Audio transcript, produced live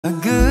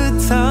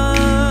Good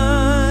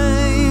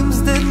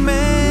times that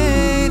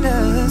made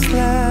us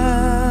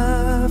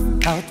laugh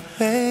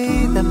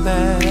outweigh the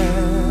bad,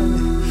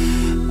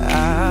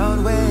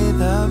 outweigh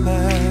the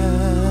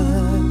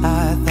bad.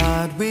 I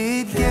thought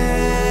we'd get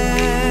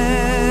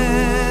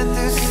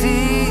to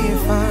see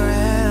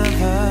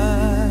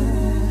forever,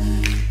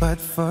 but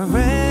forever's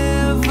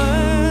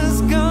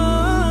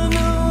gone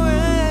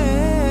away,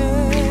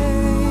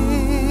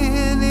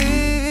 and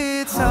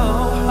it's so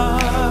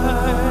hard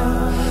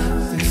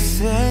to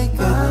say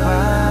goodbye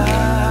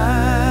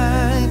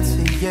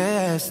to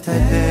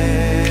yesterday.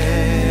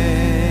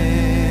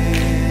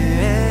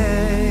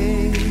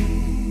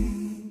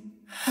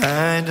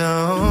 I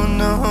don't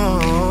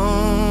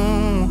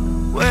know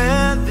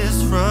where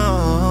this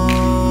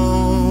road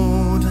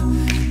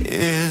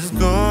is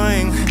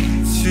going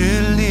to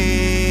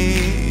lead.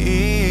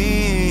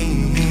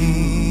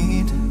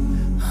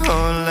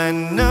 All I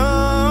know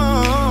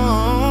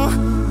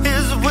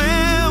is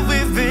where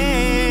we've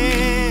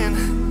been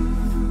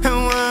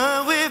and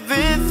what we've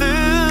been through.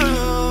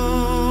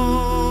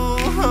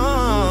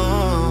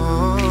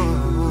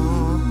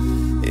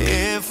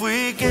 If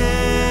we get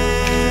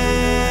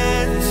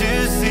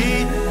to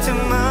see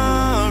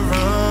tomorrow,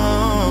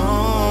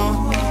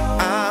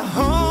 I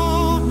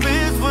hope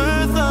it's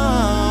worth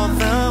all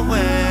the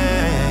wait.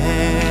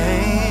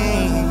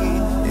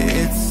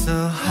 It's so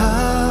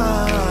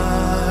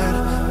hard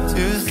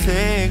to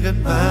say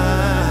goodbye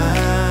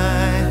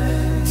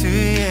to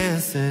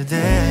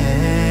yesterday.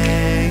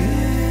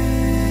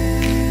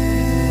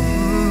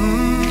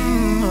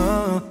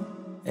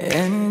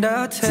 And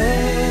I'll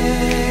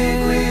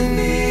take with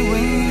me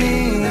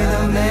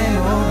the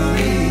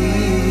memories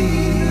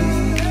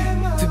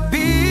to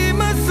be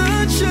my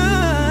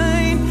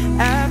sunshine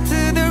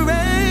after the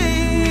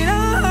rain.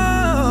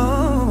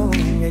 Oh,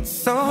 it's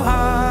so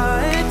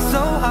hard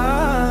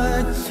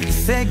to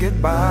say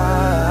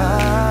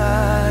goodbye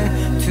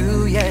to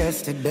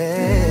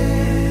yesterday.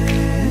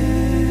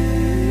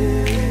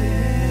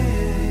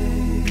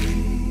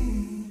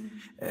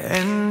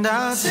 And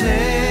I'll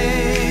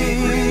take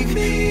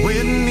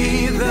with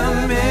me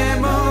the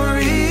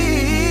memories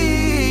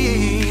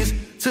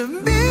to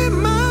be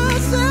my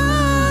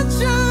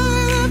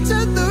sunshine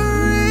after the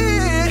rain.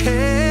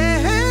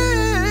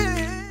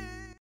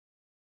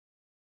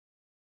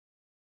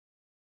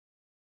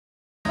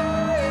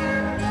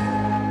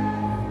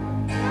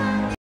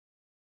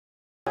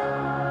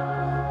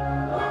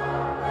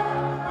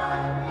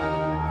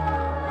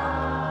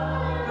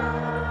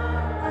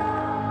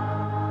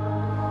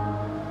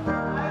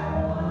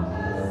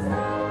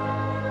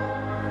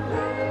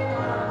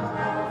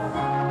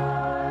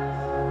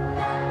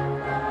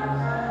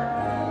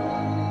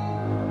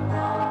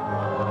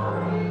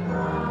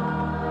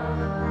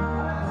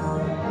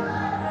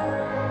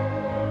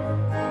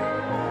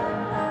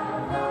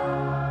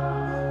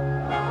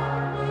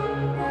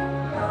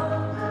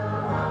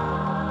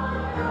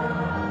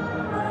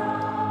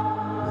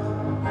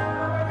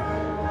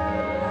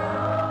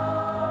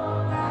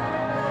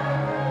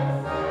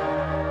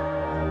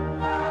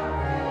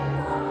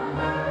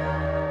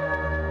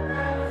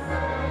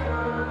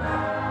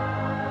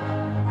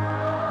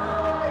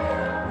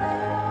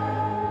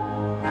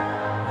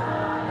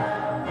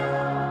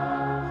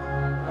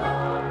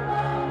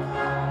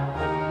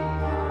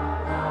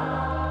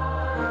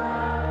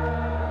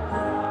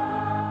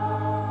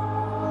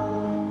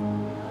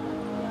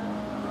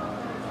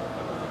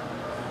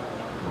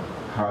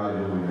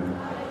 Hallelujah.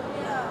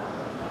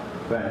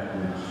 Thank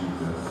you,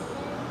 Jesus.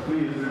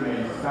 Please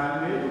remain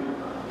standing.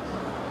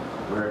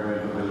 We're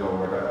going to the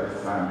Lord at this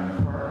time in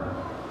prayer.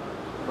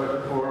 But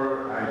before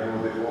I do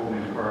the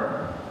opening prayer,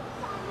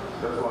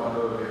 just want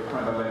to give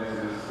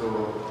condolences to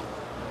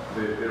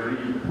the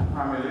bereaved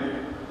family.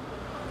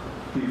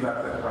 Please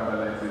accept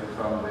condolences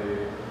from the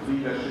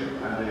leadership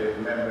and the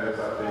members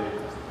of the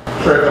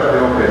Church of the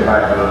Open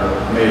Bible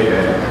May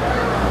Pen.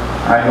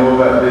 I know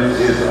that this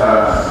is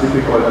a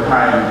difficult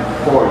time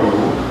for you,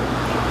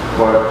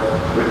 but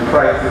with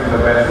Christ in the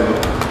vessel,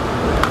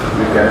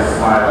 we can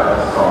smile at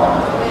the storm.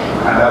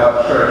 And as a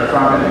church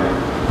family,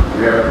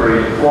 we are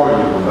praying for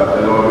you that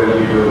the Lord will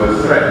give you the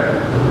strength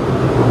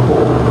to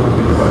cope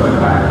in such a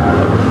time.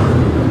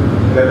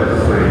 Let us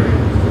pray.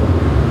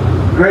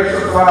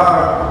 Gracious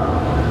Father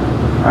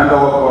and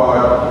our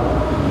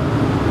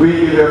God, we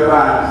give you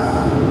thanks.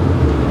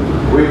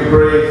 We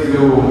praise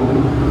you.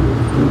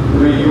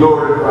 We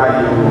glorify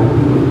you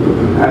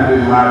and we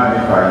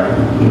magnify you.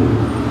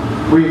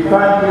 We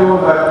thank you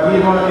that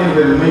even in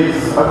the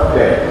midst of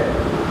death,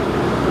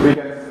 we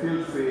can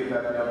still say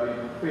that you have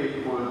been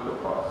faithful to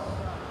us.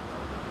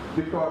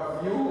 Because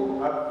you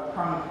have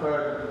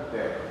conquered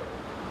death.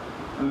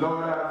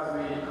 Lord, as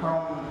we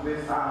come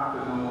this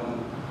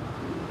afternoon,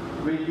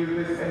 we give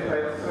this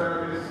entire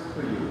service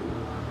to you.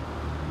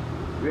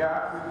 We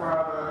ask you,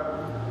 Father,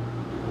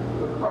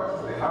 to touch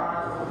the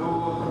hearts of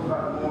those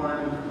that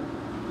mourn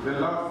the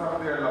loss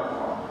of their loved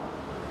one.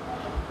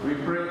 We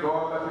pray,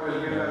 God, that you will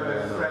give them the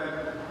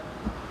strength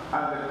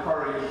and the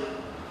courage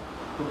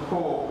to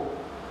cope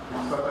in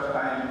such a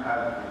time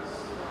as this.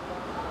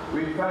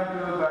 We thank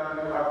you that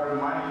you have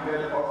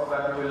reminded us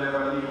that you will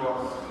never leave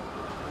us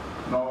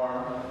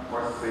nor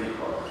forsake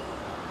us.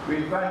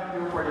 We thank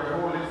you for your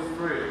Holy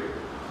Spirit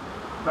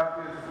that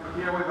is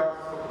here with us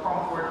to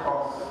comfort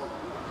us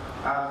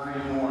as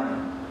we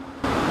mourn.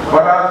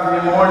 But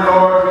as we mourn,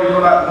 Lord, we do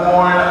not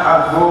mourn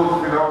as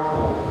those without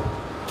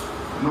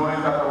hope,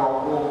 knowing that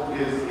our hope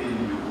is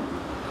in you.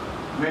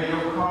 May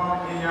you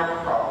come in your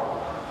power.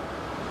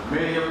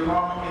 May you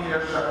come in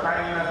your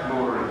Shekinah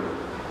glory,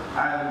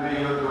 and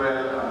may you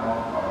dwell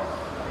among us.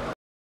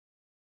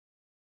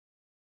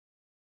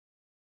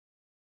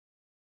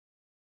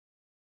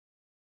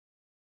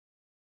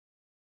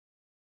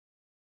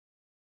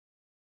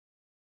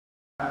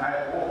 And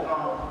I open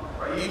up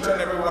for each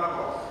and every one of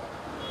us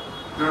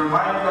to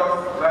remind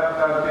us that it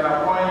has been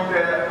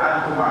appointed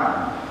unto man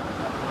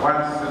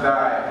once to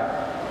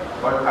die,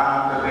 but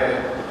after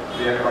death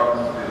there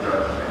comes the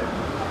judgment.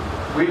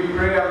 We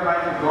pray,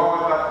 Almighty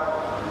God,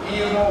 that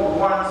even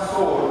one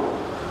soul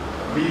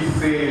be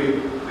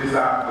saved this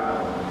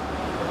afternoon.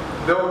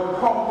 They would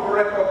come to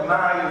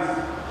recognize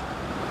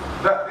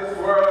that this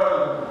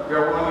world we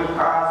are only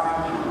passing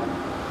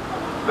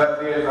through, that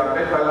there is a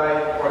better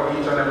life for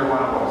each and every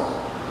one of us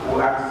who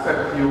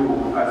accept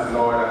you as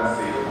Lord and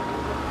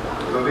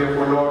Savior. So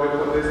therefore, Lord,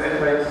 we put this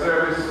entire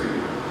service to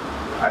you,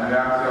 and we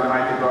ask the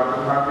Almighty God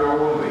to have your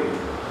own way.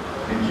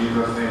 In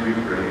Jesus' name we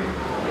pray.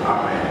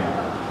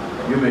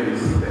 Amen. You may be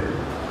seated.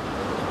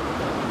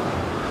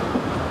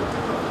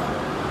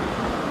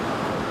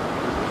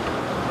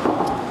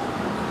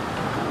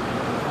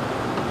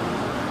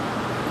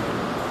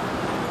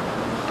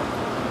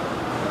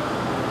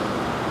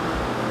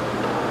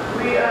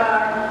 We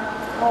are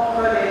off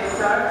for the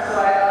start, so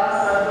I ask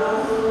that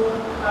those who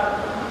have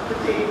to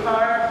take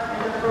part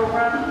in the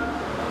program,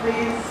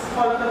 please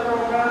follow the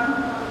program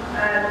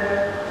and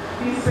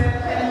please pay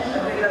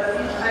attention because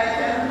each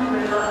item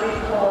will not be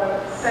called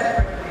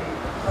separately.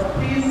 So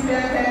please pay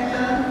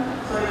attention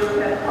so you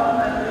can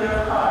come and do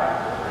your part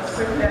as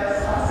quickly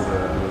as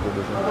possible.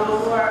 For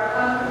those who are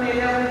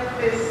unfamiliar with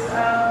this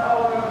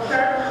our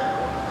church,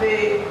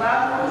 the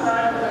bathrooms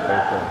are to the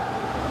back.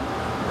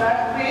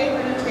 That way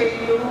will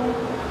take you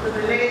to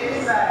the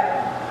ladies'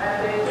 side and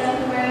the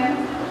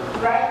gentlemen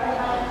right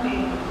behind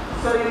me.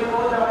 So you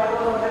go down, I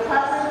go the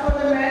passage for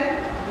the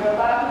men, your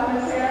bathroom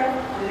is here,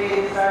 the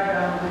ladies are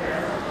down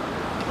there.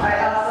 I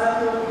ask that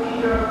you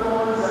keep your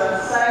phones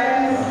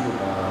silent.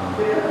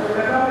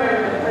 Remember we're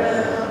in the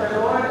presence of the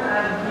Lord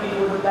and we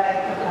would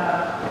like to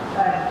have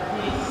a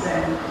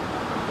decent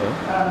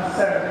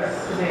service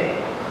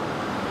today.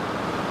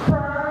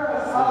 Prayer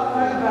was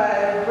offered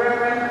by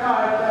Reverend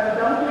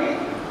Dunkley.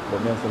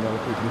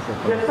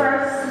 The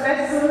first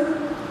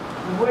lesson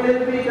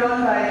will be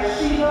done by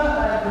Sheila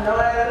and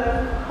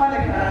Noel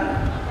Cunningham,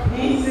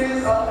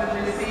 nieces of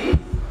the deceased.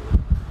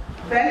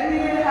 Then we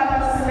will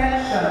have a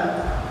selection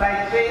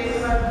by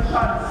Jason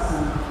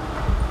Johnson.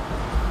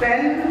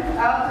 Then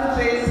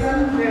after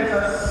Jason, there's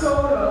a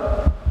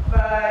solo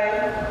by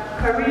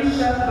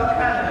Carisha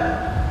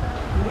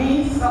Buchanan,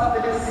 niece of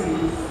the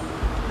deceased.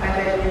 And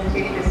then we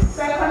take the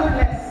second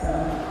lesson,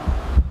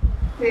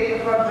 taken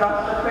from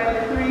Joshua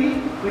 23,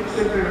 which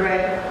will be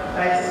read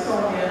by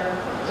Sonia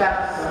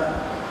Jackson.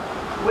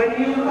 When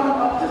you come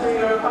up to do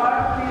your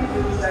part, please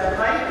use that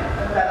mic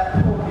and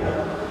that podium.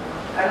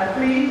 And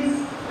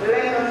please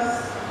let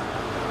us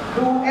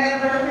do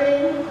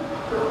everything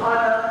to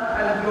honor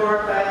and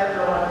glorify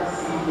the Lord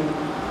this evening.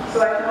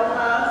 So I now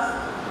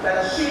ask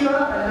that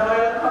Sheila and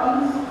Noel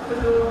comes to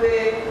do the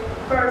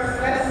first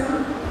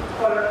lesson,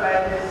 followed by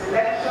the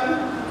selection,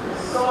 the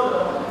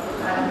solo,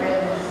 and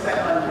then the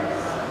second lesson.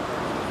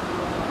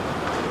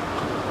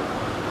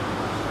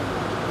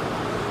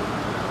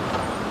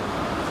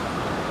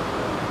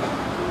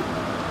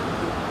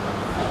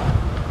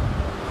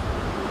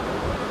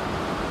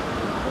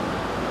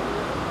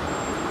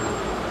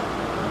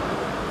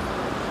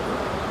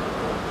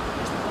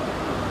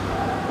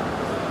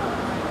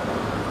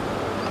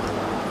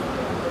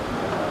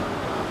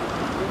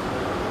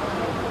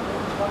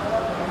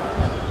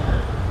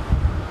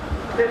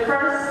 The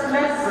first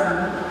lesson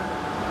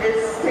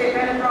is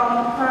taken from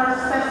 1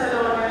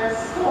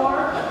 Thessalonians 4,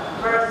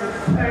 verses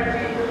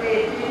 13 to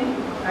 18,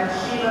 and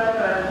Sheila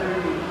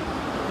will read.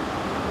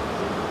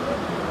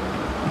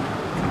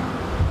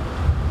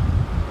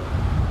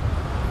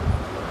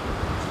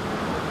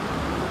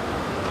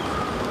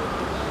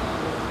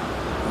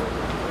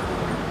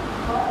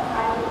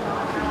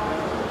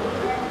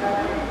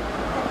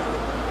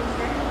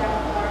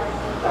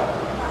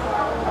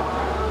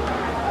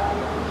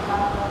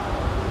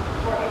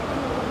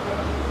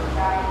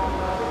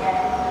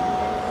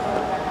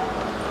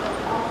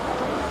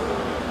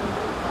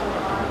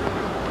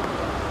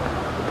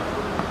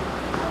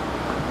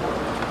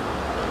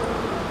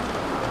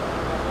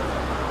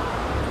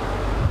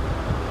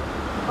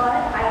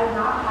 But I would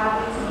not have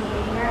you to be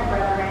ignorant,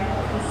 brethren,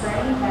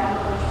 concerning them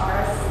which are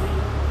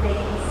asleep, they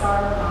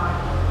sorrow not,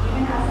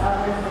 even as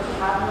others which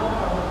have no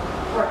hope.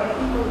 For if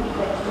you believe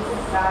that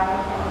Jesus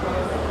died and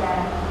rose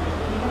again,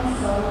 even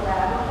so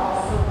them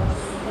also which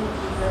sleep in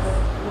Jesus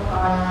will God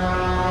For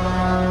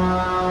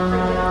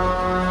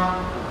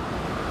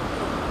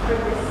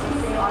this we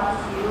say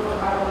unto you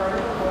by the word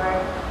of the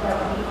Lord, that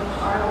we which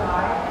are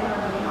alive and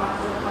remain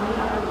unto the coming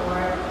of the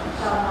Lord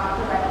shall not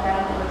prevent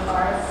them which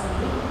are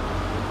asleep.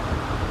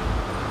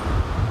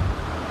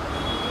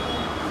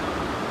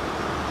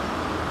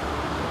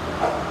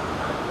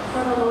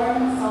 For the Lord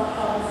himself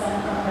shall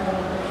descend from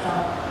heaven with a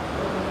shout,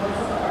 with the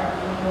voice of the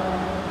archangel and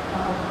with the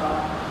trump of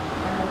God,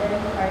 and the dead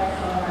in Christ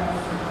shall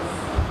rise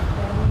first.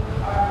 Then we which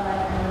are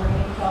alive and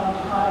remain shall be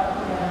caught up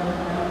together with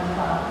them in the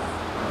clouds, to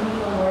meet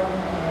the Lord in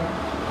the air.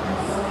 And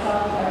so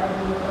shall we ever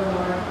be with the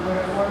Lord,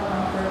 wherefore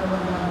comfort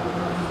one another in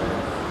this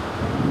earth.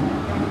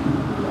 And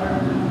who are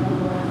redeemed of the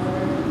Lord's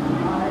word, and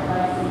honored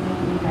by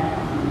singing, Amen.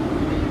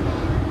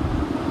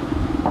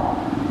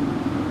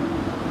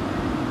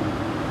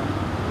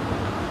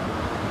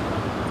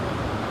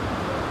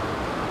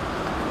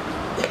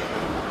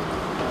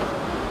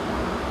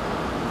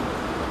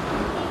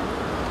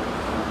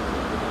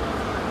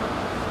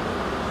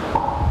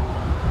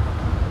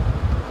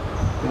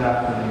 Good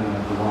afternoon,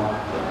 everyone.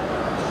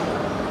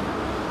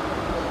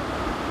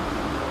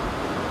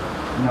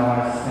 I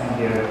stand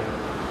here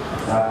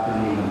this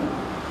afternoon,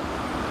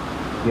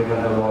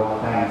 giving the Lord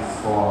thanks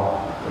for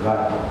the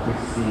life of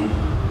Christine.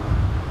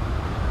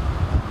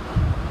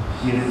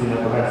 She has been a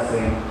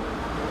blessing.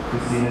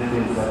 Christine has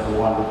been such a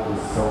wonderful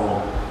soul.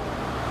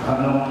 I've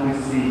known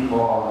Christine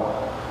for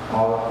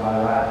all of my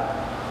life.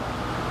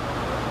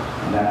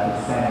 And I can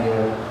stand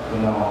here,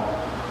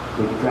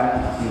 with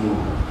gratitude.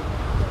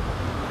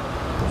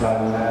 As I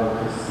remember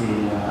Christine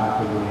in a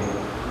happy way.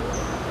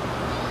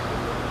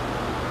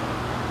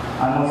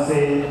 I must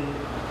say,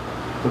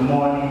 the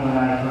morning when I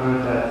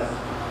heard that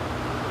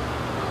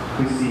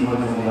Christine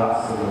was in the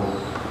hospital,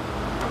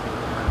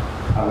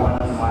 I went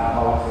to my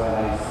house and I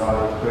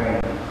started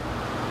praying.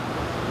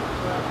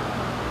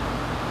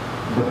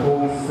 The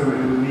Holy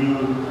Spirit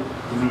revealed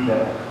to me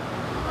that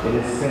it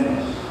is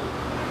finished.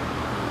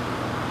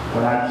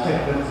 When I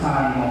checked the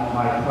time of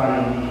my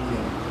prayer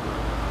meeting,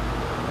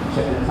 I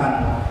checked the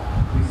time of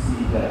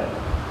Christine death.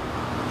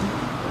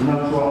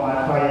 Throughout my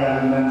prayer, I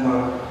remember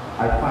I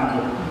find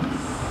a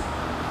peace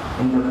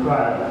in the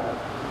prayer,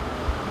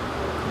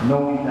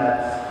 knowing that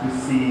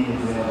Christine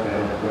is in a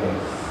better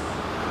place.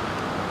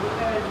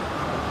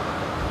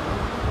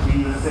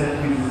 Jesus said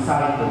to his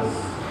disciples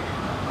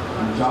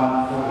in John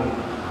 40,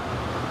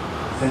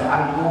 said, I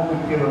go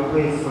prepare a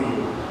place for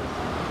you.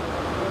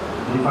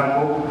 And if I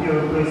go prepare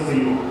a place for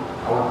you, I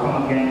will come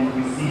again to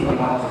receive you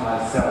unto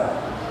myself.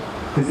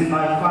 Because in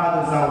my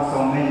Father's house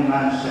are many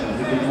mansions.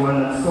 If it were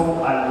not so,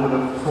 I would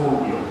have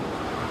told you.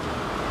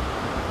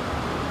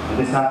 And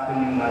this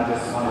afternoon, I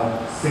just want to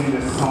sing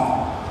this song.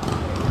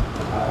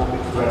 I hope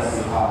it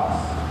blesses your hearts.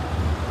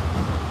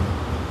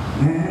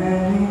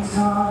 Many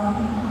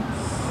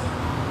times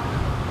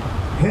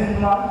in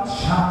my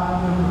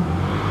childhood,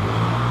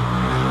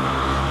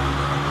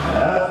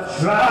 I've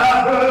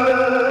traveled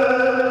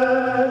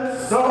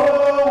so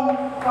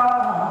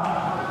far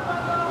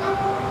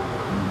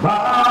by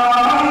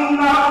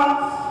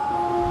night,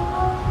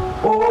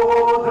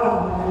 oh, the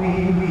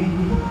weary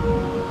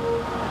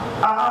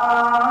I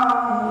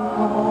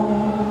go.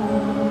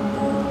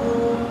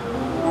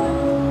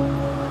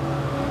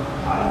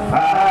 My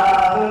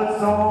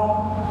father's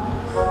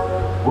arms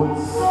would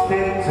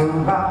stick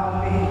around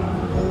me.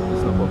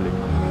 It's not public.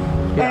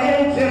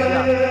 And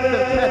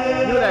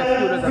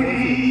Newlife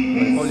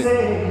Studios he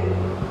said,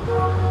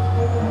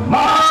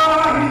 my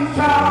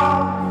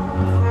child,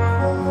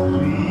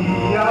 we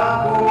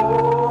are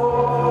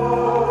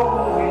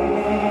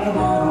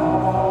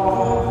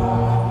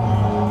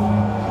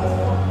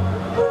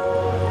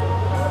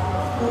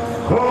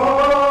going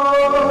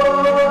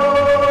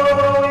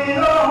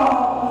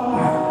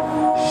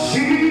on.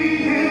 She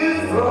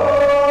is going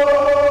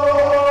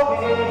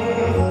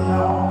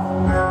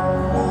on.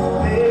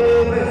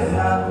 There is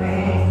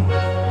nothing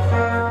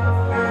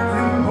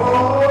to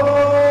hold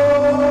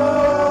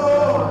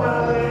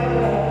her.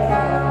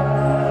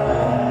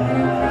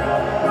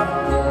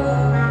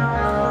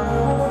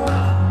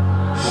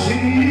 She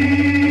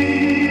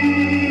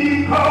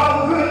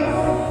conquers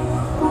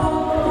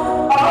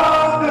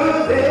on the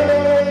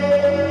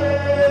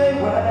day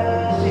when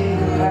she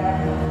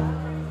lands.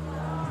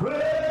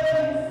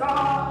 Praise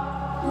God,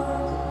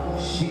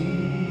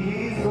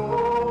 she's going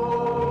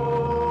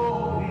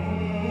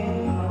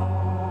on.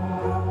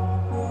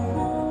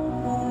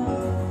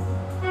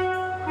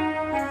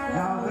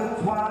 Now the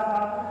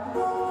twilight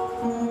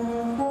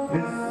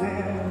is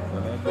thin,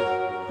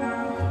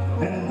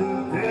 and the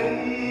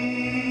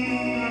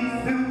days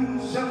to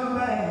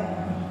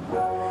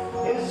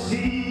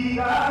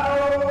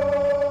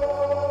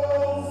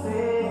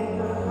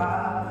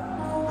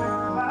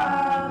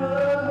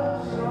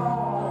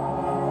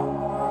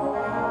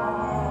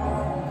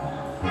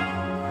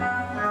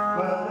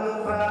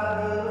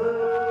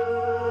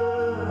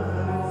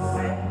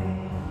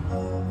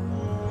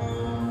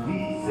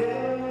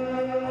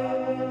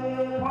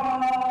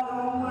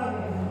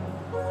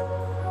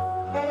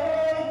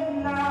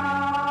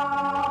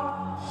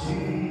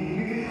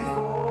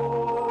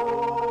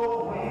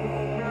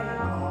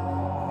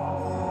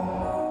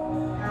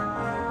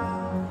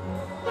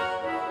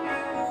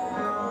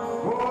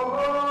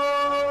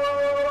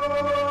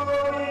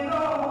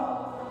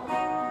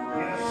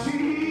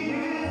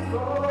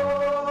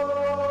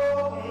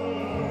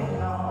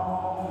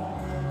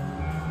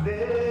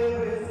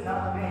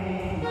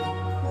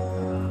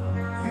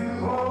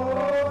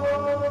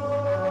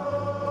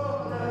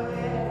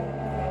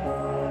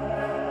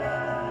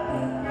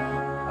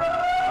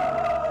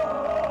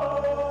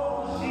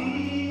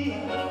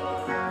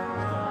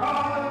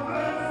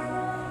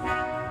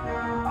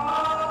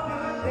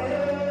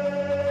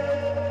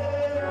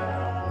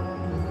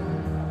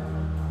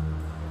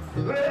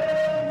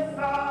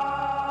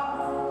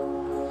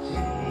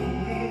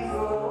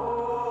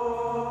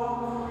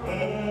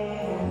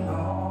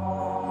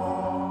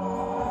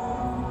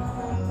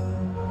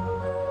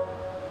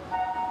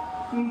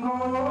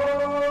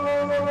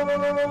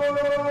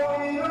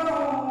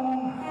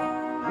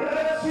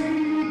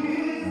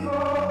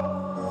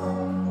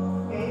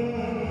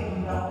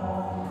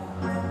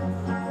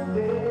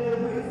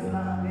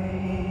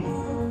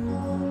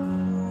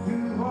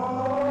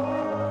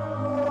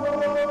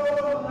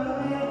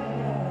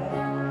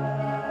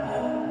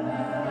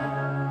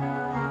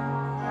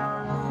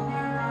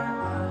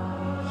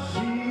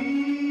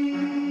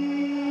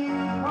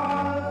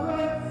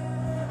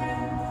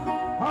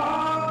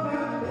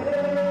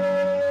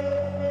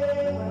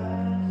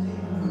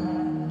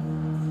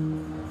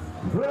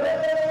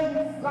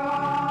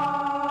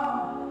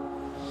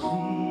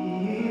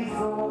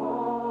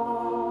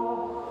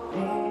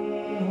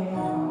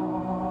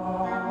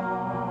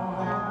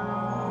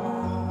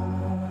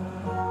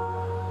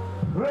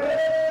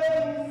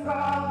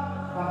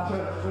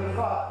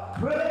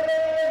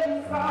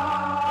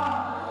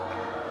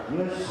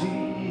Yes,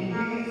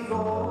 she's going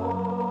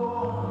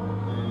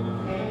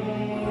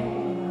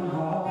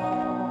home.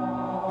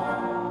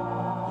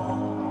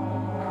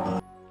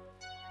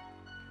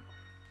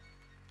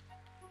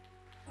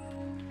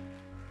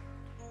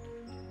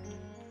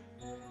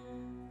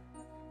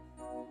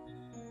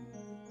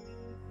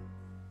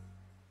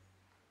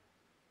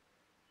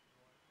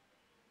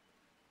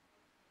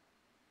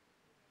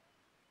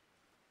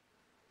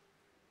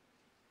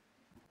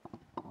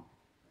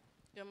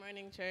 Good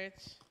morning, church.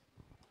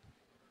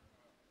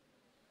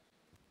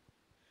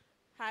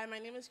 Hi, my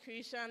name is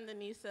Krisha. I'm the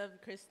niece of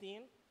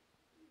Christine.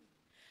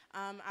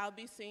 I'll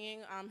be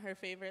singing her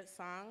favorite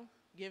song,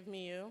 Give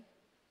Me You.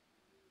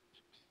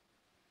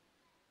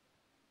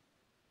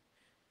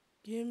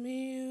 Give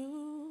me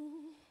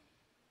you.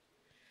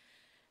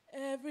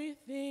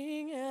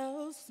 Everything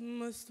else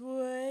must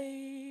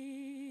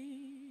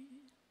wait.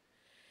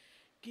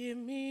 Give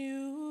me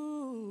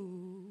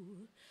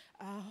you.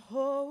 I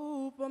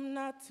hope I'm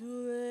not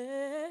too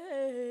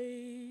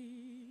late.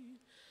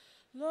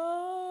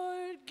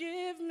 Lord,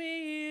 give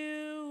me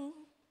you.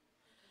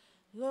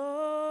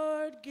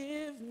 Lord,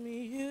 give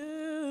me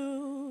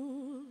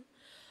you.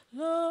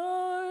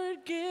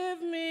 Lord,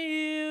 give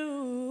me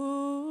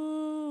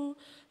you.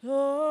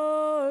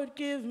 Lord,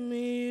 give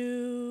me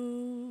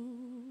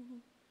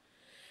you.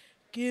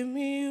 Give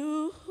me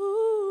you.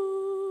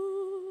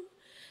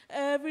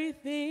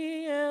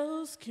 Everything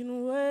else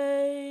can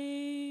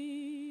wait.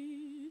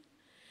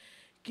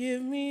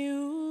 Give me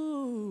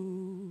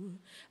you.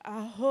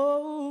 I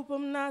hope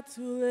I'm not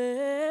too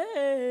late.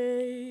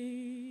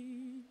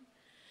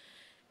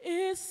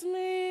 It's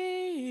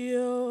me,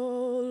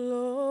 oh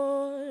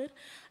Lord.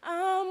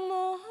 I'm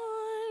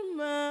on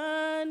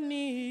my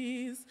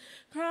knees,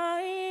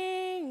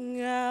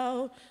 crying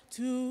out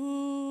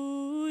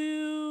to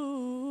you.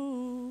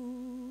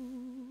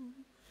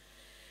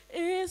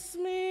 It's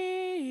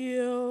me,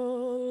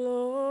 oh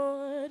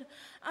Lord.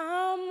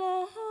 I'm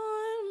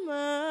on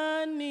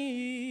my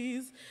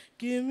knees.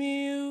 Give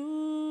me you.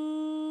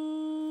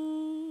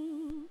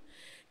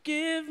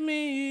 Give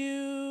me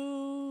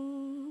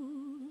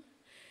you.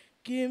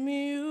 Give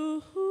me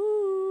you.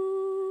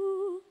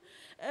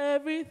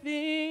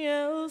 Everything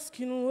else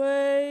can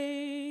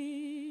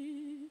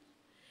wait.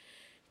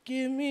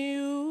 Give me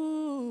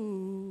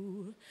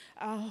you.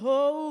 I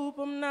hope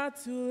I'm not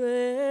too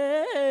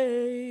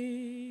late.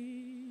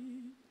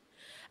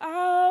 I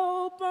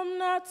hope I'm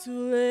not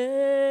too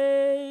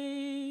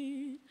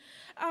late.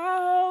 I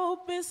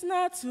hope it's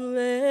not too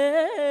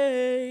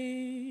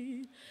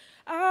late.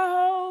 I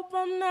hope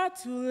I'm not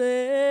too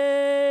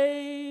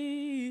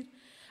late.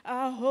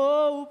 I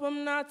hope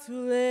I'm not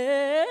too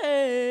late.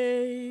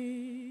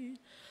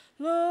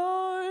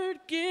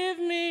 Lord, give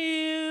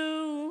me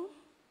you.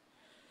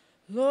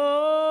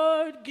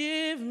 Lord,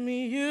 give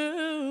me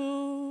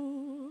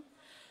you.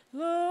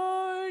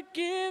 Lord,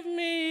 give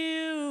me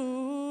you.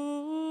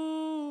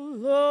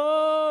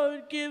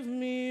 Lord, give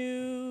me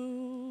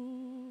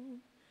you.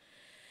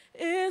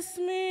 It's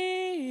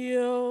me,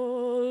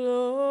 oh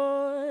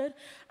Lord.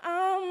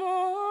 I'm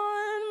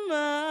on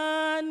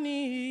my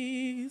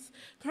knees,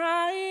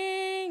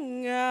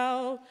 crying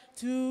out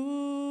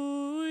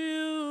to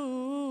you.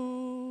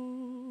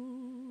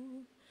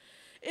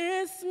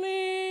 It's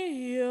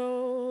me,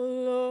 oh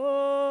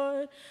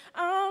Lord.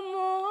 I'm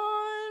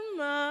on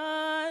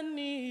my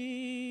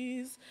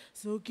knees.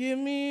 So give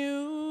me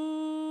you.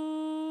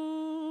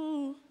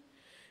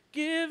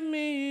 Give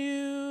me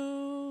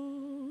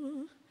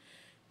you.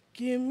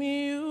 Give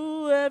me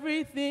you.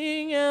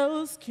 Everything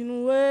else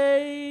can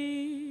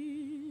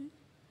wait.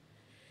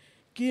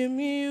 Give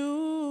me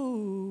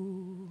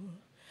you.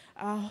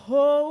 I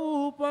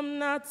hope I'm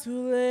not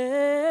too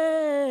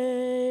late.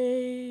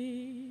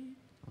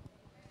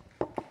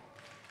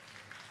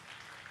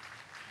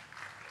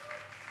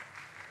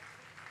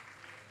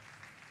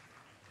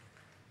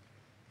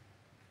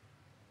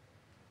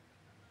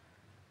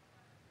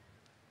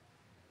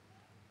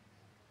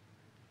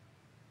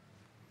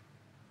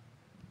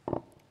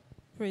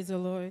 Praise the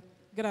Lord.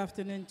 Good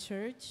afternoon,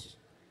 church.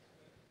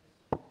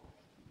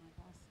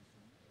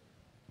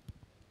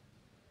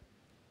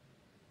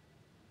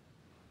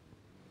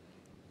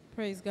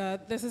 Praise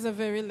God. This is a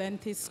very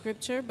lengthy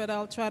scripture, but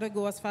I'll try to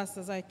go as fast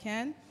as I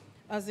can,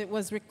 as it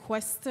was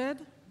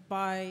requested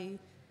by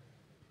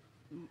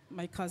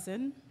my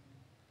cousin.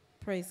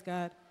 Praise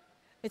God.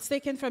 It's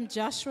taken from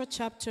Joshua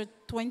chapter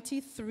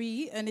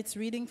 23, and it's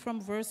reading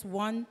from verse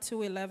 1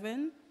 to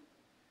 11.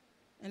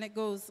 And it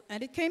goes,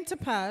 "And it came to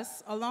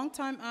pass, a long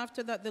time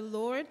after that the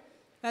Lord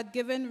had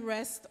given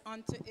rest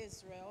unto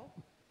Israel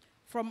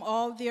from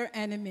all their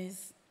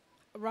enemies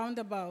round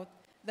about,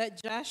 that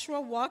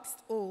Joshua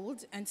waxed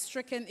old and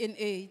stricken in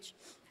age.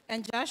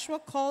 And Joshua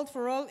called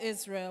for all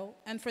Israel,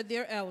 and for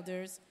their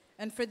elders,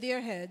 and for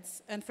their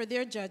heads, and for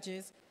their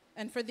judges,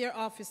 and for their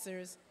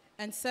officers,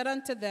 and said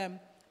unto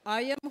them,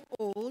 I am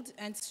old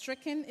and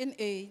stricken in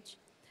age,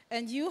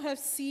 and you have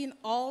seen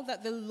all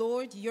that the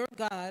Lord your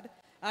God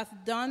hath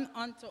done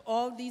unto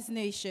all these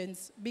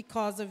nations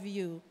because of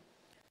you.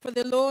 For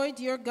the Lord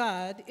your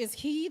God is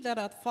he that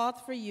hath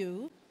fought for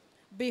you.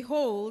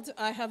 Behold,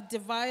 I have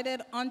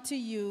divided unto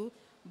you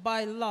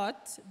by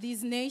lot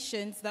these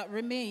nations that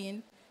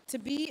remain to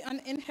be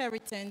an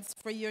inheritance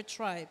for your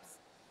tribes.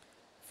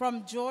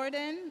 From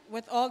Jordan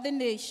with all the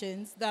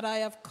nations that I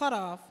have cut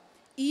off,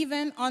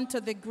 even unto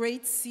the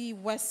great sea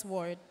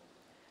westward.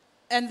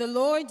 And the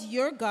Lord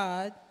your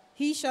God,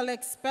 he shall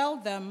expel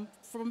them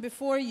from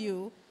before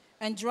you,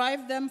 and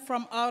drive them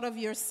from out of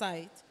your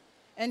sight.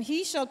 And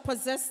he shall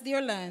possess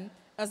their land,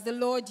 as the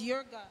Lord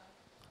your God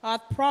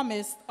hath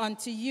promised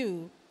unto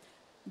you.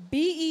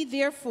 Be ye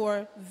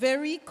therefore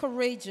very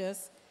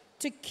courageous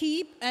to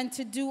keep and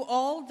to do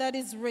all that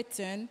is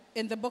written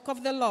in the book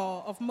of the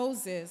law of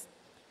Moses,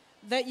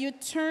 that you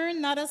turn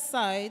not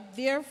aside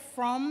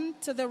therefrom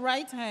to the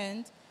right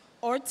hand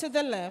or to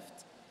the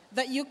left,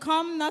 that you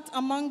come not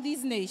among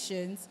these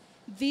nations,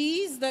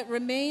 these that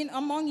remain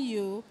among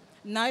you,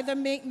 neither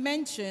make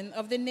mention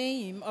of the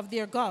name of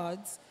their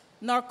gods,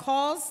 nor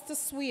cause to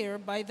swear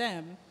by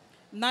them,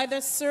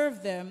 neither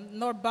serve them,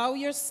 nor bow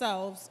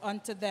yourselves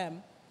unto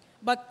them,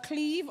 but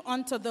cleave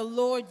unto the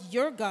Lord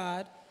your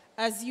God,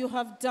 as you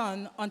have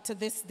done unto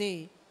this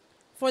day.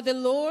 For the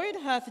Lord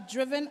hath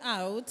driven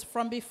out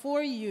from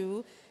before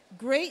you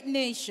great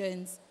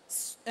nations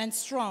and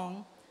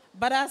strong,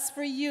 but as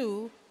for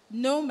you,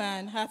 no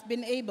man hath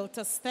been able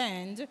to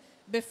stand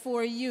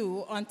before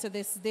you unto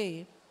this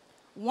day.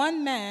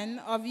 One man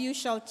of you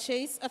shall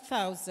chase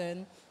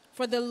 1,000,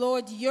 for the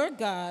Lord your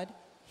God,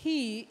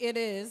 he it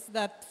is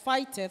that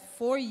fighteth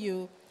for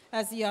you,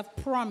 as he hath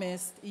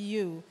promised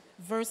you.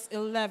 Verse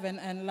 11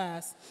 and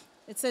last.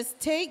 It says,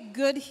 take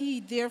good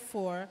heed,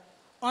 therefore,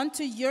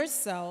 unto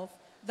yourself,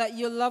 that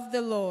you love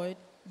the Lord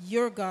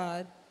your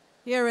God.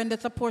 Here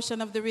endeth a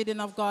portion of the reading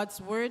of God's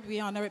word. We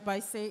honor it by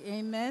saying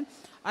amen.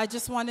 I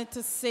just wanted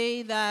to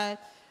say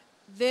that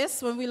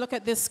this, when we look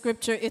at this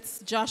scripture, it's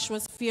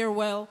Joshua's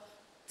farewell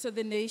to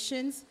the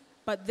nations.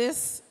 But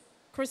this,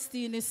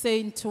 Christine is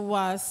saying to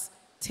us,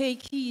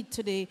 take heed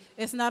today.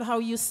 It's not how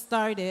you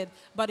started,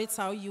 but it's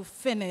how you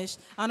finished.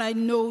 And I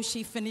know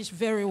she finished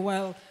very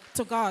well.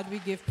 To God we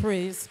give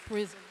praise.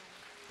 Praise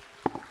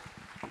the Lord.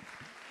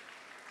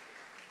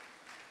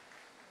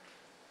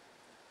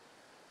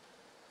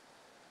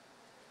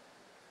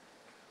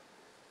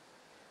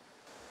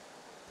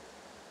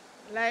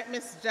 Like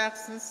Miss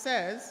Jackson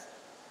says,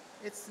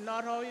 it's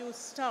not how you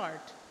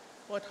start,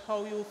 but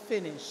how you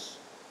finish.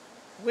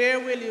 Where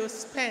will you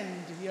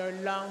spend your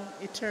long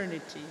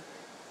eternity?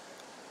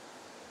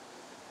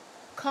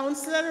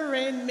 Councillor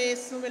Lorraine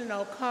Mason will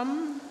now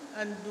come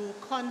and do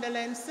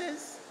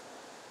condolences,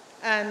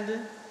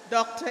 and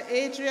Dr.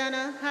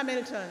 Adriana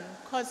Hamilton,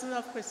 cousin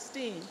of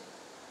Christine,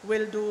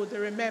 will do the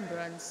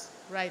remembrance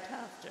right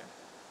after.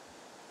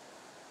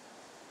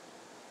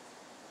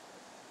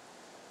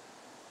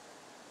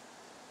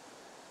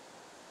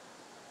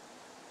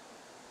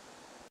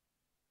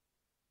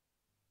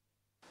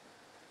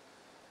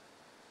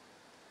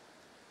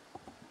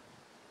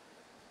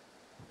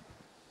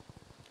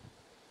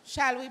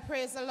 Shall we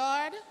praise the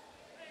Lord?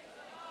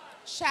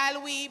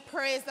 Shall we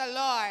praise the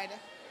Lord?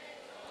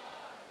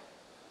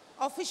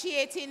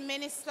 Officiating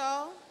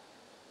minister,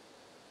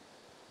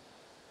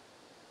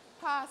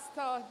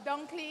 Pastor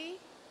Dunkley,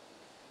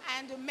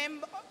 and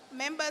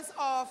members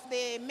of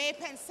the May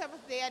Pen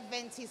Seventh-day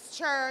Adventist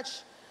Church,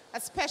 a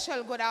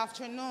special good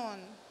afternoon.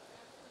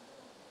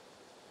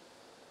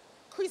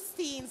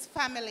 Christine's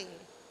family,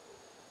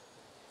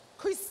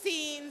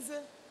 Christine's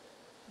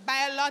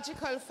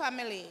biological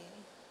family,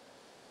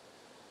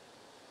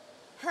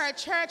 her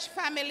church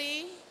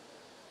family,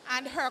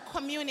 and her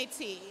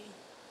community,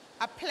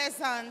 a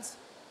pleasant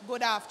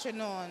good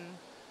afternoon.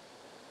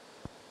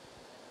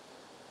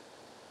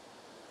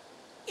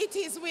 It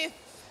is with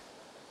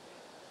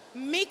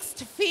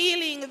mixed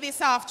feeling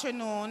this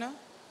afternoon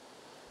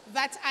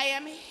that I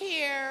am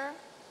here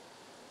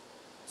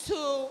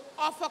to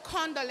offer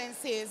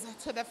condolences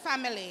to the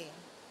family.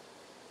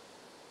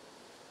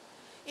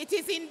 It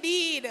is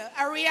indeed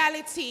a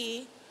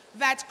reality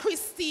that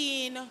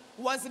Christine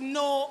was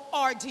no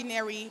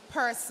ordinary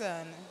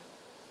person.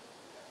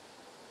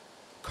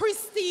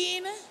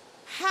 Christine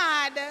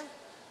had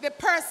the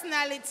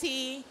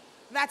personality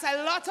that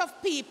a lot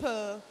of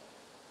people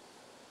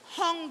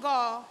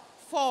hunger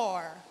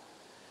for.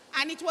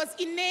 And it was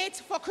innate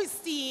for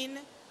Christine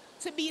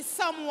to be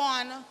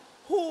someone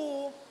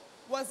who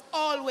was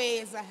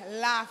always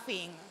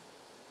laughing.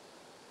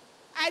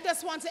 I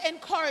just want to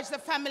encourage the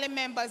family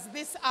members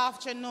this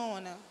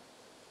afternoon.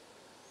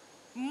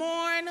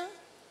 Mourn,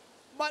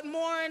 but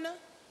mourn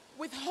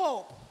with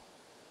hope.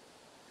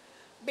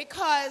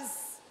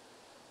 Because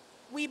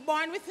we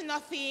born with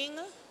nothing,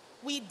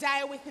 we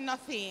die with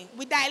nothing.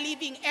 We die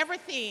leaving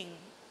everything.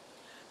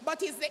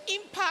 But it's the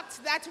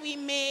impact that we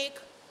make,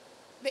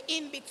 the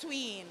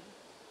in-between.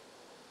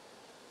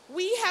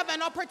 We have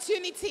an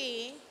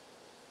opportunity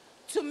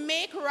to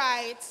make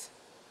right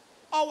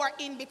our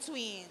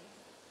in-between.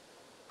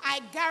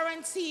 I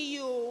guarantee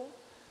you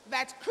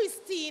that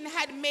Christine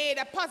had made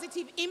a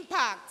positive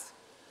impact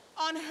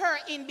on her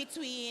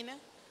in-between,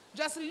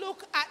 Just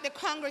look at the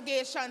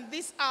congregation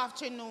this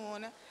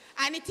afternoon,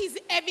 and it is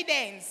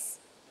evidence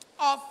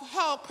of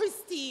how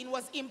Christine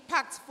was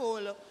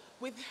impactful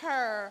with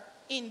her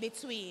in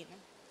between.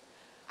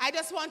 I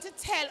just want to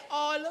tell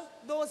all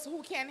those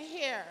who can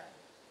hear,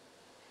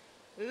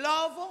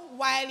 love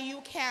while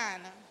you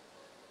can.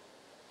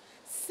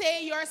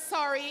 Say you're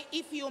sorry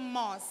if you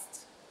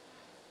must,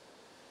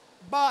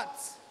 but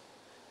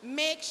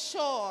make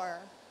sure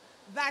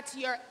that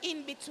your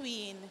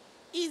in-between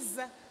is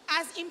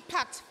as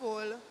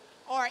impactful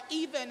or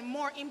even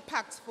more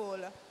impactful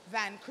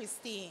than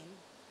Christine.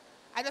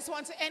 I just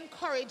want to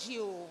encourage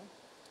you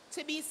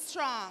to be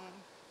strong,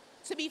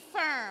 to be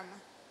firm,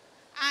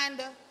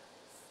 and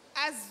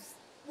as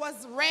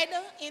was read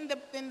in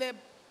the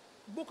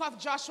book of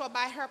Joshua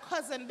by her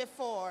cousin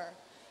before,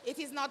 it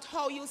is not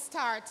how you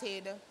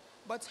started,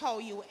 but how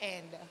you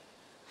end.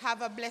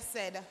 Have a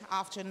blessed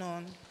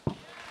afternoon.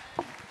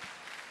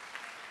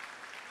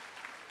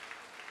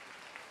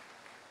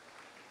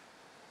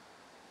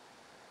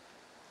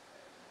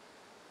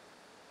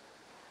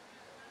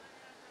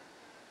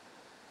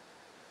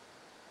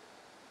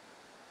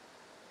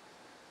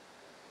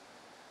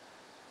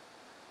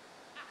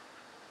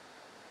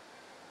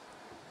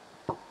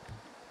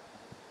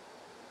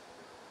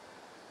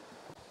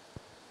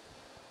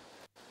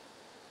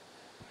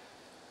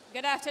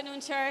 Good afternoon,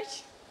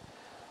 church.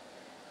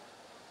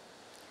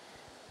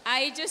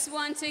 I just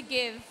want to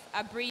give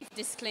a brief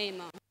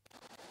disclaimer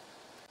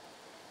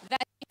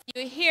that if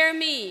you hear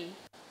me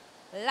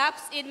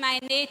lapse in my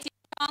native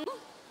tongue,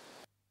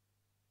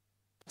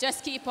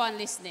 just keep on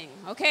listening,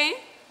 okay?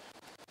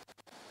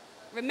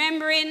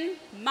 Remembering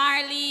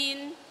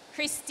Marlene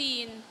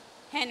Christine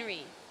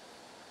Henry,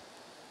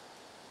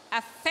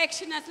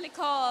 affectionately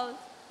called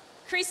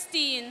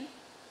Christine,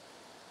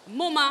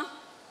 Mama,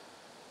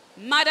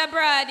 Mother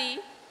Brady,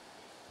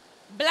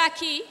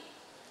 Blackie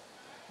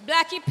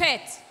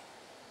Pet.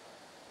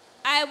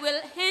 I will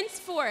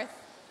henceforth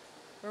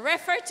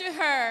refer to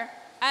her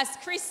as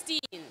Christine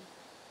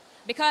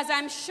because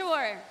I'm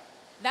sure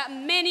that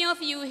many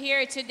of you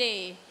here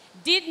today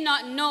did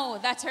not know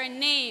that her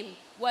name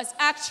was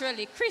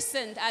actually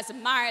christened as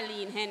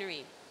Marlene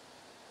Henry.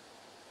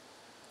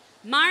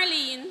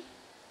 Marlene,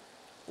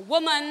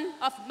 woman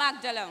of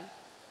Magdala,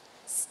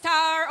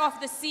 star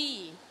of the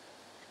sea,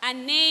 a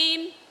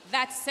name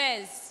that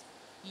says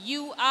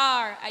you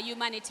are a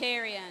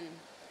humanitarian,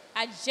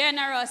 a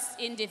generous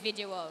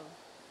individual.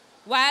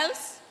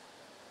 Whilst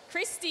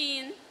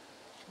Christine,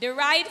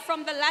 derived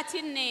from the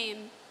Latin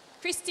name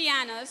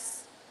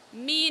Christianus,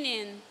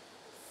 meaning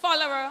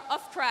follower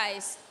of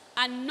Christ,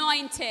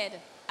 anointed,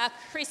 a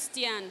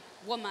Christian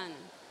woman.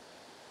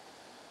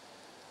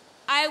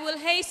 I will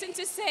hasten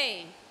to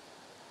say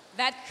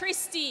that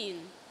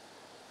Christine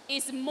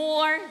is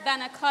more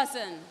than a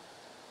cousin.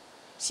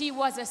 She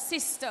was a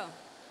sister,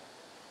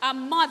 a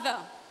mother,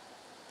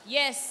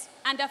 yes,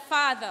 and a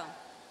father,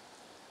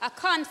 a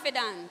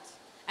confidant,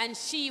 and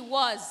she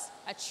was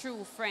a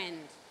true friend.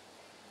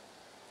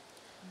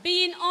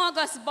 Being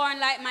August born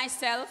like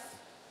myself,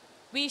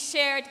 we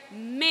shared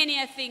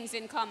many things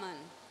in common.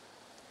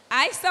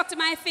 I sucked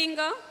my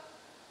finger,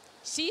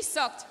 she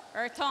sucked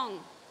her tongue.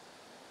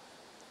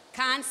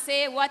 Can't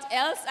say what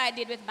else I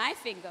did with my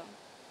finger.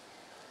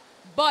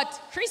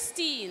 But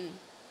Christine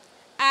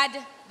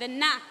had the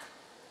knack.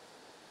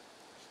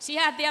 She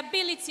had the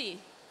ability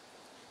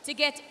to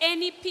get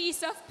any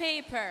piece of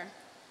paper,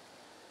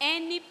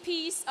 any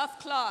piece of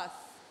cloth,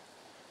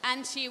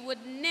 and she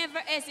would never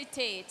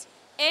hesitate.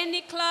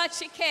 Any cloth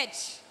she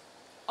catch,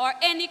 or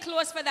any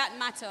clothes for that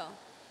matter,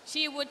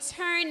 she would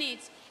turn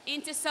it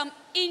into some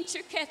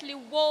intricately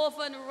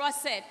woven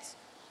russet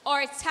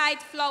or a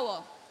tight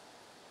flower.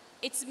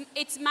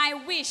 It's my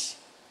wish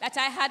that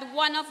I had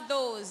one of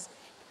those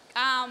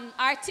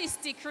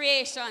artistic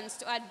creations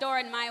to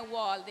adorn my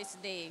wall this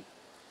day.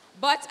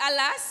 But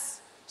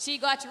alas, she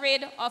got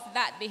rid of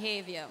that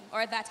behavior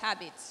or that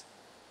habit.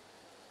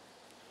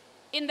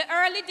 In the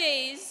early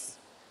days,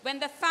 when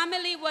the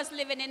family was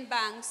living in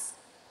Banks,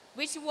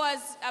 which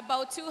was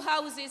about 2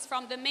 houses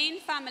from the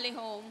main family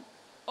home,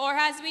 or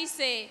as we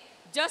say,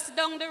 just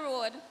down the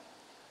road,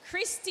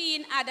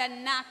 Christine had a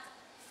knack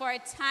for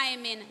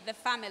timing the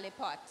family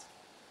pot.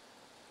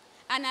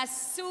 And as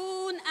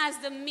soon as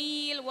the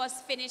meal was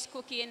finished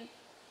cooking,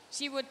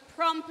 she would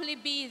promptly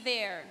be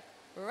there,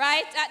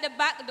 right at the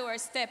back door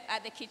step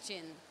at the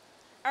kitchen,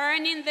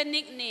 earning the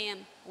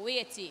nickname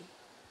Waity.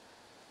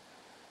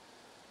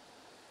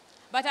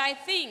 But I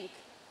think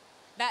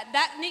that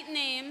that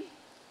nickname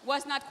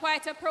was not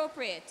quite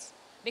appropriate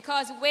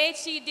because wait,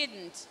 she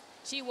didn't.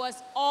 She was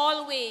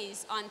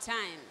always on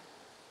time.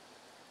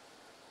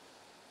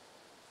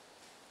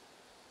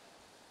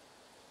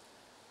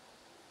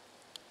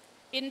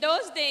 In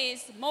those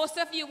days, most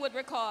of you would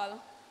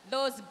recall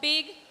those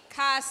big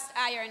cast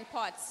iron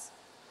pots,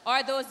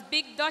 or those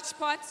big Dutch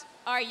pots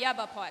or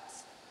yabba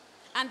pots.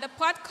 And the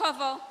pot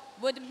cover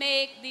would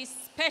make this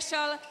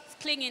special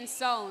clinging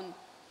sound.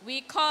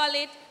 We call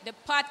it the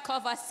pot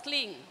cover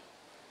sling.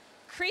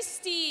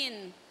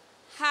 Christine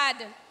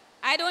had,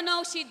 I don't know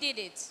how she did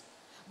it,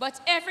 But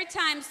every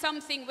time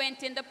something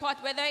went in the pot,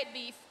 whether it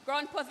be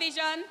ground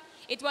provision,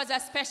 it was a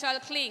special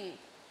cling.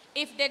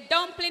 If the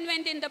dumpling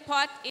went in the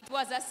pot, it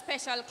was a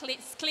special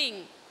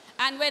cling.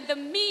 And when the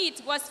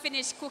meat was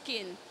finished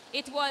cooking,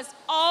 it was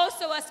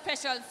also a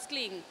special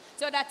cling.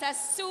 So that as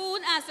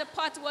soon as the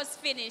pot was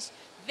finished,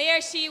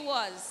 there she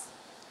was.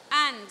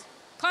 And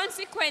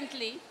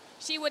consequently,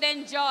 she would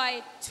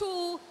enjoy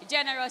 2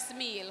 generous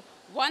meals,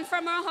 one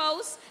from her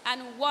house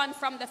and one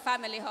from the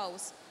family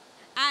house.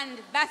 And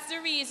that's the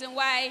reason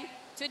why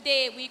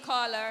today we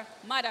call her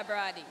Mother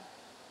Brady.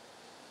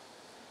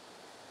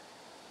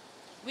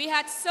 We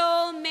had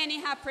so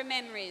many happy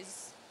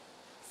memories,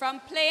 from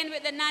playing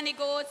with the nanny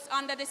goats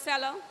under the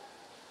cellar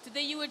to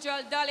the usual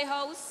dolly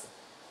house,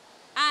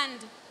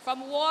 and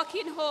from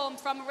walking home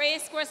from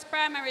Racecourse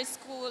Primary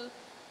School,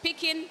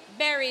 picking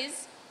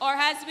berries, or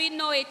as we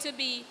know it to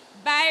be,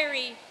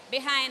 Byrie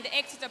behind the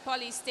Exeter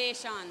Police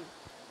Station.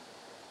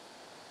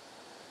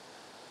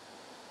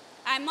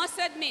 I must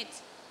admit,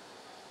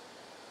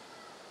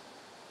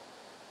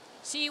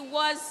 she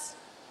was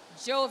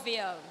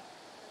jovial,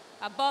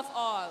 above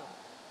all.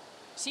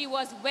 She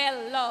was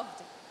well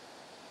loved.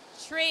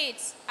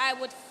 Traits I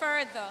would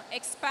further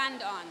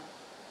expand on.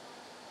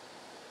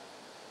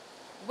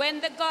 When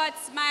the gods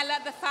smiled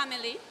at the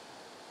family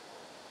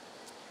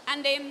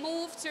and they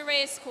moved to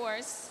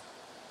Racecourse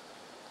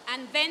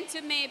and then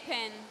to May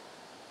Pen,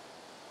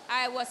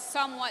 I was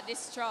somewhat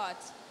distraught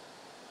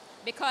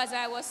because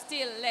I was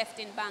still left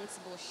in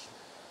Banksbush.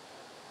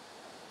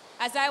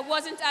 As I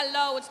wasn't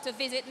allowed to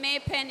visit May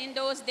Pen in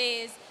those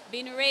days,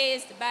 being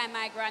raised by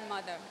my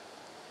grandmother.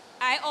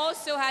 I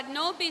also had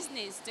no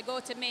business to go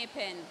to May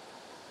Pen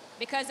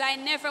because I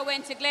never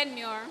went to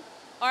Glenmuir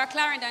or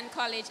Clarendon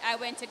College. I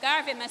went to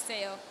Garvey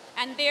Maceo,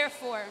 and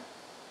therefore,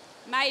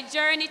 my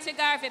journey to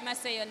Garvey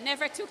Maceo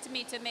never took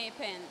me to May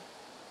Pen.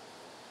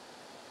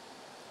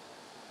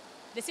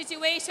 The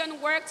situation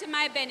worked to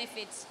my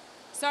benefit.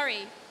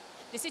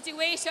 The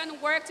situation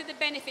worked to the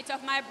benefit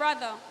of my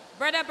brother,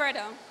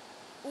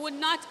 who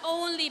not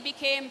only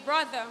became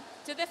brother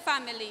to the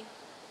family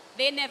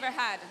they never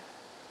had.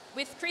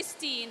 With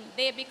Christine,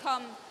 they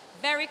become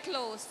very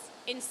close,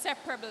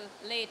 inseparable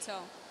later.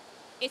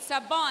 It's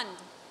a bond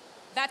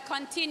that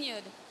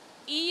continued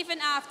even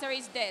after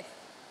his death,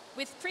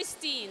 with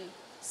Christine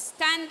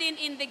standing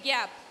in the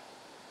gap,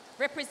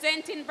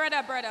 representing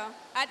brother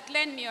at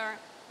Glenmuir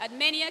at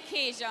many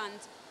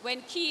occasions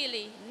when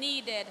Keeley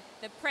needed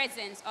the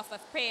presence of a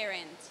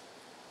parent.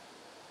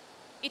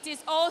 It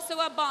is also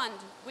a bond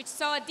which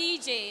saw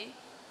DJ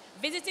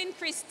visiting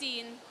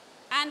Christine,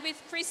 and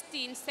with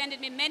Christine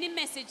sending me many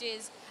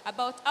messages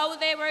about how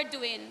they were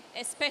doing,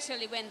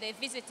 especially when they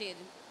visited.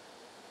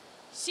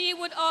 She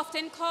would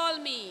often call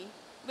me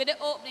with the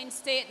opening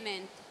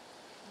statement,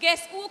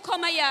 "Guess who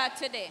come here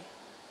today?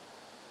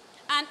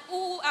 And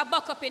who are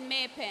buck up in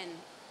May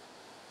Pen?"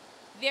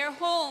 Their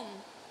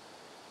home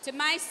to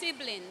my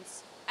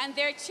siblings and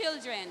their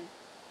children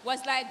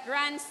was like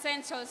Grand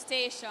Central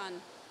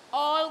Station,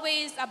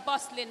 always a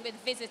bustling with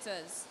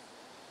visitors.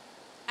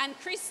 And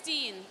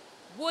Christine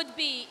would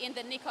be in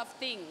the nick of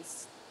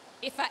things.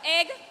 If an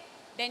egg,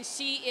 then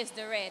she is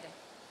the red.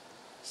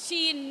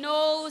 She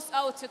knows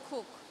how to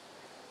cook.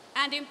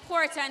 And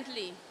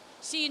importantly,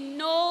 she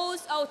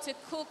knows how to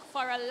cook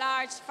for a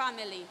large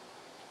family.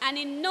 And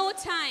in no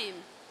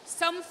time,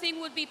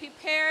 something would be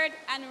prepared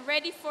and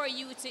ready for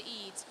you to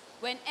eat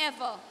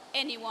whenever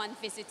anyone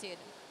visited.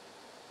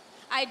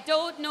 I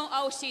don't know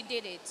how she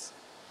did it,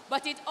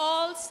 but it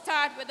all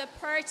started with the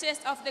purchase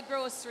of the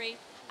grocery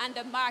and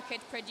the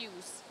market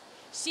produce.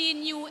 She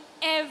knew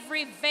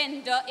every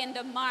vendor in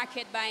the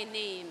market by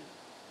name.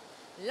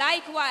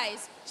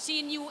 Likewise,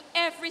 she knew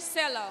every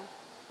seller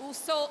who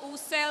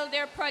sell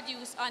their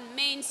produce on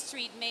Main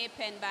Street, May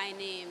Pen by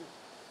name.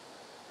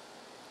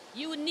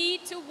 You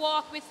need to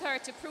walk with her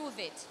to prove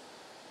it.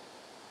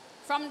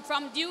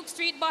 From Duke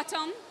Street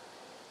bottom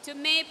to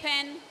May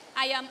Pen,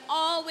 I am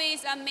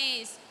always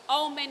amazed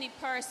how many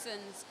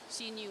persons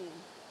she knew.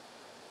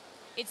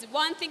 It's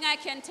one thing I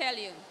can tell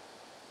you.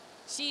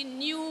 She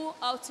knew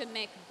how to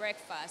make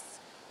breakfast.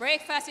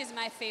 Breakfast is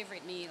my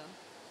favorite meal.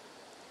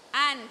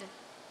 And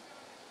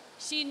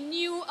she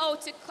knew how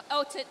to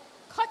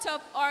cut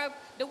up, or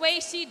the way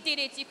she did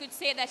it, you could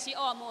say that she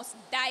almost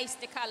diced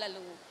the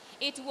callaloo.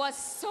 It was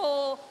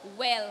so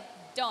well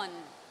done,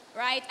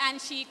 right?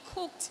 And she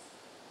cooked.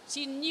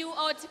 She knew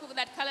how to cook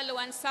that callaloo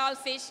and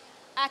saltfish,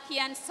 ackee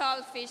and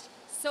saltfish,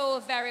 so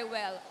very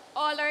well.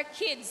 All her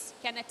kids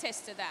can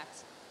attest to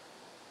that.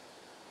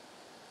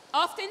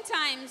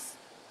 Oftentimes,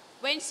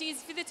 when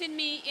she's visiting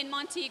me in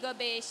Montego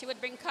Bay, she would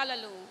bring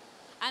callaloo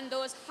and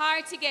those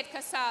hard-to-get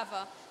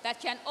cassava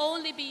that can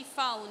only be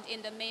found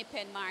in the May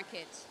Pen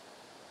market.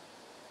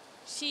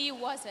 She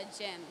was a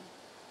gem.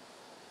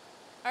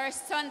 Her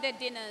Sunday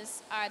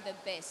dinners are the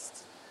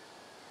best.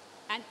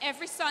 And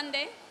every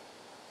Sunday,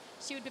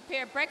 she would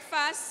prepare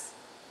breakfast,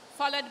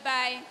 followed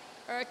by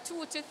her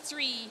 2 to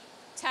 3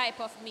 type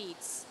of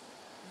meats.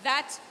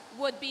 That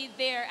would be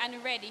there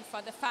and ready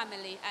for the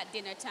family at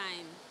dinner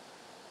time.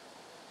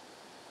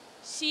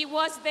 She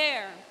was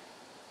there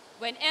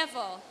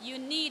whenever you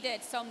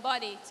needed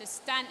somebody to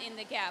stand in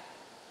the gap,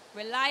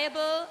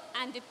 reliable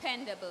and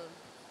dependable.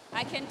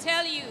 I can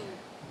tell you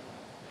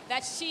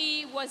that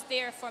she was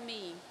there for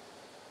me.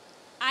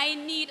 I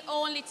need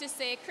only to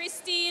say,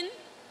 Christine,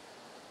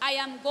 I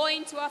am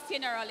going to a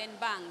funeral in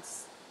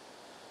Banks.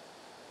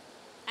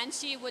 And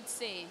she would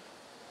say,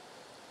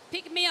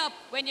 pick me up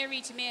when you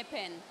reach May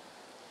Pen.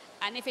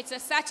 And if it's a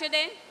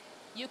Saturday,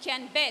 you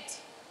can bet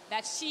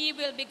that she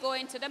will be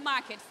going to the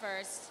market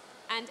first,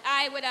 and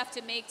I would have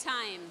to make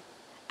time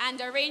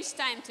and arrange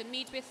time to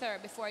meet with her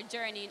before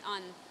journeying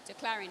on to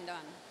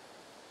Clarendon.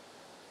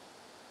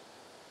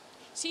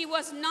 She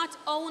was not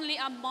only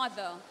a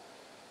mother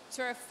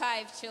to her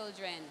 5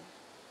 children,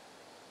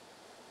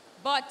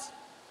 but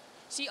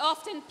she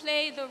often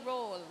played the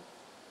role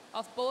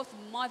of both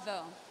mother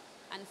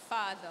and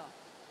father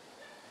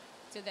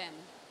to them.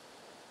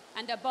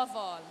 And above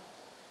all,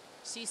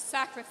 she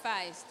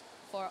sacrificed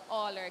for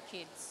all her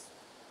kids.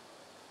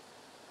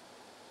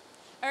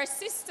 Her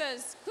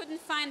sisters couldn't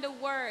find the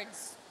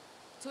words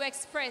to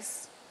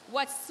express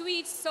what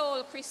sweet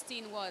soul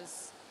Christine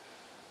was.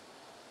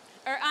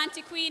 Her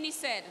Auntie Queenie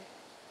said,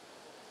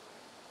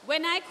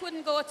 when I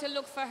couldn't go to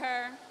look for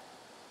her,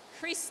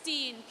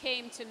 Christine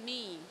came to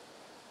me.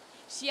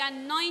 She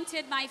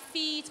anointed my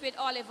feet with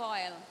olive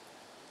oil,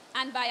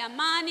 and by a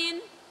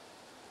morning,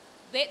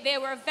 they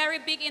were very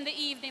big in the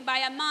evening, by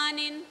a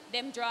morning,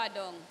 them draw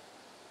down.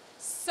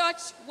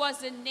 Such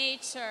was the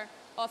nature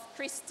of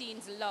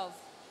Christine's love.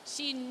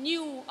 She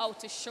knew how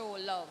to show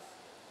love.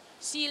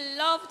 She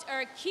loved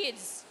her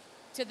kids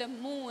to the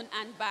moon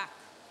and back.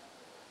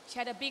 She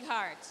had a big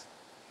heart.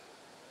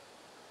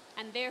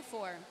 And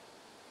therefore,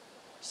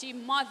 she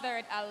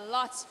mothered a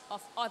lot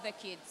of other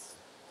kids,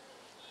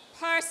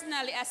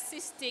 personally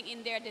assisting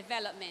in their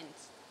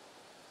development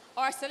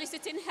or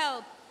soliciting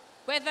help,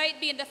 whether it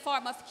be in the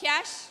form of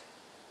cash,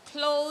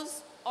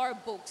 clothes, or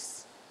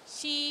books.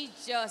 She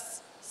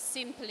just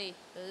simply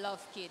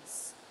loved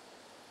kids.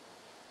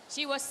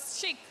 She was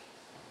chic,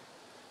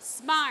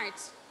 smart,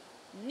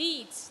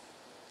 neat,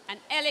 and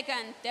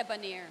elegant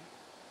debonair,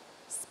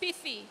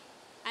 spiffy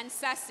and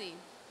sassy.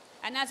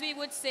 And as we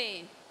would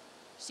say,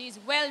 she's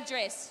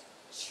well-dressed,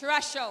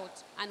 trash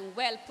out, and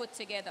well put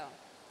together.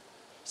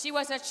 She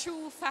was a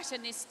true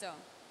fashionista,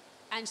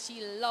 and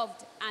she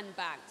loved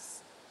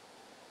handbags.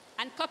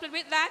 And coupled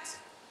with that,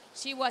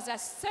 she was a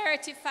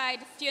certified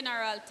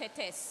funeral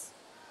tetess.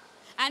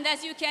 And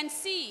as you can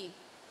see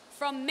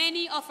from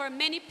many of her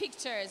many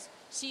pictures,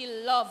 she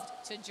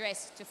loved to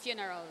dress to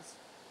funerals.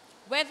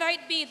 Whether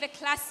it be the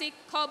classic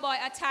cowboy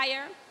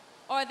attire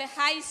or the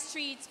high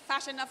street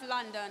fashion of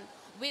London,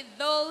 with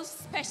those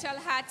special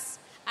hats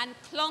and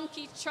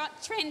clunky,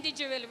 trendy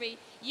jewelry,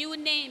 you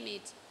name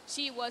it,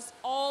 she was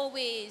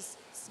always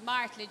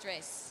smartly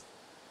dressed.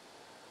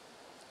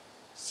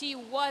 She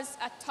was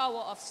a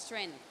tower of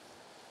strength,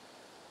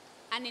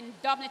 an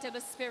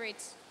indomitable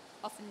spirit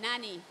of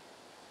Nanny,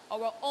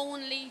 our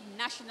only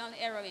national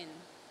heroine.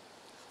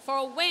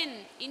 For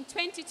when, in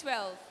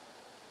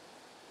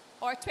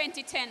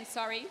 2010,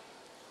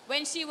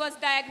 when she was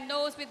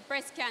diagnosed with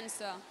breast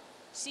cancer,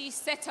 she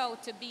set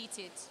out to beat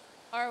it.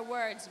 Her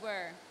words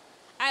were,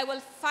 I will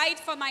fight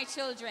for my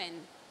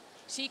children.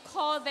 She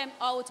called them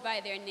out by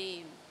their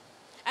name,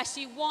 as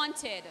she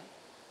wanted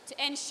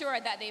to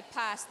ensure that they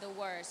passed the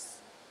worst.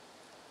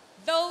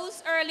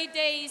 Those early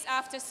days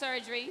after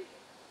surgery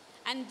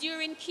and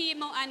during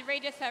chemo and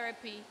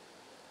radiotherapy,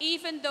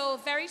 even though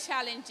very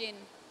challenging,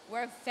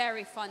 were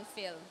very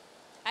fun-filled,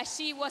 as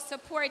she was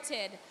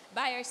supported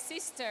by her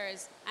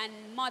sisters and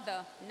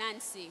mother,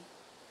 Nancy.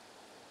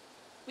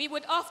 We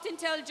would often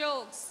tell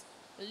jokes,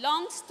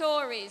 long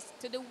stories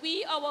to the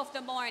wee hour of the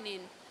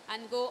morning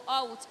and go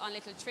out on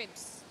little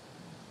trips.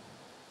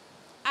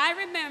 I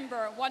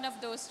remember one of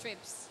those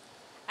trips.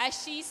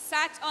 As she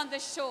sat on the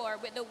shore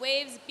with the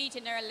waves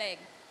beating her leg,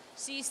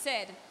 she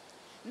said,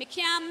 me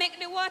can't make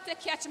the water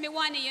catch me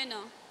one, you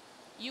know.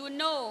 You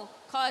know,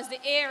 cause the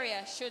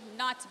area should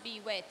not be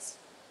wet.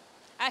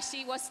 As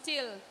she was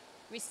still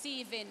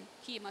receiving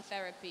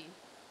chemotherapy.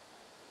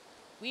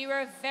 We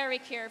were very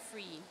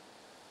carefree,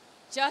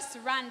 just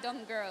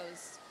random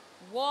girls,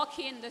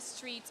 walking the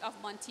streets of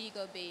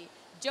Montego Bay,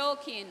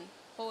 joking,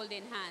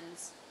 holding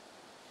hands.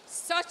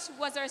 Such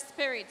was her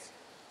spirit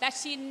that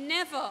she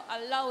never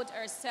allowed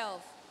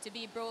herself to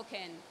be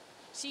broken.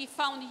 She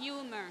found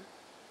humor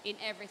in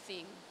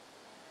everything.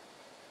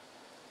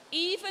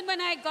 Even when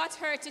I got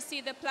her to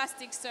see the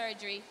plastic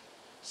surgery,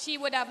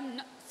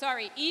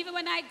 even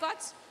when I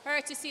got her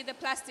to see the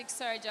plastic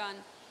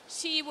surgeon,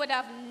 she would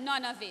have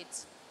none of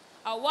it.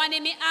 A one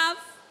me have,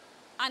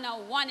 and a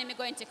one me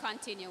going to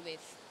continue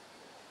with.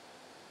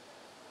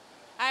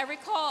 I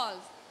recall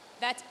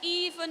that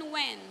even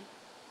when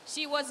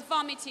she was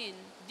vomiting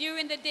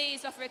during the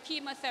days of her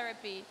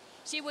chemotherapy,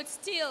 she would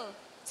still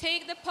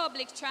take the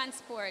public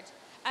transport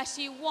as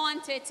she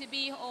wanted to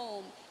be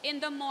home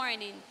in the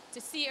morning to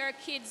see her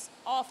kids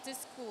off to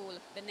school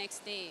the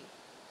next day.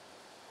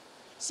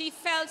 She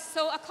felt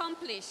so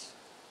accomplished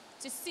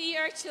to see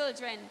her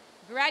children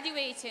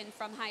graduating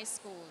from high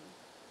school.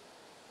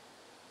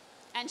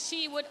 And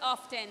she would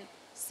often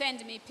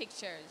send me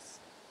pictures.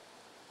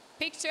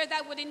 Pictures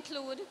that would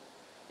include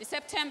the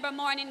September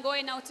morning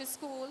going out to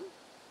school,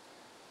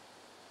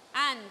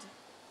 and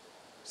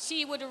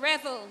she would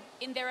revel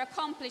in their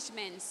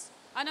accomplishments,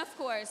 and of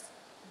course,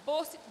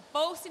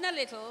 boasting a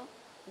little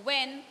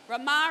when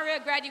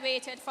Romario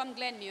graduated from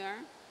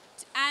Glenmuir,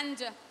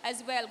 and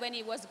as well when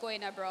he was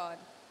going abroad.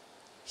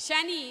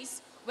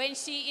 Shanice, when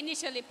she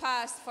initially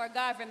passed for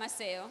Gavre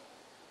Maceo,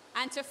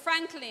 and to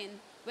Franklin,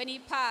 when he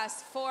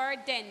passed for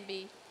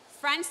Denbigh,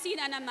 Francine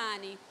and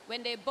Amani,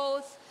 when they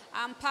both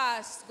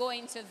passed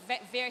going to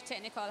Vere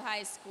Technical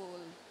High School.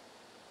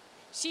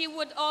 She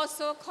would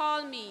also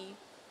call me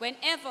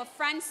whenever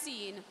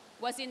Francine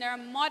was in her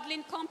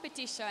modeling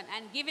competition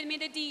and giving me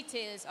the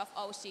details of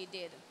how she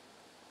did.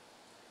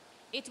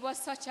 It was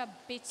such a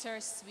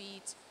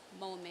bittersweet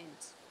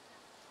moment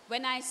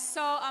when I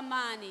saw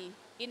Amani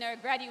in her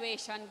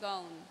graduation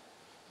gown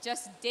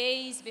just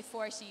days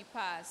before she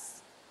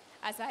passed,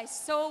 as I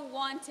so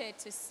wanted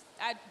to,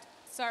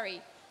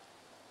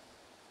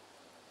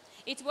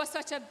 it was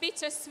such a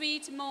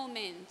bittersweet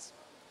moment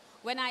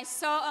when I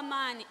saw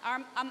Amani,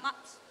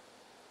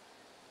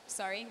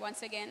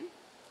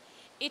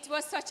 It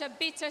was such a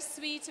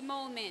bittersweet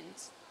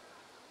moment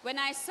when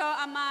I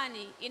saw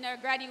Amani in her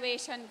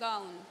graduation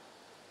gown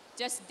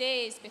just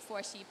days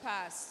before she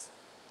passed,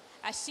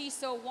 as she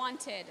so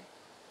wanted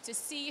to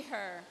see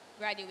her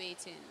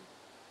graduating.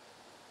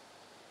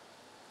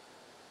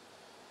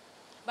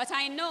 But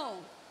I know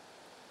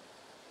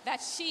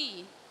that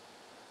she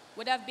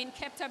would have been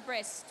kept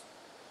abreast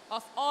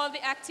of all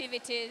the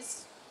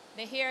activities,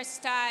 the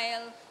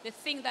hairstyle, the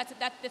things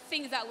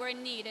that were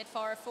needed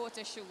for a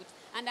photo shoot.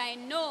 And I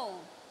know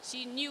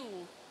she knew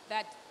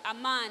that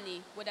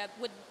Amani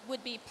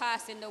would be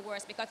passing the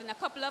worst, because in a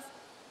couple of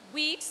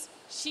weeks,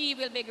 she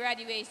will be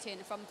graduating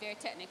from Vere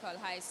Technical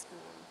High School.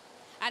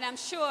 And I'm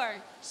sure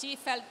she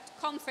felt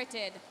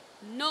comforted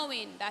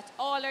knowing that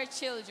all her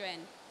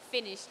children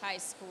finished high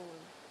school.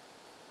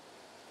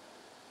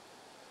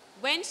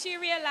 When she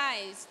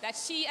realized that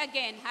she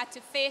again had to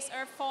face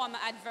her former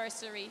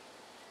adversary,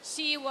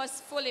 she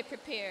was fully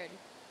prepared.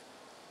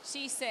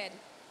 She said,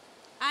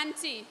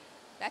 "Auntie,"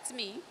 that's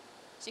me.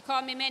 She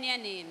called me many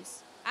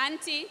names.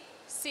 "Auntie,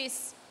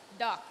 sis,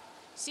 doc."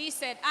 She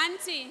said,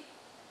 "Auntie,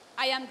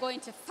 I am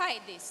going to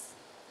fight this."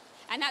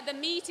 And at the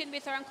meeting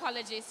with her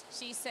oncologist,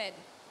 she said,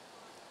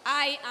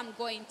 "I am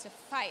going to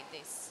fight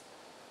this."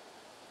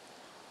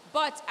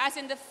 But as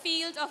in the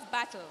field of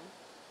battle,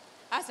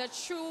 as a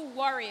true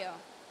warrior,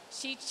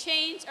 she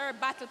changed her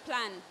battle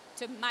plan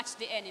to match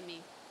the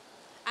enemy.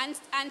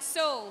 And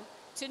so,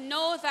 to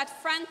know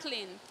that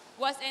Franklin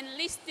was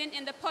enlisting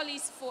in the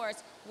police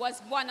force was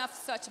one of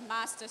such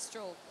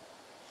masterstroke.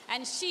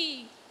 And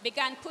she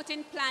began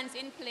putting plans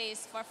in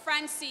place for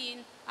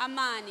Francine,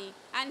 Amani,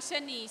 and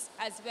Shanice,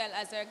 as well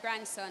as her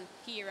grandson,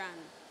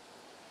 Kieran.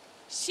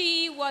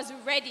 She was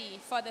ready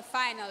for the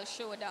final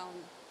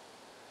showdown.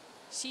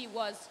 She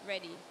was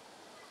ready.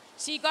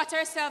 She got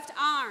herself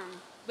armed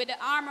with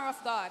the armor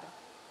of God,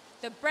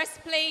 the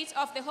breastplate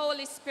of the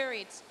Holy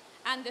Spirit,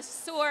 and the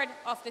sword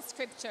of the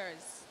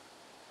Scriptures.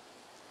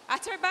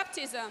 At her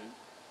baptism,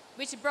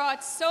 which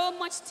brought so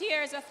much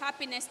tears of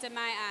happiness to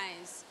my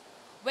eyes,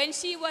 when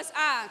she was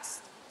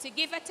asked to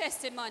give a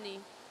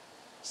testimony,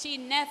 she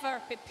never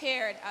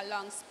prepared a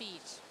long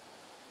speech,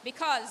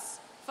 because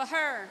for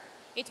her,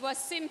 it was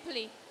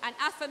simply an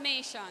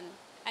affirmation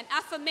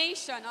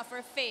of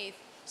her faith.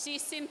 She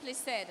simply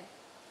said,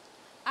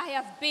 "I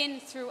have been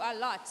through a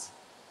lot,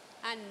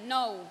 and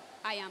now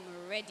I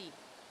am ready."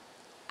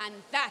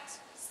 And that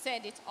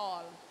said it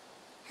all.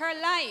 Her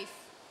life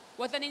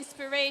was an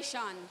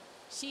inspiration.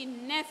 She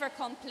never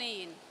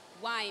complained,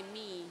 "Why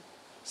me?"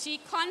 She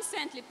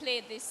constantly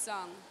played this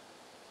song.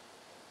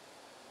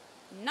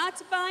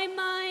 "Not by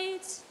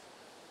might,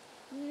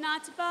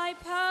 not by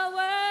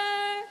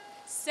power,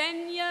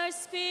 send your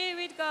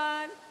spirit,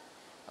 God."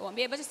 I won't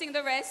be able to sing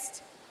the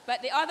rest,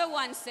 but the other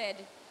one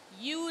said,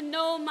 "You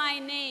know my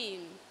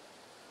name.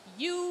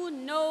 You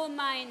know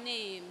my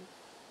name.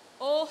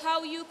 Oh,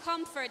 how you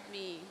comfort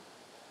me.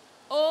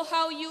 Oh,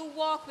 how you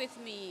walk with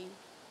me.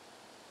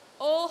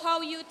 Oh,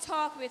 how you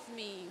talk with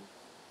me.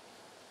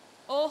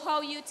 Oh,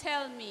 how you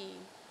tell me,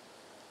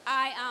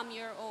 I am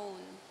your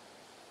own.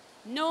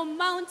 No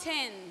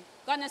mountain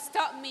gonna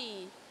stop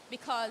me,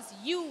 because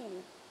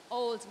you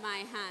hold my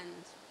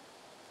hand.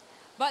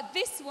 But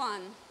this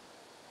one,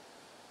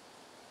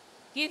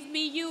 give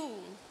me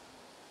you.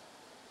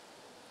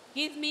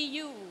 Give me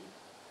you.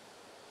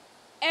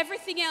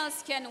 Everything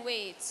else can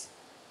wait.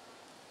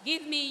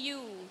 Give me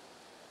you.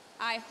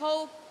 I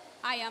hope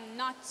I am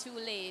not too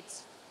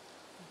late."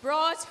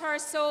 Brought her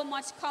so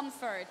much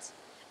comfort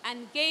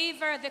and gave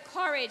her the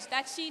courage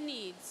that she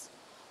needs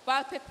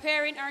while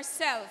preparing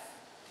herself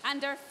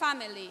and her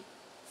family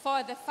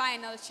for the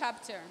final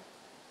chapter.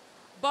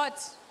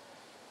 But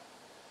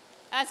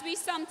as we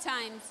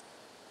sometimes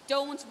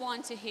don't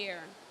want to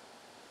hear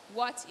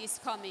what is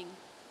coming,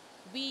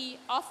 we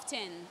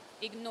often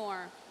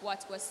ignore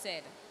what was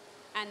said,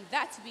 and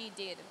that we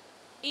did.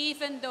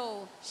 even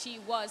though she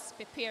was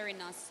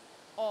preparing us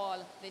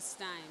all this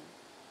time.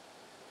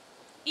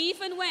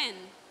 Even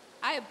when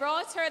I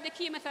brought her the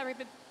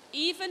chemotherapy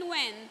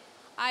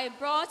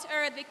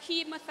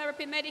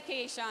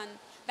medication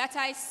that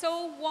I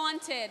so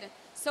wanted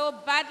so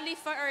badly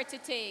for her to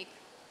take,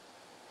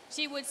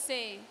 she would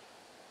say,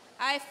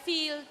 "I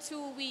feel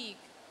too weak,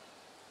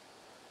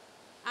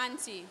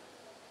 Auntie."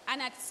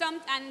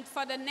 And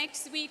for the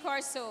next week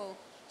or so,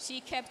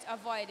 she kept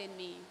avoiding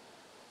me.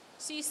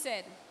 She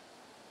said,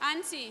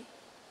 "Auntie,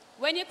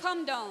 when you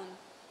come down,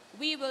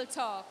 we will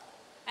talk."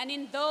 And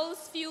in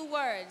those few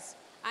words,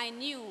 I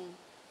knew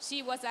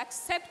she was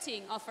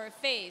accepting of her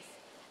faith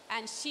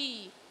and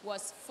she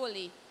was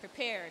fully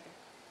prepared.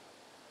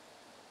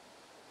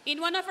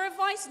 In one of her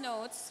voice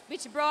notes,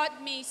 which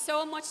brought me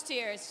so much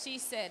tears, she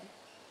said,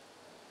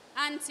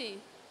 Auntie,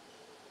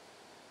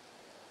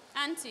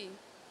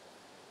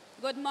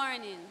 good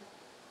morning.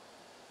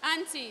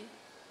 Auntie,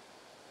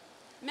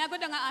 may I go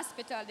to the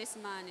hospital this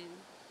morning?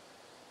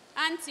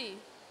 Auntie,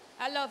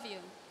 I love you.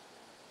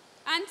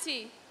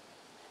 Auntie,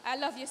 I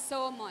love you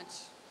so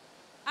much.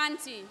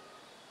 Auntie,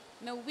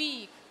 me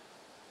weak,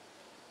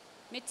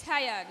 me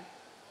tired,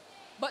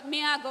 but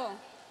me I go.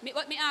 Me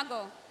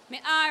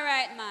all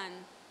right,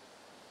 man.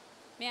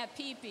 Me a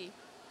pee-pee.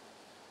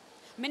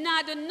 Me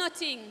not do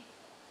nothing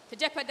to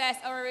jeopardize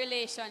our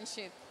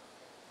relationship.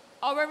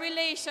 Our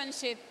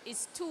relationship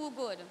is too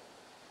good.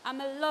 I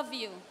love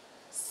you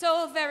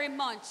so very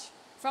much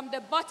from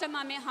the bottom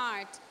of my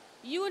heart.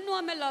 You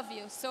know me love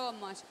you so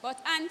much, but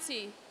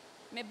Auntie,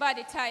 my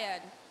body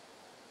tired.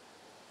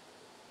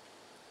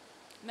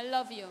 Me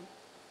love you.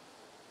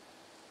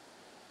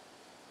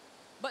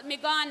 But me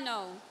gone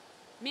now.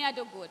 Me I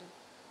do good.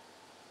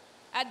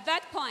 At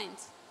that point,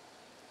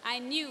 I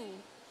knew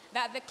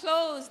that the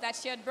clothes that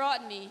she had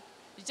brought me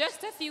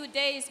just a few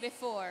days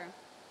before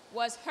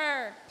was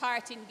her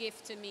parting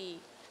gift to me.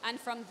 And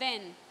from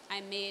then,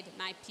 I made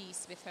my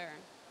peace with her.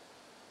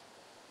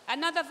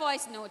 Another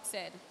voice note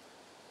said,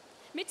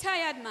 me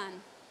tired,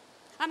 man,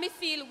 and me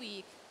feel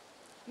weak.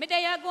 Me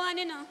there go on,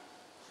 you know.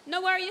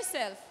 No worry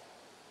yourself.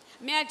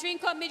 May I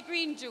drink up me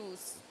green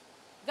juice?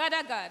 God,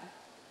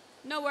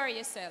 no worry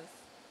yourself.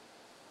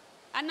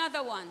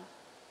 Another one,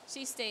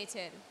 she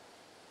stated,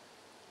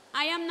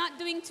 I am not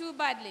doing too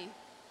badly.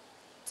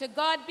 To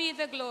God be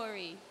the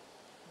glory.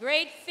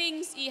 Great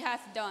things he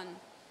hath done.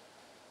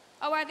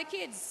 How are the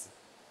kids?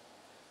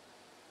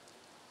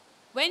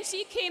 When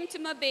she came to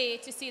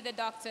Mabay to see the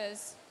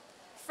doctors,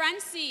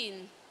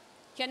 Francine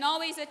can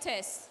always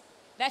attest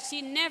that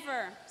she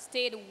never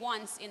stayed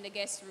once in the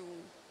guest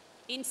room.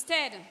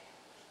 Instead,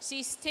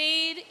 she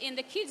stayed in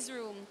the kids'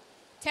 room,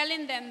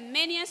 telling them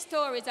many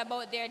stories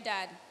about their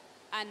dad,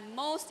 and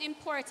most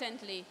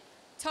importantly,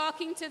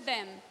 talking to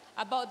them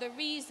about the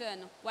reason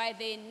why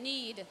they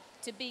need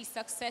to be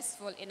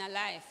successful in a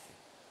life.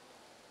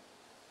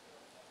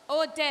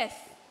 O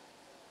death,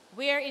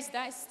 where is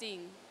thy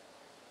sting?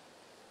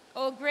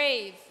 O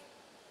grave,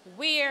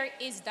 where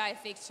is thy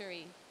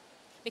victory?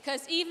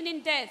 Because even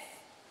in death,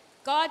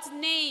 God's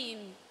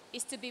name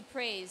is to be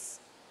praised,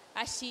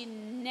 as she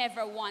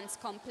never once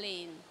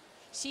complained.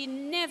 She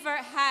never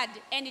had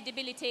any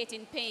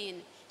debilitating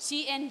pain.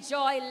 She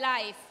enjoyed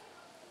life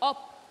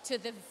up to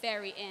the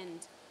very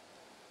end.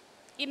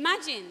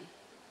 Imagine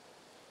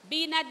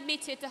being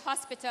admitted to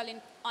hospital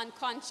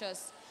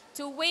unconscious,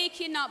 to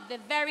waking up the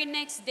very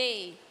next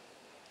day,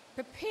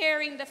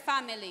 preparing the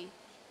family,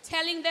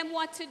 telling them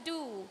what to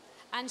do,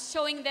 and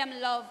showing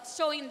them love,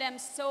 showing them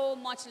so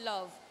much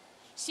love.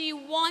 She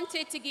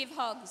wanted to give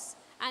hugs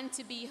and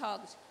to be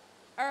hugged.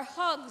 Her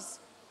hugs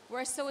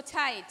were so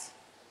tight,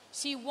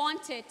 she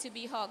wanted to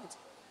be hugged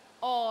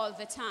all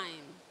the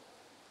time.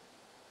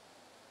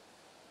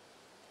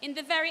 In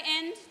the very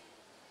end,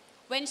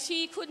 when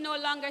she could no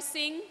longer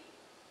sing,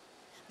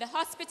 the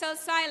hospital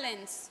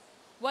silence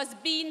was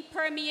being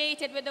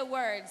permeated with the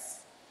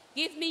words,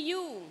 give me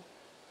you,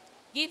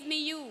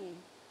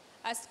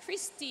 as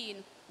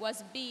Christine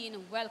was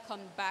being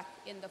welcomed back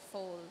in the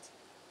fold.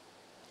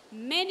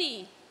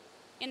 Many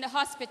in the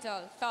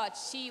hospital thought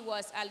she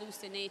was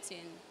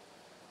hallucinating.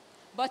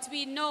 But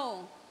we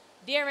know,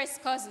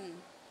 dearest cousin,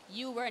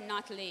 you were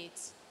not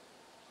late.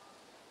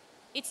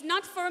 It's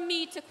not for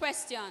me to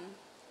question,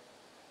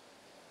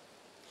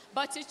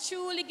 but to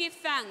truly give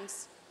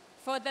thanks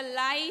for the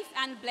life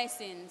and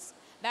blessings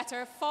that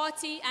her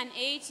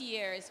 48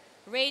 years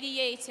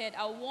radiated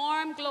a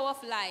warm glow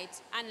of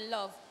light and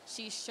love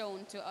she's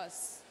shown to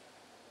us.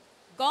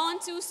 Gone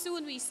too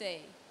soon, we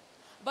say,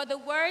 but the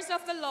words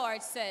of the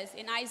Lord says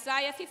in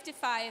Isaiah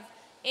 55,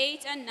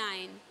 8 and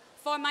 9,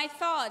 for my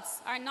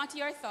thoughts are not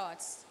your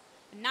thoughts,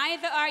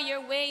 neither are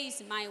your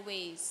ways my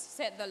ways,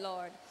 said the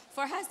Lord.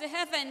 For as the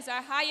heavens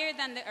are higher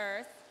than the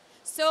earth,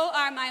 so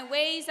are my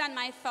ways and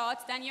my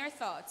thoughts than your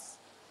thoughts.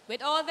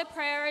 With all the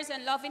prayers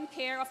and loving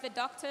care of the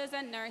doctors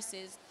and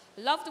nurses,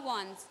 loved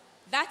ones,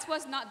 that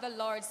was not the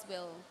Lord's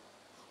will.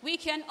 We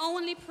can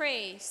only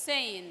pray,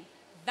 saying,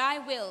 thy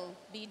will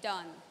be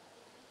done.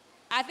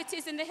 As it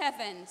is in the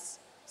heavens,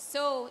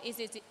 so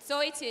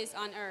it is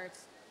on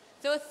earth.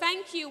 So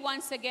thank you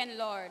once again,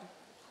 Lord,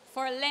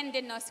 for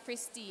lending us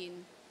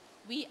Christine.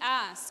 We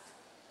ask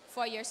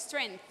for your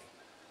strength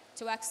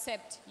to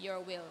accept your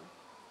will.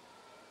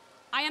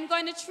 I am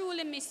going to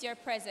truly miss your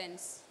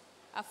presence,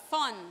 a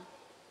fun,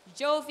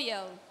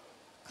 jovial,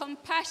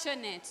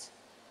 compassionate,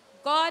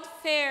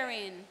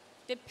 God-fearing,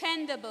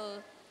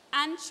 dependable,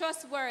 and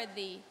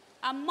trustworthy,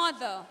 a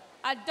mother,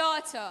 a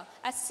daughter,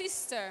 a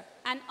sister,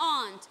 an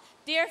aunt,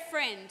 dear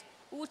friend,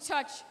 who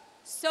touched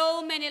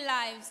so many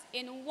lives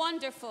in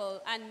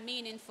wonderful and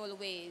meaningful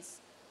ways.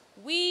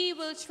 We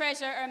will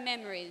treasure her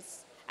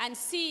memories and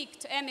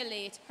seek to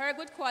emulate her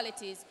good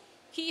qualities,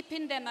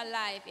 keeping them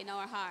alive in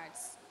our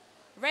hearts.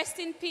 Rest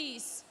in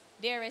peace,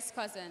 dearest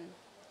cousin.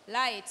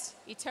 Light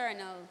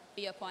eternal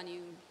be upon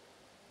you.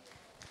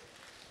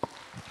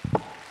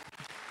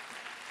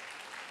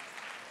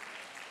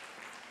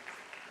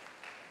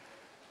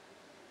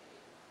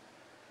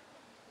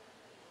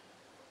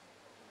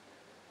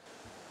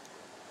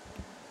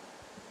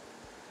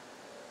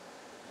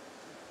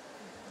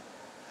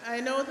 I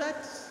know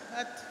that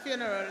at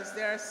funerals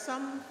there are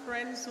some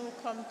friends who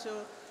come to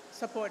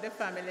support the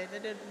family. They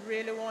don't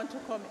really want to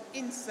come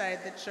inside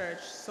the church,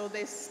 so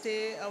they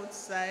stay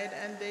outside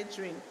and they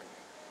drink.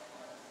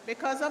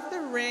 Because of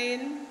the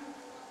rain,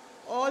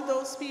 all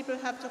those people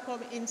have to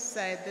come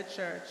inside the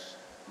church.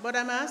 But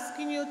I'm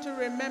asking you to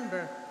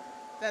remember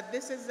that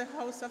this is the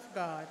house of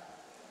God.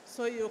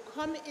 So you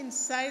come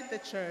inside the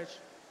church,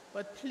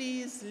 but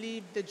please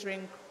leave the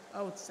drink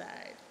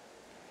outside.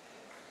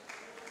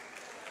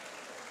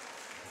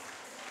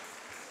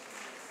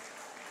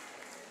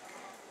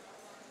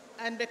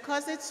 And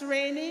because it's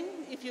raining,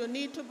 if you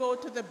need to go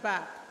to the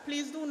back,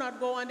 please do not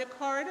go on the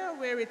corridor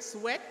where it's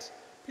wet.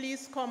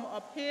 Please come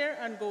up here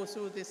and go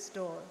through this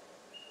door.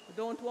 We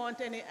don't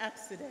want any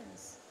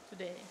accidents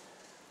today.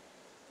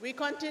 We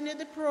continue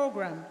the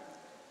program.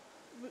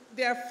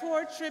 There are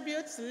 4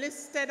 tributes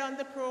listed on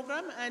the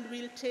program, and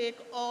we'll take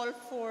all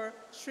 4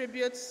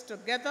 tributes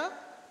together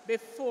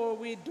before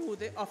we do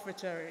the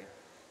offertory.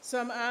 So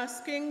I'm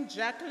asking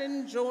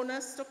Jacqueline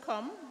Jonas to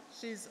come.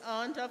 She's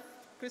aunt of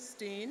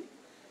Christine.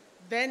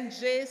 Then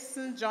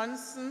Jason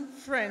Johnson,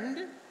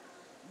 friend.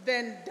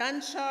 Then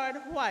Danchard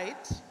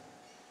White.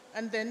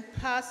 And then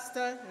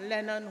Pastor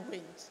Lennon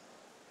Wint.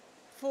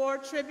 4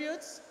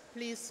 tributes,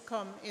 please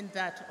come in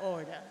that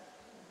order.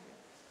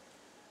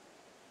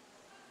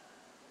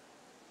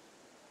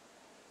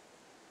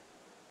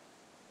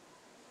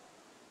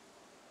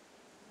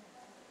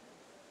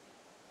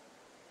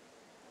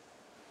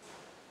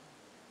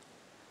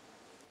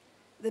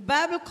 The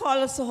Bible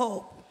calls us to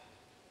hope,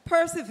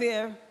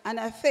 persevere, and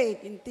have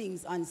faith in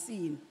things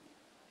unseen.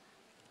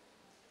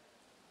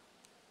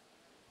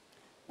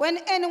 When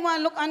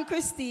anyone looks on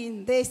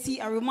Christine, they see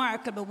a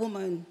remarkable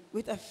woman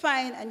with a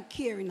fine and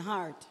caring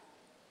heart,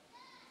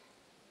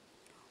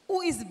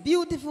 who is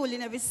beautiful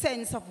in every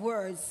sense of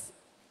words.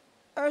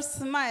 Her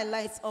smile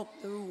lights up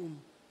the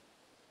room.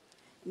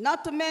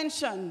 Not to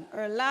mention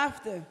her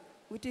laughter,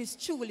 which is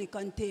truly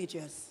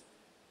contagious.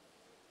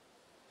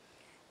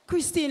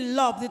 Christine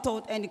loved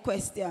without any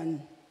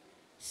question.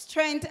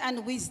 Strength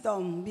and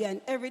wisdom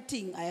beyond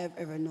everything I have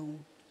ever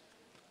known.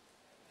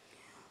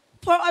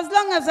 For as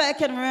long as I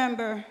can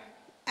remember,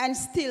 and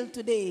still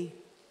today,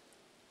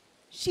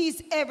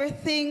 she's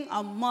everything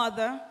a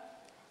mother,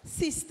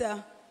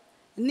 sister,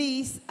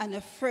 niece, and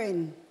a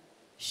friend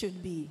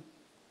should be.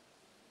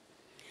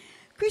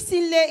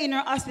 Christine lay in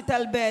her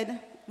hospital bed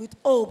with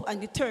hope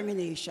and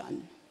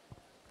determination.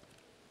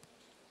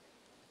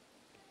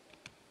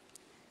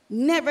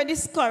 Never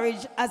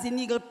discouraged as the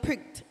needle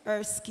pricked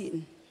her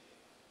skin.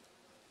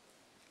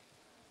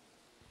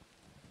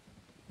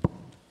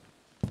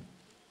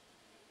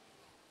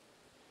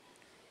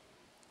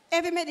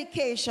 Every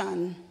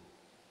medication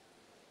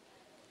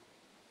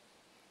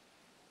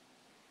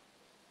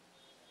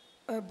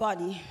her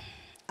body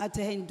had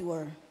to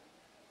endure.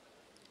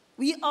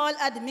 We all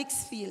had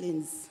mixed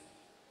feelings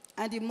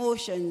and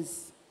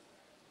emotions.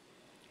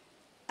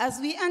 As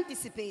we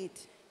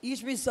anticipate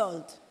each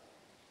result,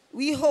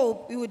 we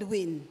hope we would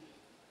win.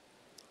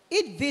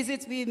 Each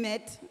visit we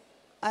met,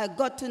 I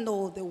got to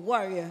know the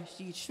warrior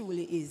she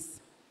truly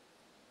is.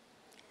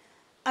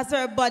 As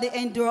her body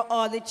endured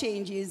all the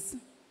changes,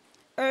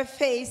 her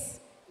face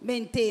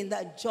maintained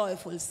that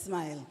joyful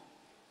smile.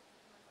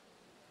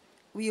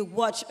 We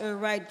watched her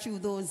ride through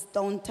those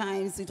down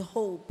times with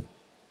hope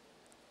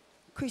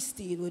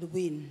Christine would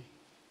win.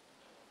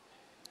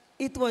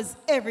 It was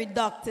every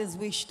doctor's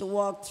wish to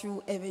walk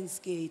through Heaven's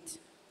Gate,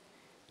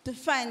 to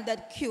find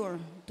that cure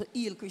to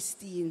heal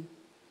Christine,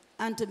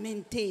 and to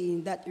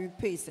maintain that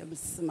irreplaceable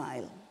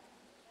smile.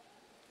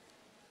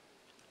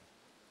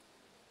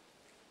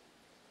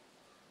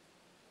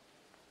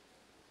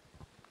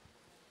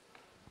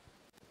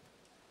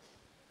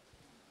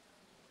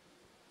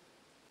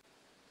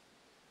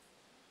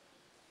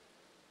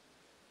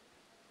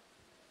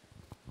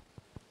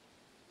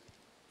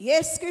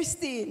 Yes,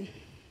 Christine,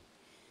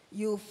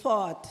 you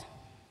fought.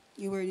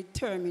 You were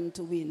determined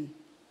to win.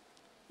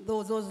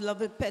 Those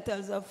lovely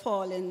petals have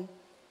fallen,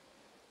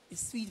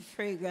 its sweet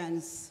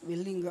fragrance will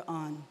linger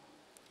on.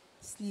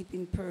 Sleep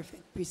in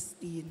perfect,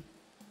 pristine.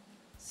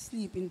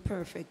 Sleep in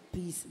perfect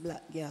peace,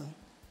 black girl.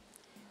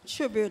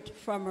 Tribute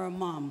from her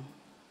mom.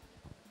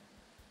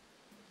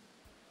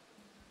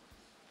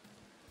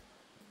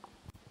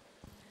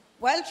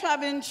 While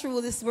traveling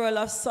through this world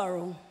of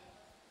sorrow,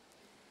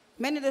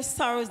 many of the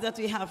sorrows that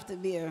we have to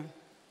bear,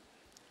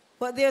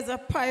 but there's a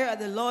prayer at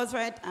the Lord's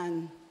right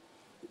hand.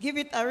 Give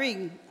it a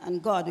ring,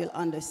 and God will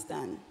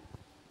understand.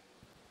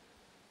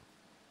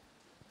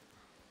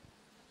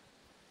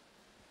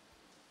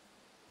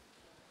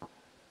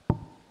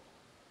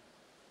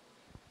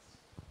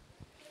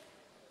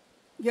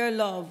 Your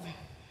love,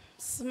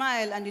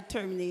 smile, and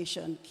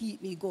determination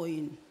keep me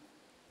going.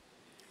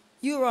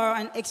 You are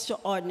an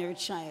extraordinary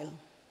child.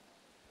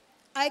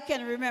 I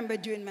can remember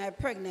during my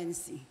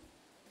pregnancy,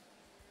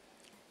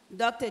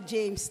 Dr.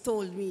 James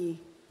told me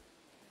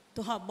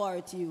to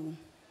abort you.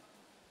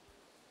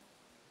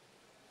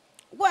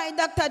 Why,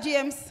 Dr.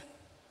 James?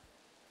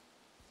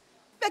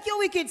 Make you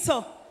wicked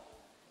so.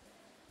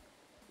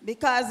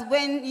 Because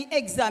when he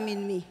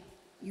examined me,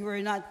 you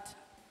were not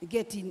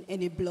getting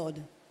any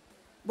blood.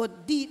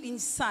 But deep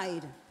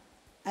inside,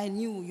 I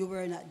knew you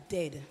were not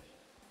dead.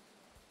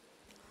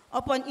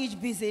 Upon each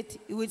visit,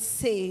 he would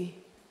say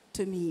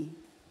to me,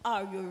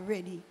 are you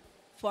ready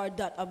for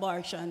that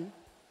abortion?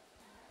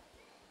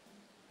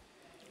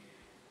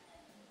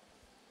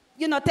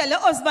 You know, tell your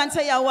husband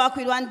say you walk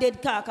with one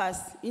dead carcass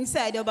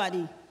inside your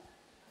body.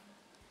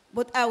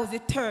 But I was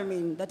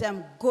determined that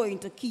I'm going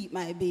to keep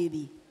my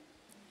baby.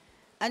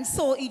 And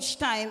so each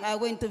time I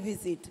went to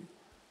visit,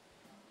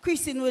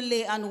 Christine will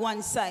lay on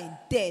one side,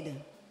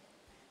 dead.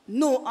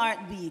 No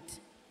heartbeat.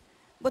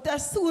 But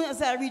as soon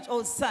as I reach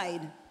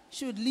outside,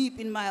 she would leap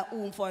in my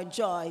womb for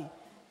joy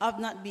of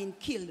not being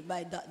killed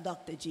by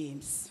Dr.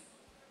 James.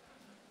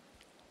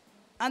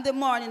 On the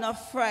morning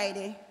of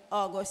Friday,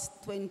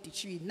 August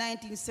 23,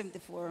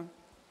 1974,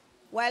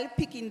 while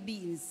picking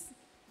beans,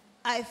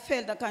 I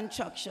felt a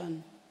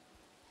contraction.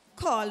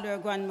 Called her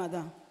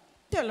grandmother,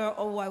 tell her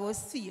how I was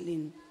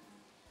feeling.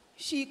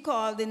 She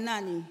called the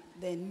nanny,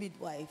 then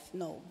midwife,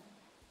 no.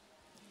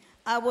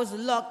 I was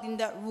locked in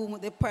that room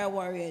with the prayer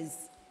warriors,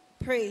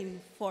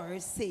 praying for her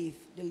safe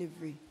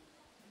delivery.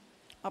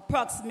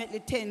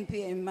 Approximately 10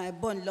 p.m., my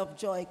bundle of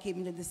joy came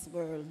into this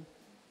world.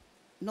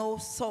 No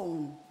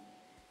sound.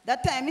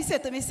 That time I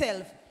said to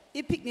myself,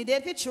 he picked me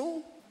dead for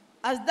true,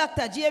 as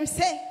Dr. James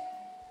said.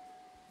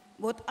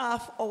 But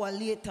half hour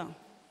later,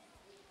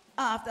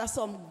 after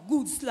some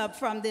good slap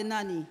from the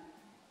nanny,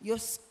 you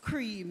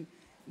scream,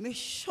 me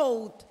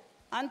shout,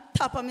 and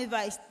top of my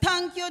voice,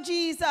 thank you,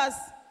 Jesus.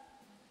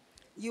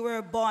 You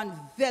were born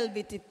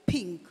velvety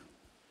pink,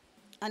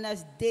 and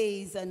as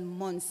days and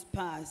months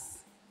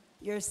passed,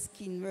 your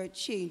skin were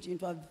changed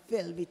into a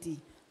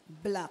velvety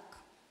black.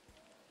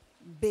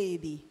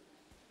 Baby,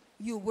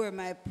 you were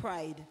my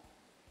pride,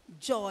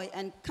 joy,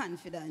 and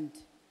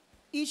confidence.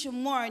 Each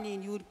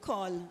morning you would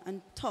call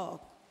and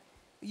talk.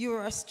 You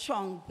are a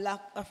strong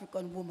black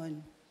African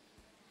woman.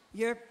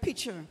 Your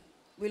picture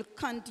will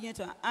continue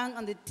to hang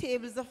on the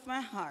tables of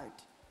my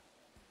heart.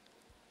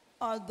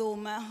 Although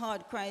my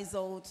heart cries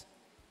out,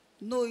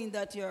 knowing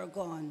that you're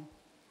gone,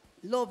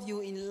 love you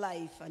in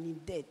life and in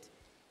death.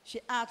 She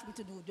asked me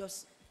to do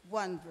just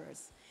one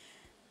verse.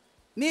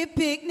 Me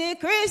picnic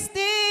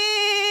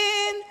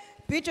Christine,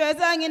 pictures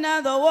hanging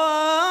on the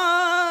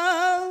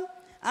wall,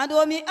 and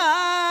when me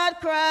heart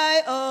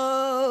cry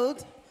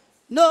out,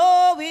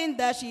 knowing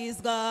that she's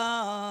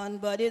gone,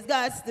 but it's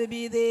got to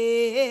be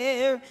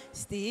there,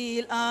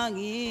 still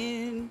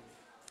hanging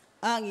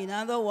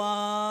on the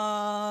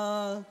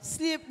wall.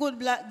 Sleep good,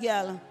 black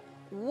girl.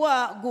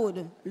 Walk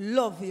good.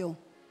 Love you.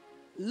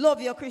 Love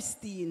you,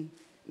 Christine.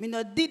 Me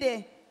no did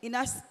it in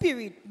a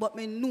spirit, but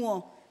me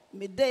know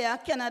me there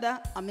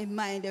Canada and me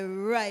mind the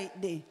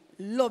right day.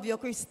 Love you,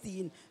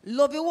 Christine.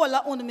 Love you all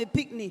on me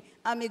picnic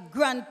and me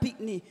grand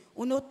picnic.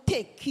 Uno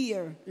take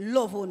care.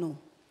 Love uno.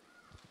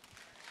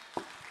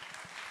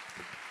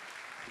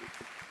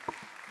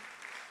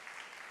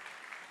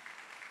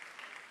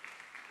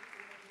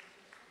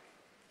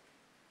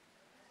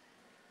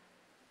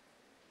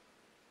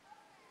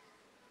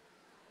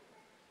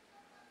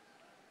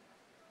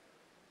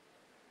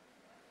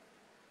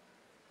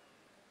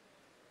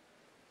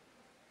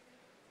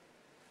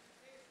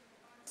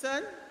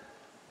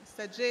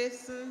 Mr.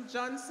 Jason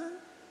Johnson,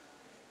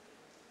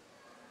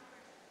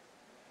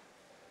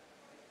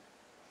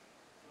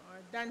 or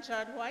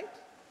Danchard White.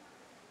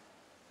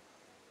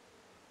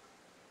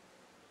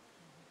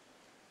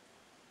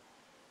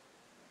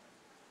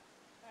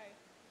 Hi.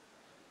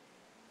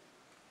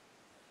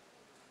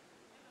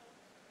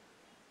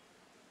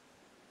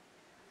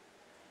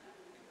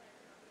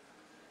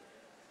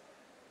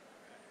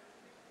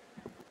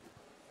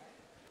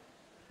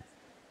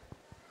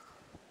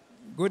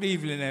 Good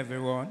evening,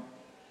 everyone.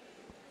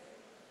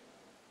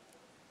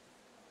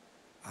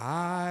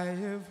 I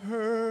have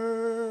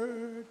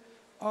heard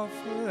of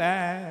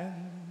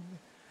land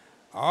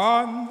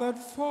on that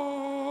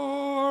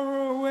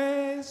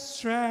faraway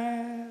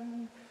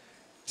strand.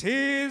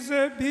 'Tis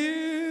a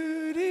beautiful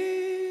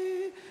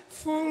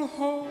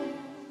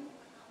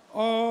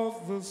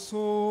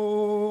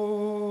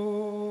soul,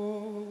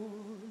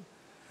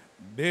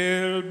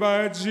 built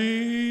by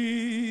Jesus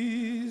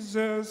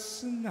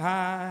and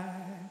I,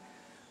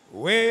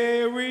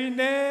 where we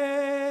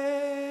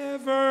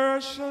never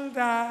shall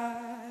die.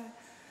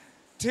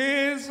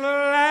 'Tis a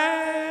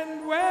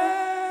land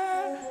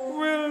where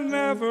we'll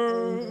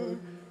never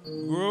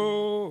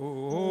grow.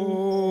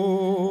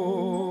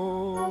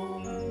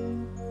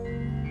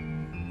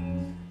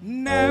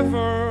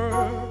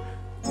 Never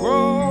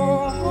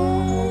grow,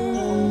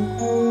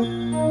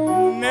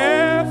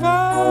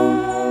 never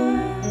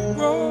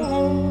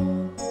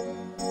grow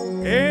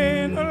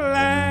in a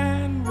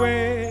land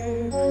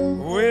where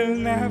we'll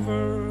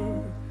never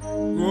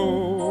grow.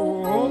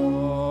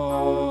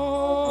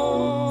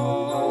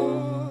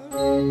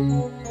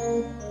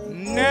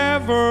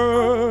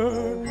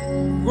 Never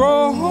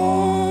grow,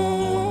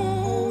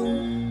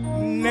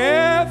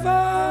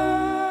 never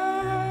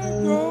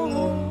grow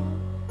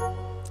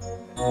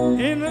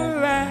in a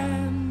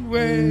land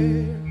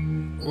where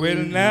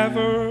we'll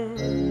never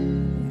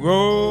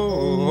grow.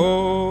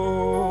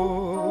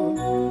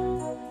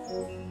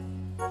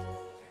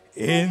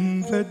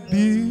 In that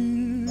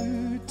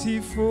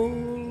beautiful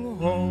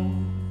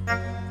home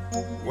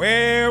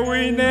where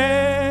we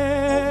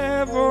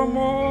never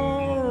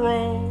more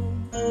roam,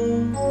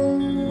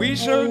 we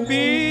shall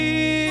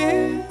be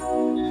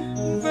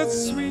the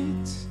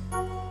sweet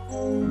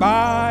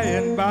by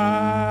and by.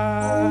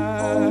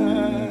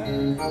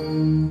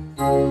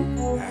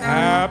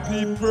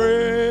 Happy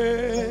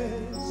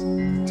praise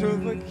to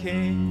the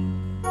King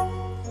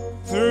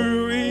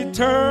through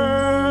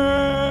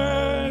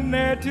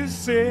eternity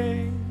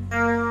sing.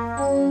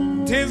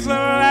 'Tis a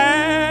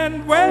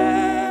land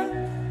where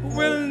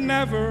we'll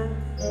never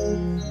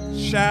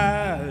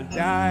shall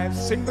die.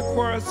 Sing the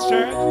chorus,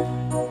 church.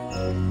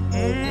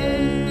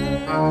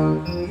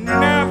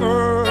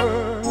 Never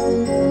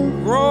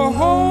grow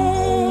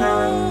old,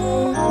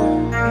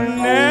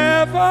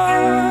 never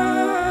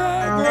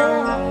grow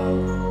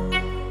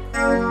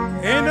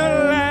in a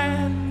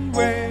land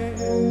where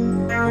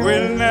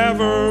we'll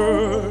never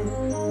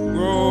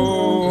grow.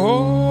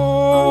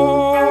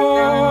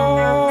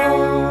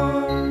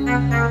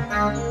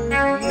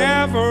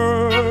 Never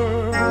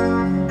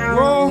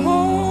grow,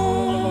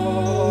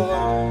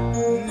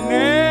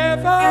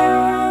 never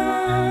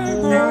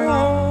grow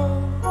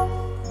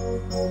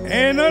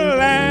in a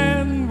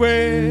land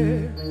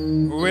where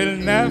we'll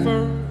never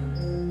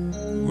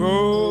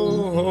grow.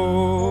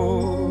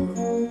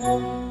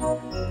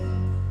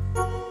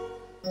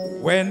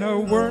 When our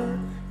work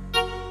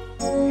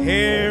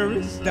here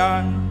is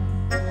done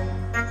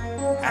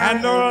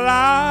and our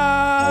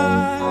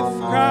life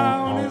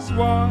crown is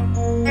won,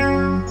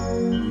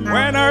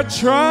 when our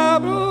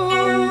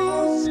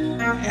troubles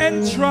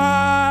and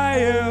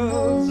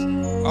trials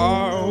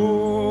are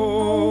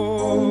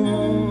o'er,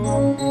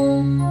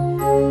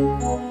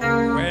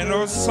 when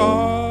our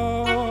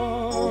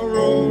sorrow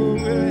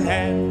will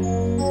end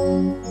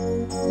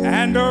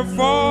and our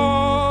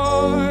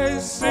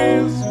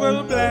voices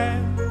will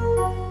blend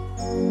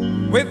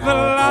with the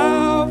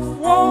loved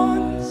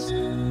ones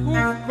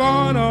who've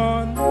gone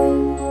on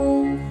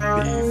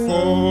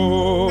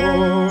before.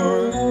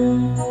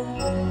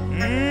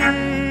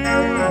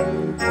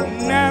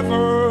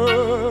 Never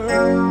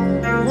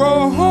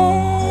grow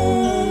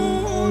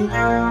old,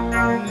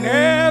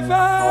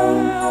 never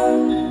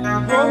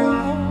grow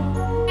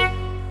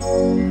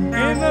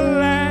in a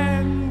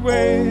land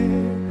where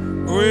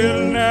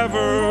we'll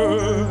never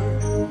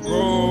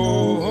grow.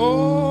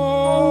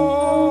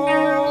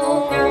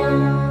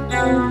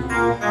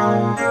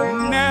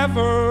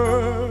 Never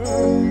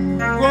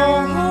grow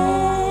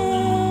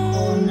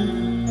old,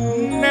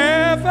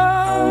 never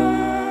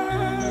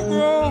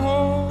grow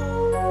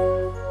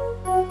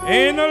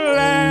in a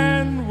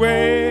land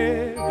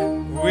where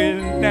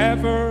we'll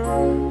never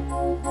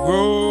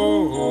grow.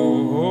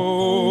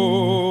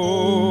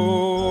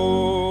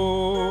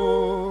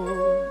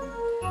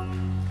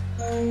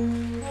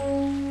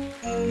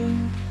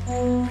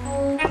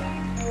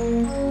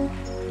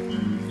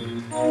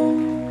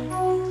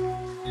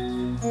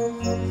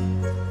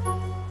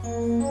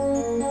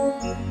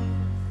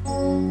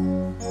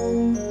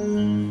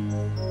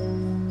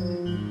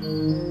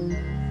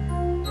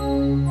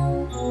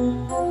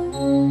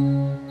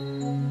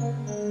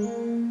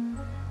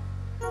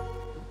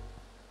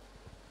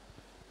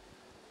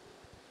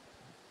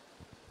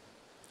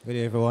 Good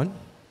day, everyone.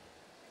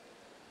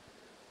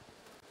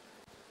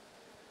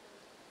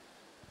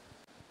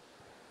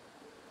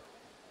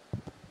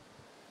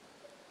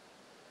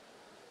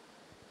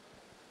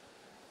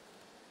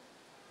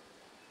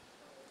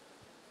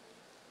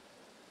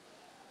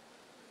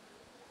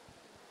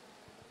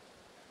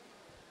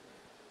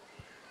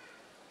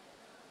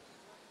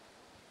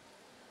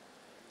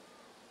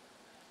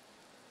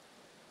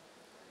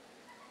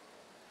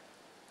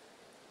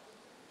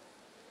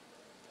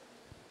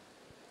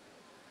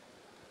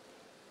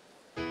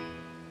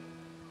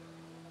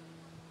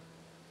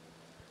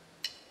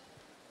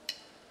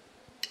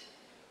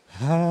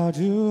 How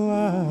do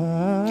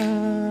I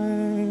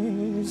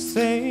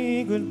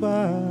say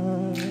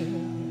goodbye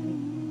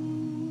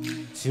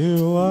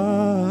to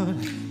what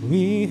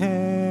we had.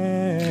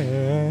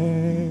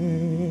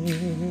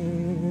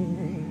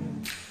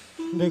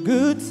 The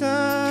good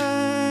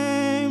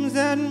times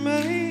that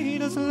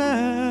made us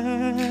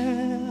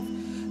laugh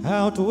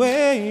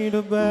outweigh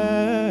the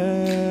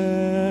bad.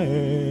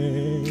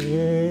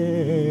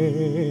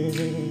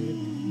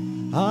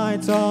 I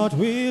thought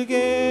we'd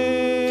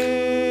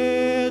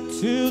get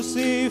to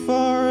see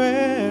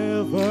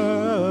forever,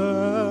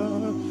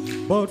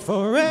 but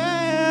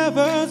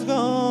forever's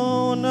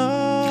gone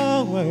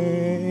away.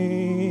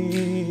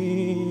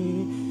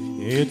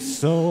 It's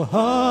so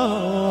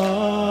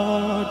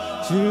hard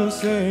to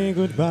say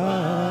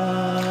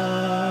goodbye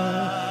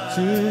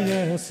to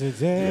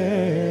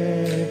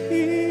yesterday.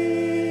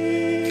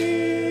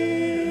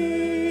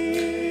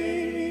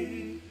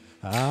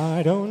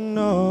 I don't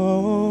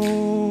know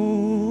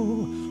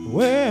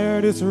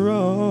where this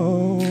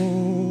road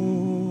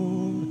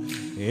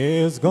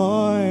is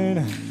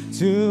going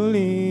to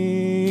lead.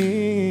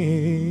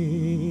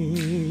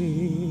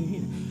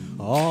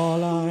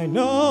 All I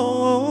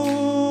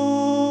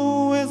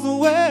know is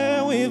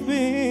where we've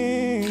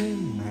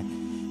been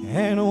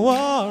and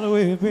what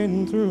we've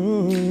been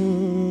through.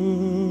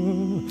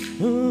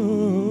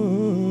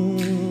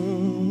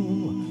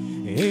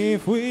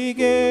 If we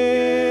get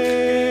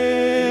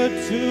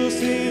to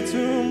see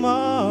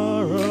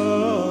tomorrow,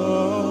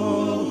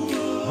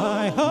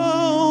 I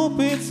hope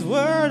it's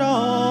worth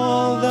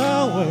all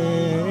the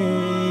way.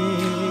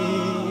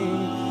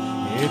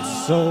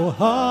 It's so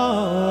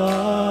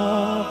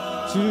hard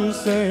to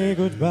say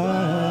goodbye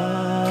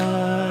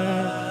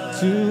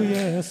to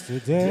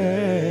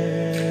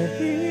yesterday.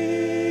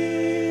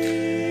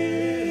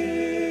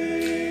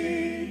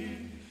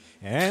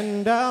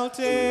 And I'll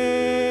take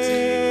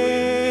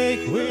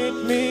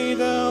with me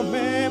the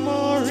memories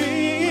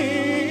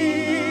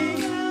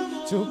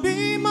to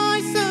be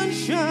my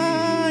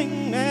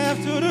sunshine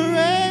after the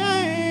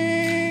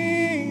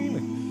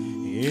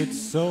rain. It's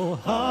so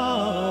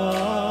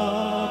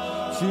hard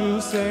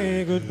to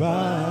say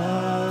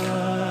goodbye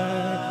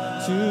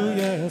to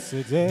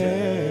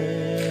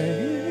yesterday.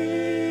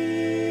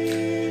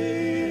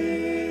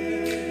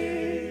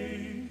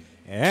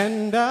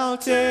 And I'll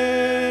take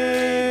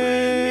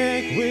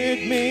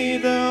with me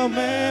the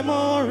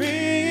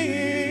memories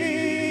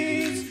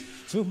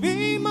to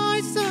be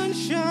my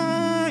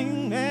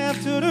sunshine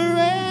after the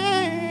rain.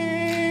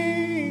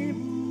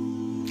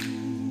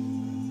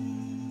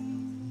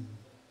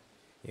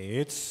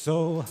 It's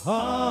so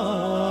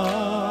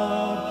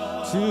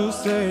hard to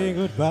say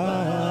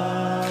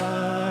goodbye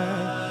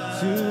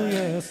to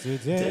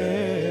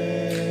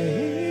yesterday.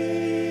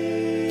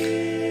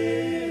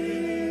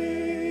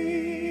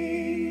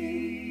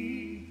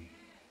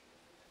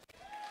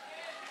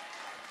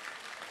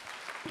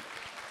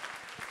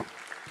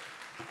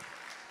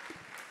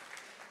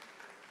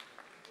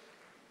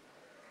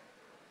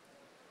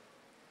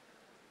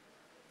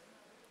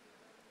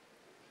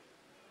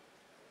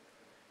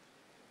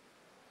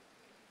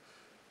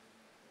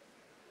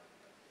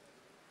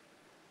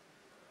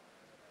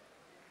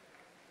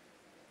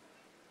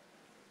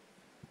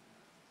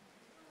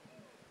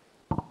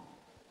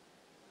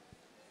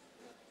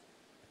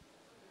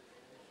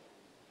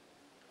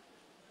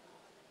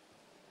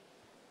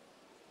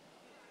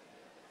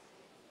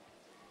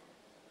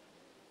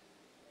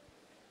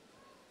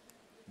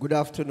 Good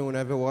afternoon,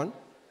 everyone.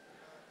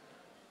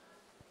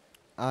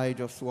 I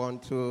just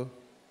want to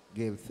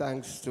give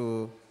thanks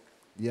to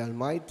the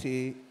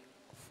Almighty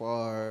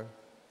for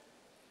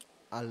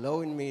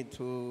allowing me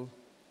to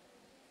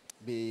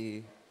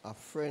be a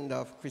friend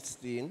of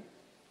Christine.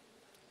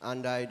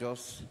 And I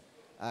just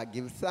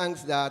give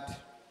thanks that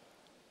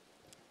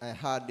I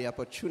had the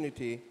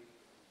opportunity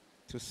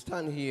to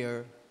stand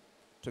here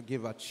to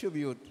give a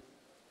tribute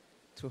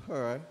to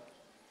her.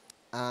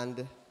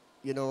 And,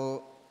 you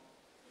know,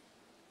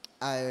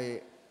 I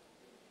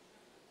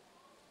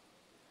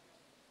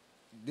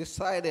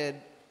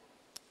decided,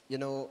 you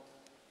know,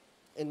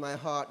 in my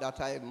heart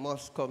that I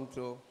must come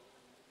to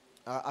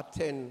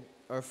attend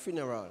her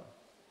funeral.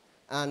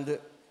 And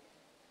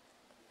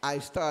I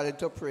started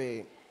to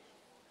pray.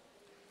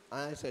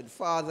 And I said,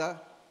 Father,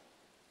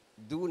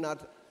 do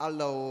not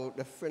allow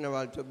the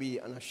funeral to be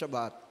on a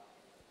Shabbat,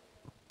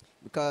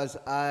 because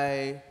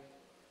I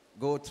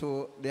go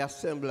to the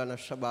assembly on a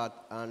Shabbat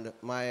and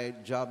my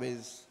job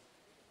is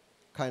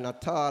kind of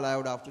tall. I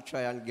would have to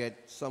try and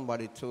get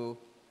somebody to, you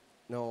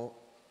know,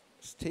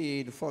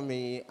 stay for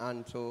me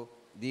and to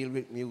deal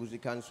with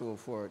music and so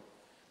forth.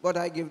 But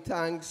I give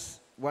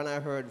thanks when I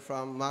heard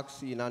from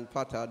Maxine and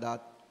Potter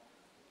that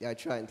they are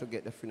trying to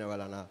get the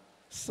funeral on a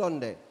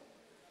Sunday.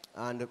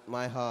 And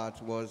my heart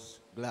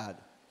was glad.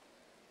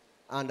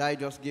 And I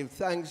just give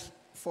thanks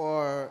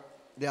for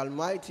the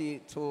Almighty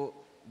to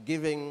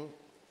giving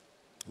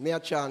me a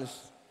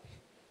chance,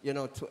 you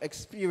know, to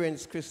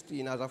experience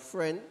Christine as a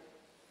friend,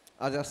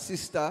 as a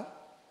sister,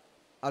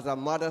 as a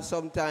mother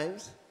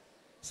sometimes.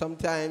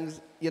 Sometimes,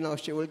 you know,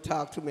 she will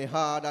talk to me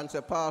hard and say,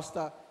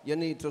 Pastor, you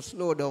need to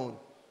slow down.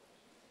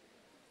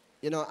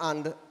 You know,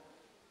 and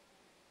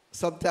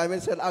Sometimes I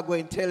said, I'm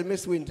going to tell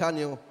Miss Winton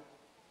you,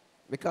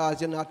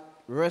 because you're not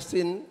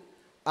resting,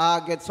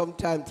 I get some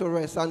time to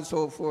rest and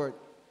so forth.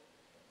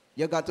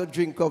 You got to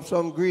drink up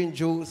some green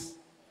juice,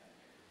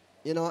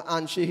 you know,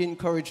 and she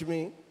encouraged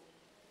me,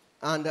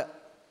 and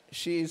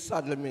she is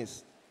sadly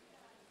missed.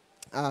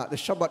 The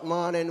Shabbat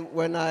morning,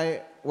 when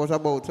I was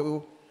about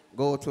to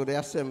go to the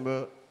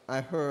assembly, I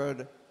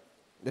heard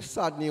the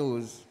sad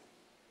news.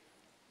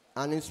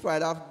 And in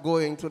spite of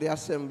going to the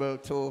assembly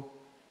to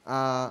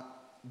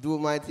do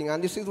my thing,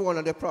 and this is one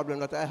of the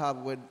problems that I have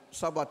with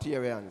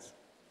Sabbatarians,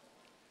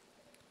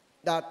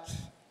 that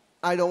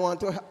I don't want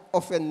to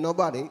offend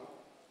nobody,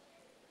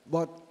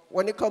 but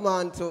when you come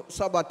on to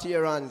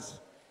Sabbatarians,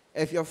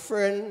 if your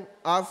friend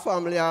or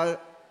family or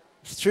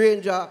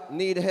stranger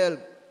need help,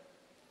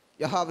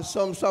 you have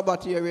some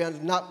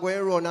Sabbatarians not going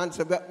around and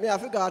say, but me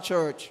have to go to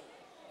church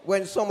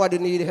when somebody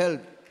need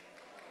help.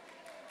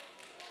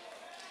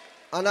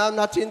 And I'm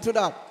not into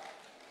that.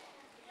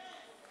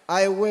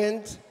 I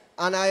went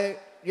and I,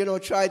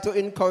 tried to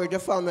encourage the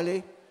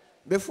family.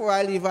 Before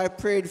I leave, I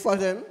prayed for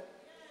them.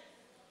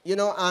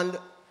 And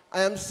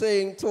I am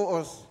saying to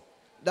us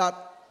that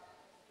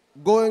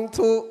going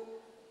to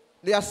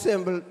the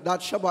assembly that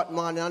Shabbat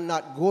morning and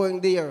not going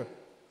there,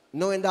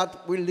 knowing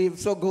that we live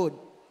so good.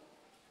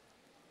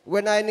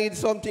 When I need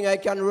something, I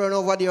can run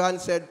over there and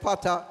say,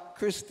 Pata,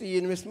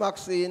 Christine, Miss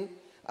Maxine,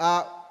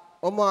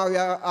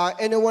 Omaria,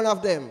 any one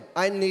of them,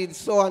 I need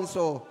so and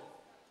so.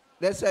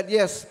 They said,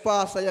 yes,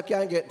 Pastor, you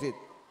can get it.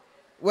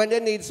 When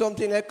they need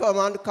something, they come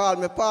and call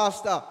me,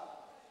 Pastor,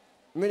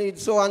 we need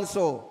so and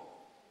so.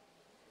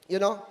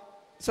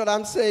 So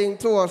I'm saying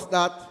to us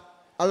that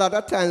a lot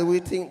of times we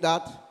think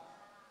that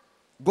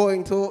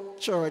going to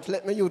church,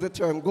 let me use the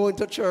term, going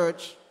to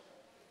church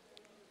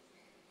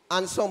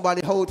and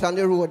somebody out on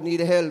the road need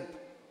help,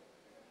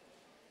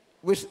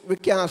 we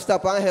can't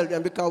stop and help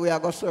them because we are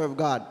going to serve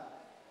God.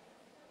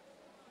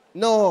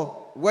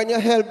 No, when you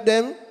help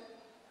them,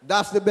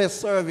 that's the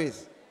best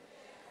service.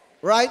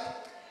 Right?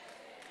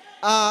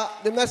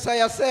 The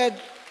Messiah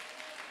said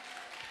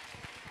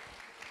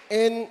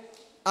in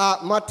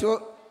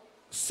Matthew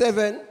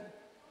 7,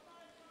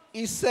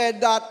 he said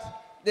that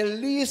the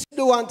least you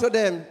do unto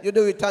them, you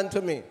do it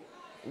unto me.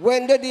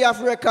 When the day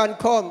of reckoning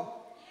come,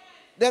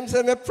 them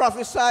say, me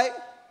prophesy,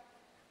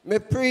 me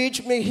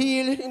preach, me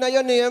heal in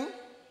your name,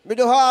 me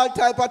do all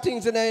type of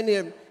things in your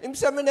name. Him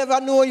say, me never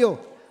know you.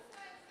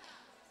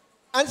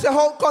 And say,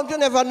 how come you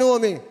never know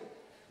me?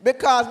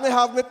 Because me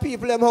have my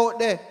people them out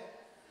there.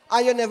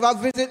 And you never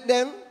visit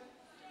them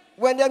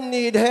when they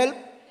need help.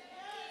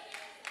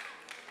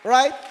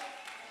 Right?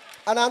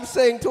 And I'm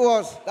saying to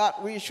us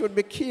that we should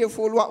be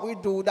careful what we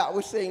do, that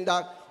we're saying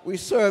that we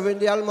serve in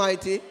the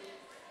Almighty.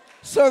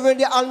 Serving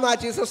the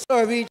Almighty is to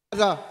serve each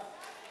other.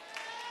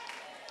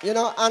 And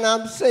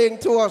I'm saying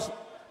to us,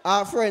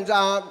 our friends,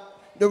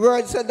 the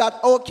word said that,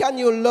 how can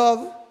you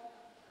love,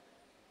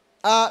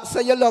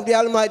 say you love the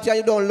Almighty and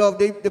you don't love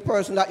the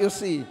person that you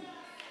see.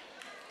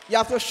 You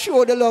have to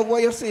show the love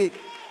where you see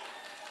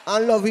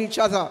and love each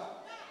other.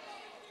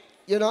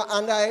 And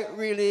I'm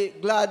really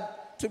glad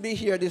to be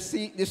here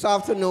this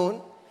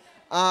afternoon.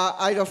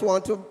 I just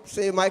want to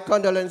say my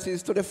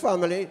condolences to the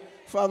family,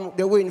 from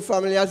the Wynn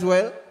family as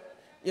well.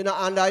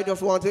 And I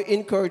just want to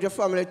encourage the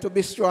family to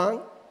be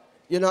strong.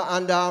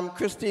 And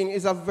Christine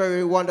is a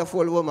very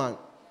wonderful woman.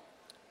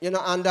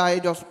 And I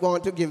just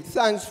want to give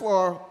thanks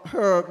for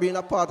her being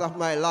a part of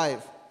my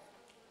life.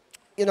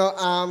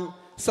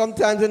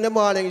 Sometimes in the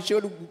morning she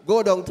would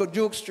go down to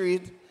Duke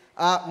Street.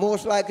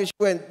 Most likely she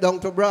went down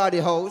to Brady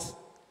House.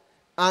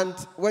 And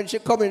when she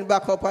coming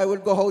back up, I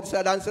would go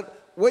outside and say,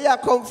 where you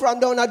come from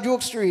down at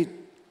Duke Street?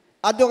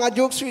 Down at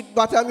Duke Street,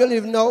 but I'm you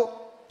live now.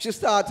 She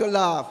started to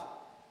laugh.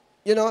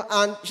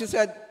 And she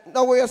said,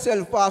 don't worry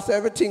yourself, Pastor,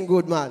 everything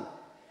good, man.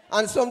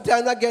 And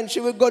sometimes again,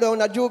 she would go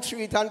down at Duke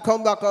Street and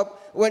come back up.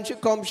 When she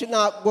comes, she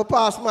not go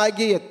past my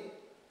gate.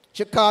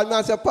 She called me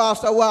and said,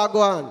 Pastor, where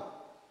go on?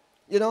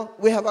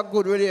 We have a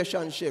good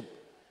relationship.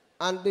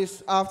 And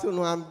this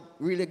afternoon, I'm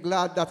really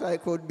glad that I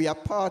could be a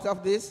part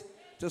of this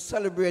to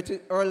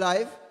celebrate her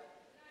life.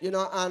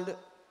 And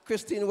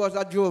Christine was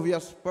a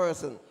jovial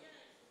person,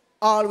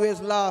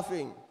 always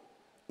laughing.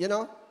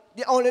 The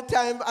only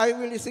time I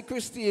really see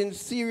Christine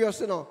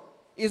serious,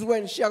 is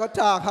when she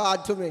talk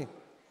hard to me.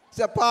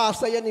 Say,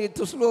 Pastor, you need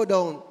to slow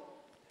down.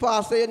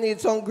 Pastor, you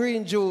need some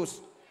green juice.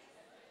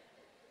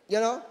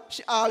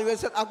 She always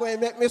said, I'm going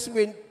to make Miss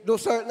Wynn do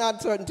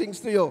certain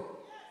things to you.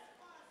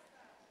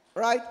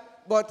 Right?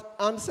 But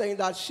I'm saying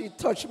that she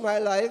touched my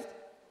life.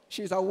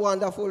 She's a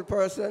wonderful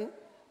person.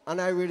 And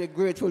I'm really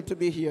grateful to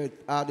be here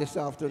this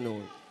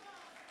afternoon.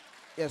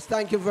 Yes,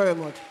 thank you very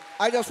much.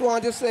 I just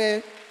want to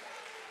say,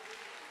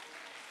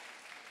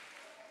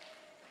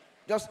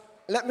 just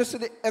let me see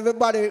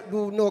everybody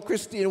who know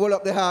Christine, hold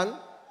up the hand.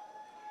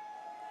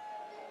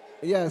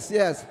 Yes,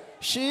 yes.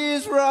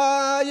 She's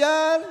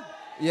royal.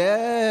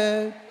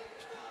 Yeah.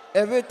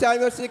 Every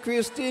time you see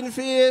Christine's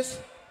face,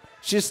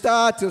 she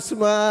starts to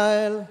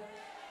smile.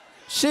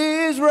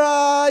 She's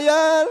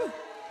royal.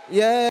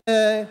 Yeah.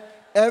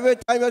 Every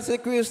time you see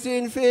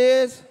Christine's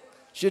face,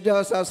 She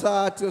just has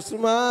heart to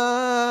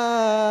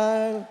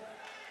smile.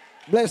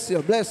 Bless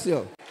you, bless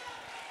you.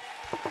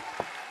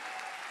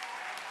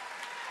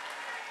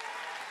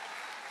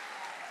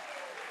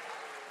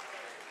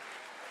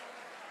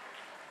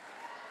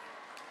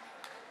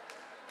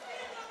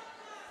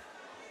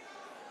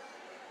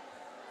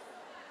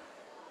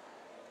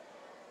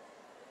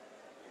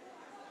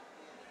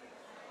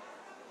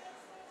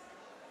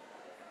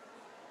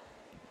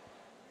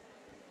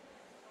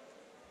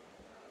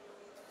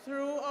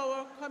 Through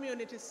our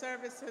Community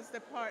Services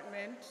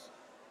Department,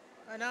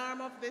 an arm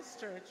of this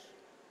church,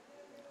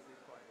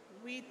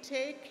 we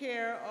take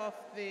care of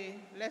the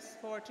less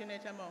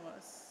fortunate among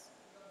us.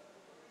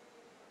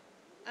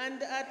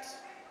 And at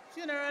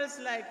funerals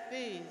like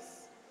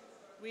these,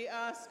 we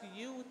ask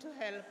you to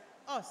help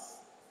us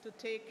to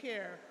take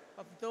care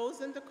of those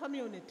in the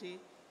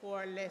community who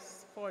are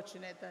less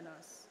fortunate than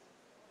us.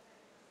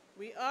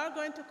 We are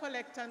going to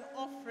collect an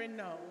offering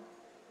now,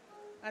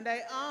 and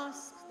I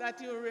ask that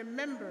you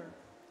remember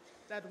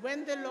that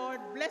when the Lord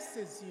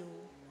blesses you,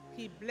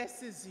 he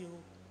blesses you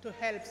to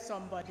help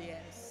somebody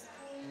else.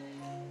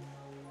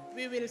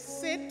 We will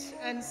sit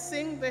and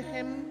sing the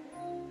hymn,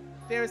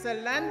 "There's a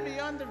Land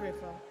Beyond the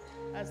River,"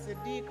 as the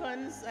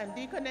deacons and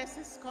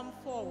deaconesses come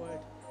forward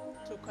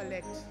to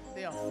collect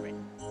the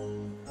offering.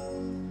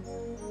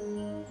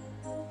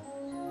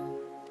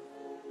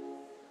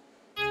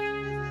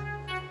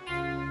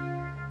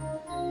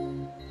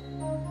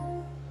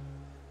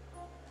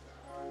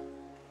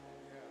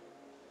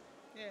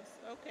 Yes,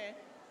 okay.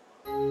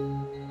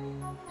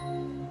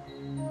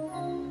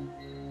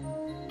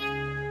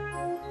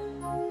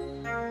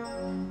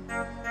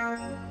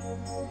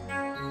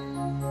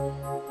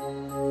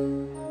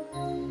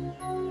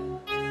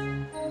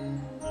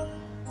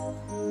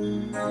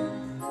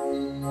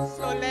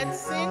 So let's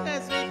sing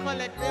as we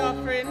collect the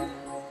offering.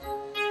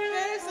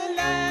 There's a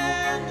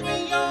land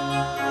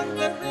beyond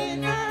the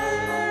river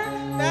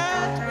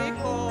that we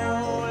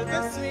call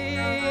the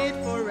sweet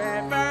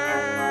forever,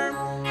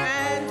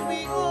 and we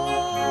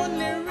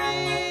only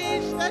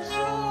reach the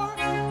shore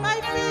by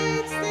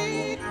faith's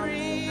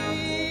decree.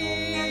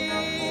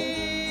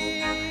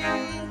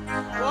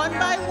 One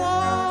by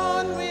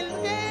one we'll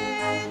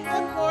gain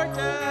the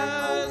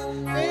portals,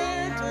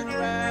 there to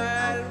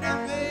dwell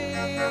with the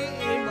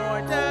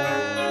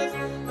immortals.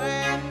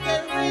 When the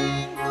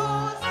ring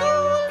goes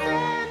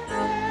golden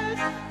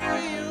bells for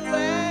you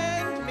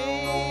and me.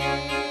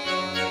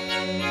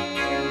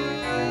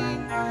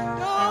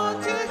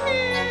 Don't you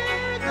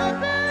hear the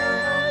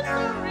bells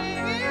are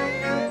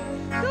ringing?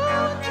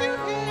 Don't you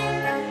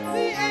hear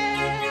the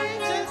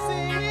angels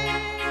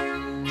singing?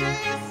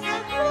 Just the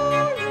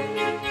glory,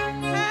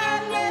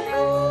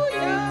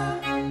 hallelujah,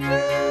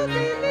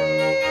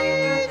 jubilee,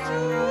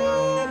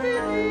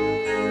 jubilee.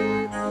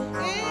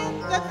 In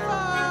the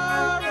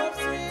far of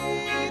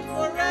sweet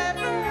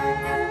forever,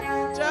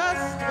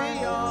 just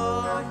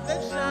beyond the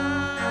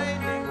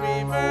shining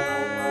river,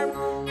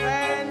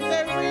 when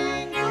the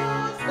ring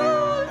goes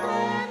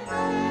golden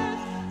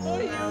bells for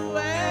you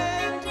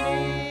and me.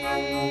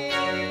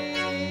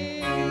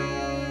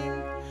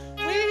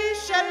 We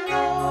shall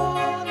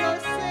know nor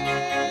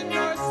sin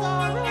nor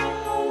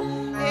sorrow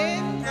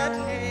in that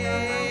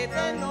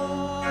haven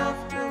of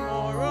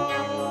tomorrow,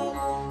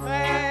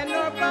 when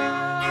our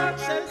bark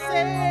shall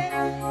sail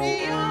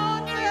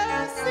beyond the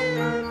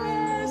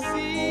silver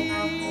sea.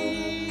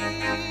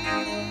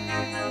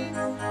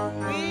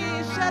 We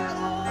shall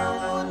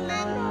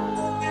only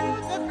know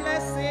the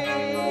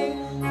blessing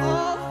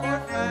of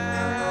our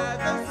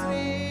Father's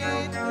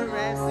sweet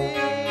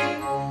caressing,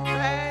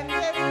 when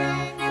the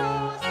ring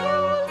goes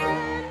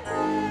golden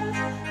bells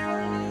for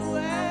you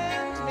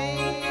and me.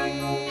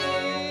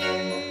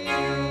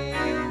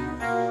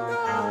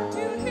 Don't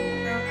you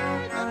hear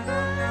the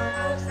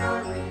bells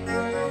are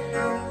ringing?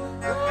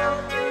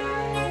 Don't you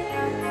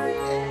hear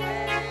the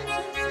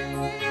angels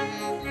singing?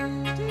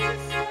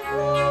 'Tis the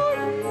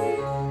glory,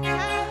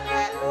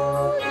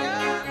 hallelujah,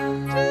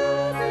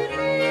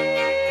 jubilee,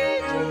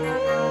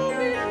 jubilee.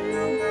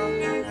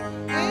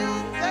 In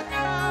the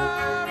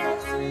car of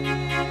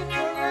sweet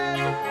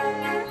forever,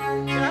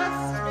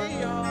 just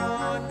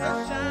beyond the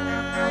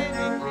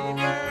shining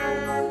river,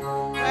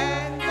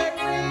 when the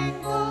ring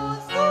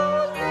goes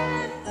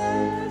golden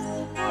bells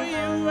for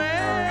you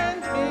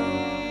and me.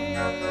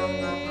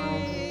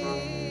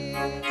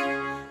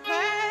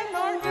 And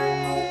our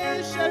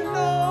days shall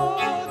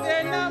know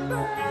their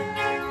number,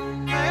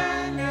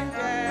 and in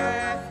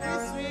death we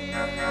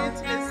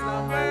sweetly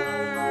slumber,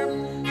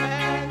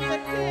 when the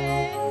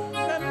King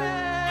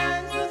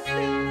commands the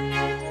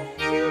spirit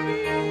to be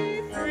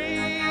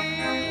free.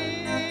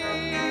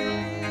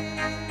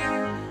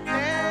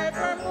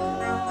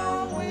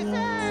 Nevermore with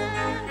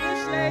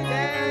anguish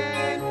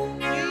laden,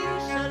 we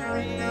shall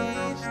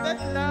reach that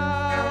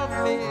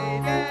lovely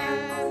Eden,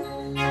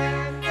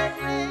 and the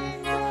ring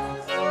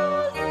goes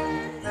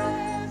golden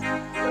bells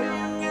for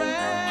you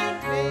and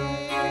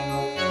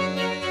me.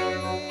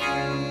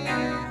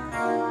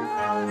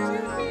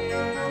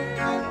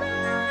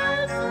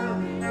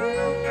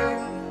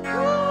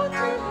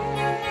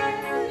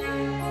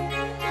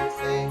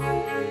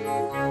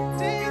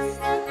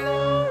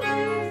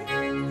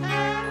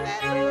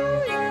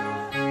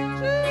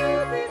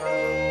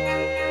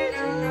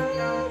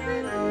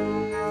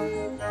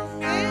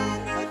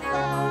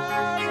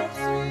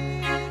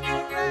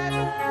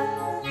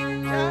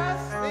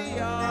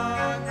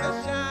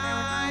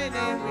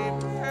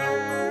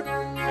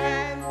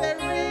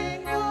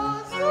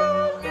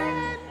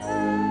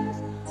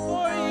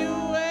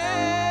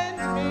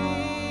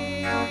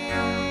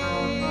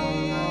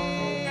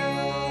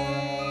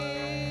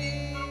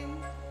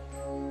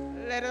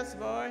 Let us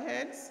bow our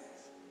heads.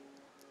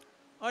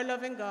 Our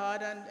loving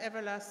God and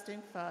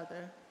everlasting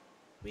Father,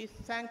 we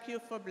thank you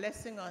for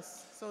blessing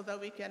us so that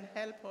we can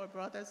help our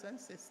brothers and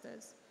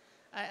sisters.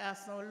 I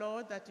ask now,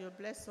 Lord, that you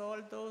bless all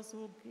those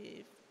who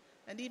gave,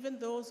 and even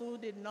those who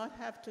did not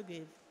have to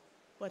give.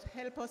 But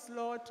help us,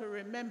 Lord, to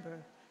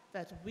remember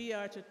that we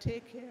are to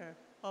take care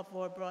of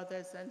our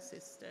brothers and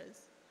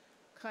sisters.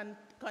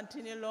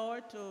 Continue,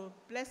 Lord, to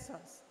bless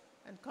us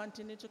and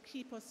continue to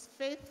keep us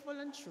faithful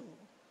and true.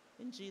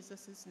 In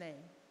Jesus'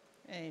 name,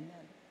 amen.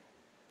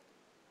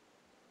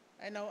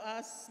 I now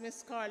ask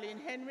Miss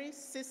Marlene Henry,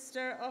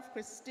 sister of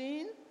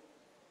Christine,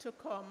 to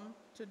come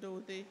to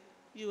do the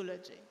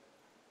eulogy.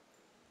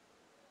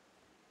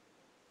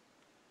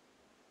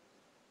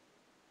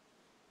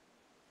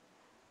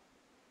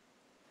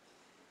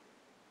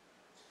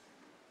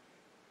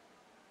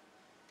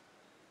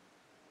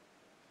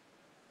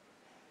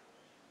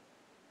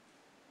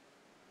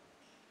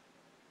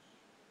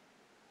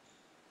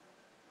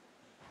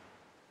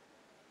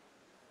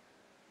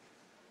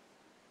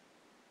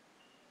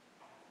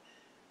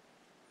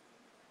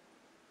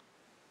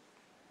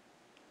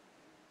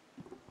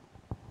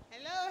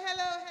 Hello,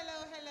 hello, hello,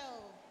 hello.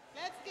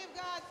 Let's give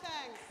God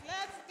thanks.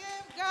 Let's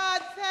give God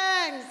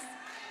thanks.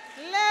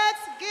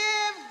 Let's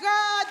give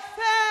God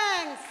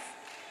thanks.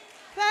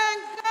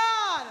 Thank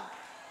God.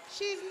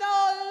 She's no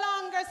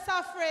longer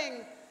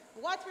suffering.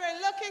 What we're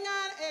looking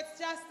at, it's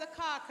just the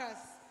carcass.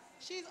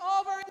 She's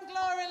over in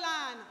glory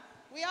land.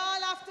 We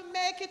all have to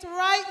make it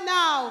right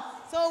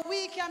now so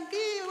we can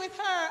be with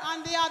her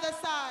on the other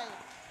side.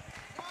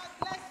 God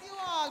bless you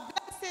all.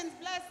 Blessings,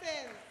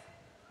 blessings.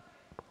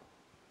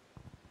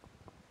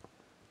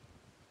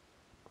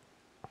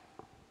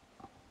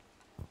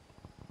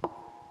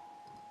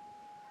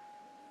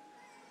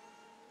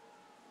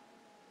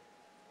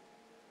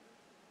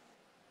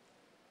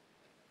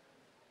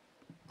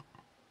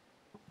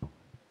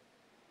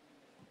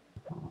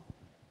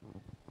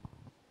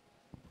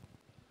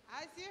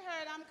 As you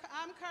heard,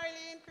 I'm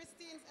Caroline,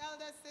 Christine's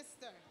elder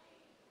sister.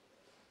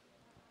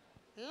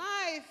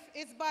 Life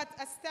is but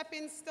a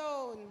stepping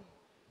stone.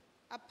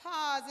 A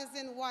pause is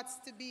in what's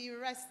to be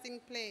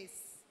resting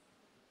place.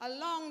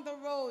 Along the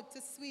road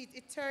to sweet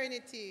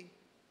eternity,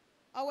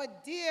 our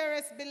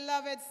dearest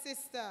beloved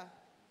sister,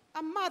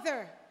 a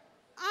mother,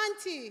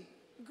 auntie,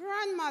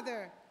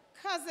 grandmother,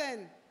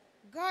 cousin,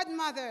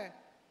 godmother,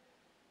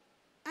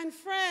 and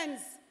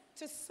friends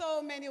to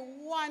so many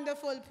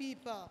wonderful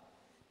people.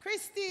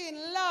 Christine,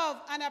 love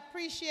and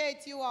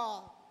appreciate you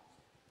all.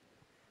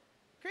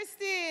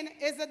 Christine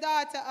is the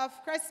daughter of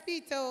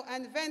Crespito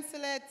and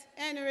Vencelet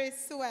Henry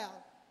Sewell.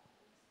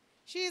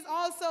 She is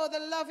also the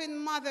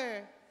loving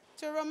mother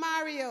to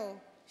Romario,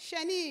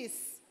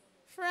 Shanice,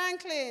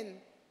 Franklin,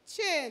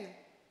 Chin,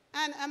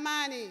 and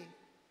Amani.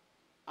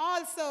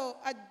 Also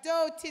a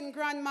doting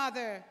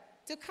grandmother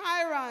to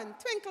Chiron,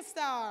 Twinkle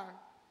Star,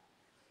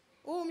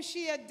 whom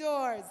she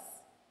adores.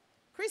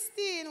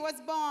 Christine was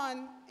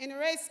born in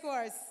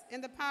Racecourse in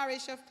the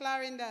parish of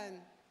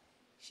Clarendon.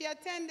 She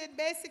attended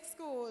basic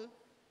school,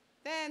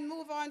 then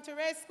moved on to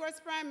Racecourse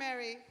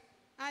Primary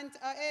and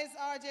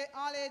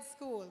all-age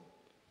school.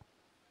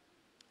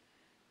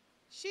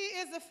 She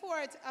is the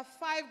fourth of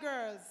 5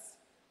 girls.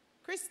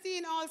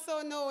 Christine,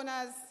 also known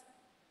as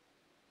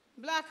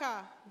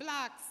Blacka,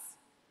 Blacks,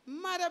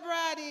 Mother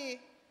Brady,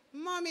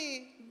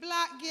 Mommy,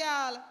 Black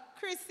Girl,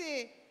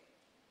 Chrissy.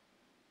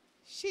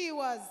 She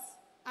was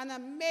an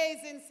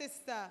amazing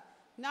sister,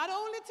 not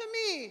only to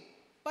me,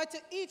 but to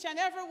each and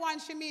every one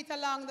she met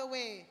along the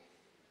way.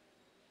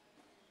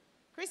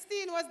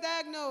 Christine was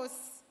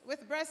diagnosed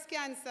with breast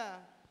cancer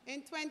in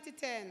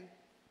 2010.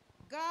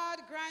 God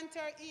grant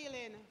her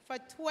healing for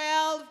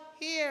 12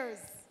 years.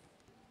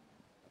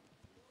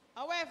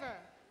 However,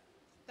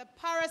 the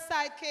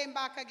parasite came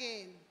back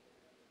again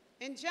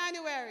in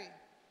January.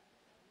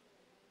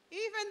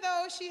 Even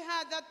though she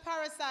had that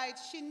parasite,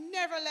 she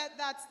never let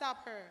that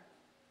stop her.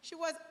 She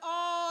was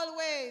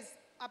always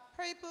a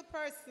people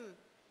person.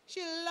 She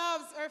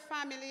loves her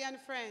family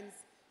and friends.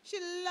 She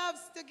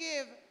loves to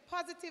give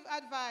positive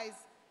advice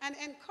and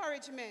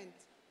encouragement.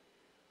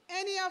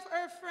 Any of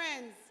her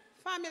friends,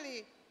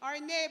 family, or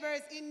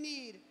neighbors in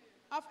need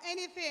of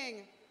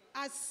anything,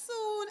 as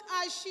soon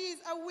as she's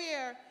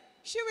aware,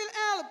 she will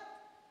help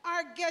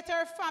or get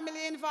her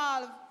family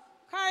involved.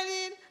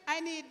 Caroline, I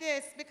need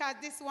this because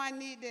this one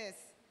needs this.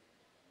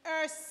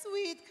 Her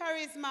sweet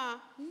charisma,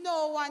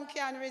 no one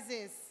can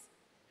resist.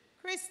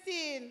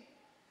 Christine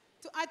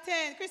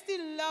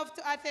loved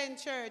to attend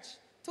church,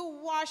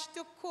 to wash,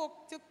 to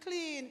cook, to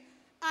clean,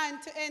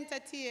 and to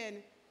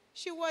entertain.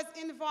 She was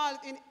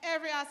involved in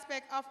every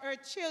aspect of her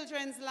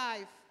children's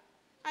life,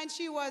 and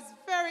she was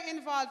very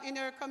involved in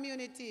her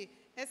community,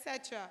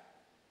 etc.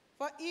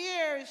 For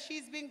years,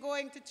 she's been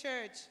going to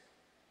church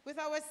with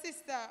our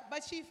sister,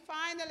 but she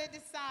finally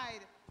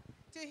decided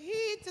to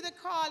heed to the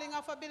calling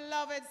of a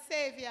beloved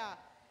Savior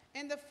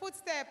in the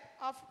footsteps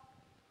of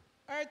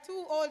her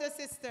 2 older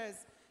sisters.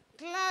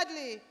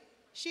 Gladly,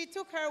 she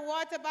took her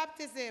water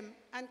baptism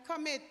and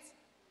commit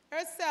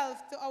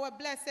herself to our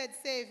blessed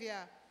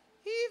Savior.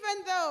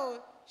 Even though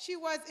she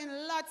was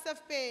in lots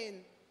of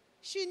pain,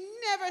 she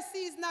never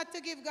ceased not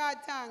to give God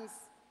thanks.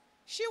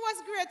 She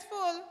was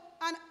grateful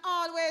and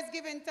always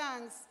giving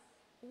thanks.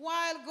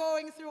 While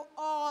going through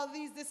all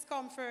these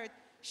discomfort,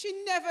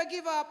 she never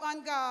gave up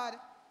on God.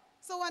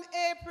 So on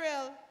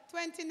April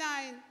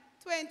 29,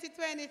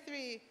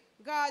 2023,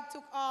 God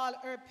took all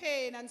her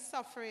pain and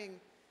suffering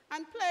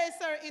and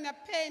placed her in a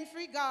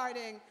pain-free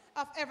garden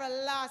of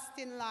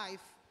everlasting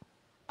life.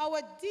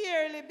 Our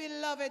dearly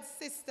beloved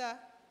sister,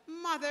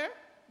 mother,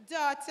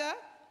 daughter,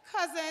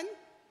 cousin,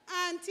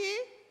 auntie,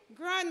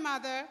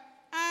 grandmother,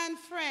 and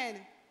friend,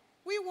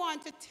 we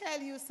want to tell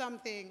you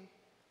something,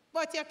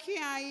 but you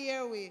can't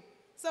hear we.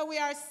 So we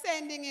are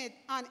sending it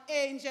on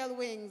angel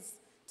wings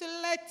to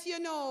let you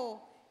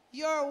know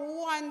you're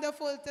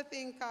wonderful to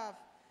think of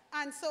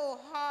and so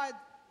hard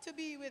to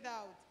be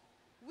without.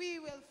 We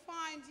will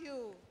find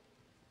you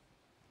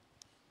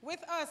with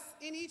us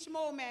in each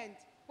moment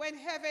when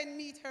heaven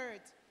meets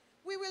earth.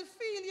 We will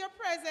feel your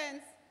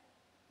presence.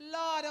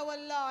 Lord,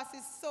 our loss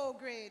is so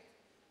great.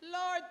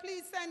 Lord,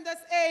 please send us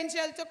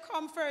angel to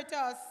comfort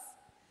us.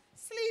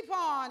 Sleep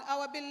on,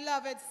 our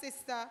beloved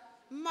sister,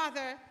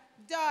 mother,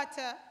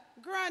 daughter,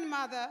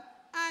 grandmother,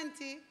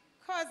 auntie,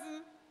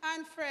 cousin,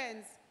 and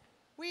friends.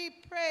 We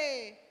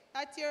pray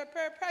that your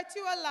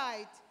perpetual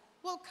light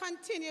will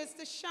continue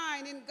to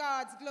shine in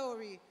God's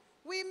glory.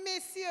 We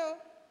miss you.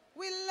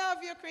 We love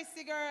you,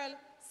 Christy girl.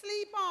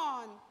 Sleep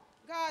on.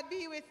 God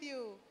be with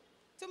you.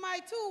 To my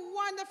two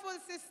wonderful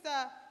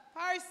sisters,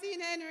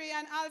 Marlene Henry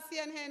and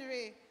Alcian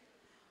Henry,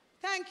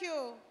 thank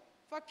you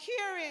for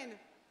caring,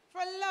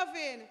 for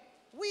loving.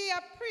 We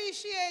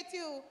appreciate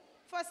you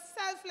for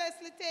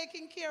selflessly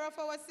taking care of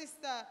our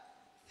sister.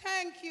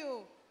 Thank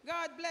you.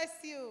 God bless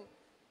you.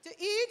 To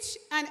each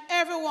and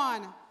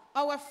everyone,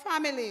 our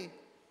family,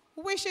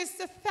 wishes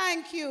to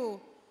thank you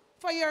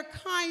for your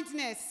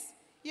kindness,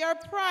 your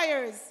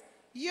prayers,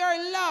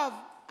 your love,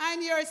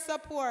 and your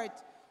support.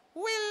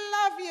 We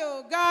love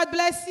you. God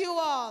bless you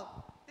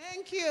all.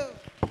 Thank you.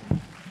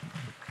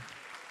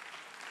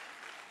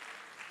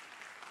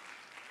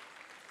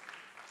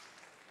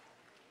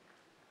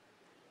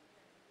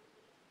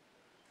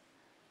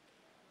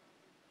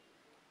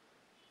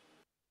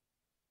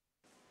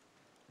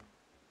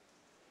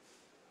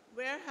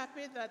 We're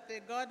happy that the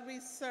God we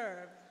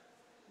serve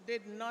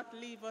did not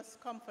leave us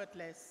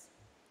comfortless.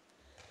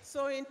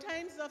 So in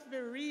times of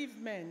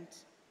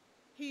bereavement,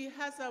 he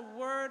has a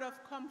word of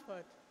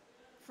comfort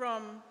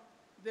from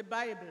the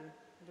Bible,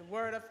 the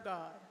Word of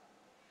God.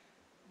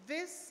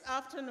 This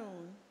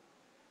afternoon,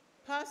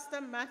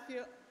 Pastor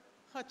Matthew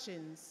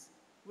Hutchins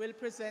will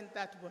present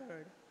that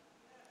word.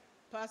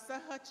 Pastor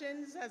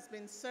Hutchins has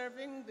been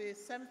serving the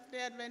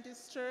Seventh-day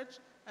Adventist Church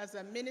as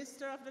a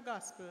minister of the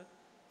gospel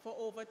for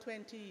over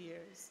 20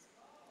 years.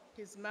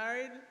 He's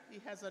married, he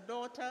has a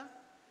daughter,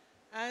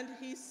 and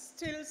he's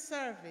still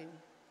serving.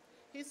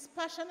 He's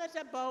passionate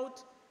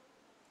about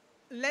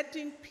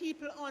letting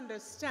people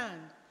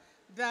understand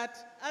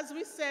that, as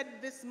we said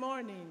this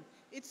morning,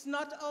 it's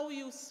not how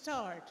you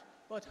start,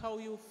 but how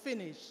you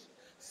finish.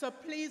 So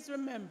please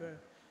remember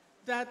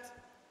that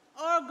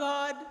our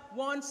God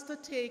wants to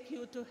take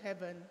you to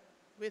heaven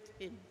with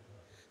him.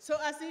 So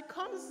as he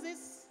comes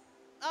this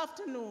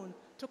afternoon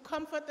to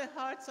comfort the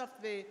hearts of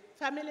the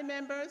family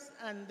members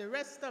and the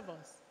rest of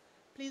us,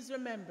 please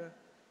remember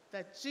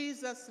that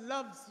Jesus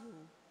loves you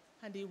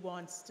and he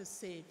wants to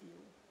save you.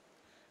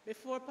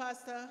 Before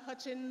Pastor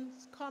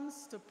Hutchins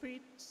comes to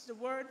preach the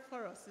word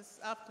for us this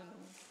afternoon,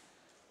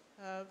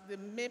 the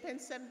May Pen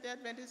Seventh-day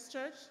Adventist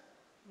Church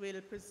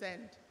will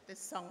present the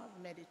Song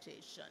of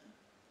Meditation.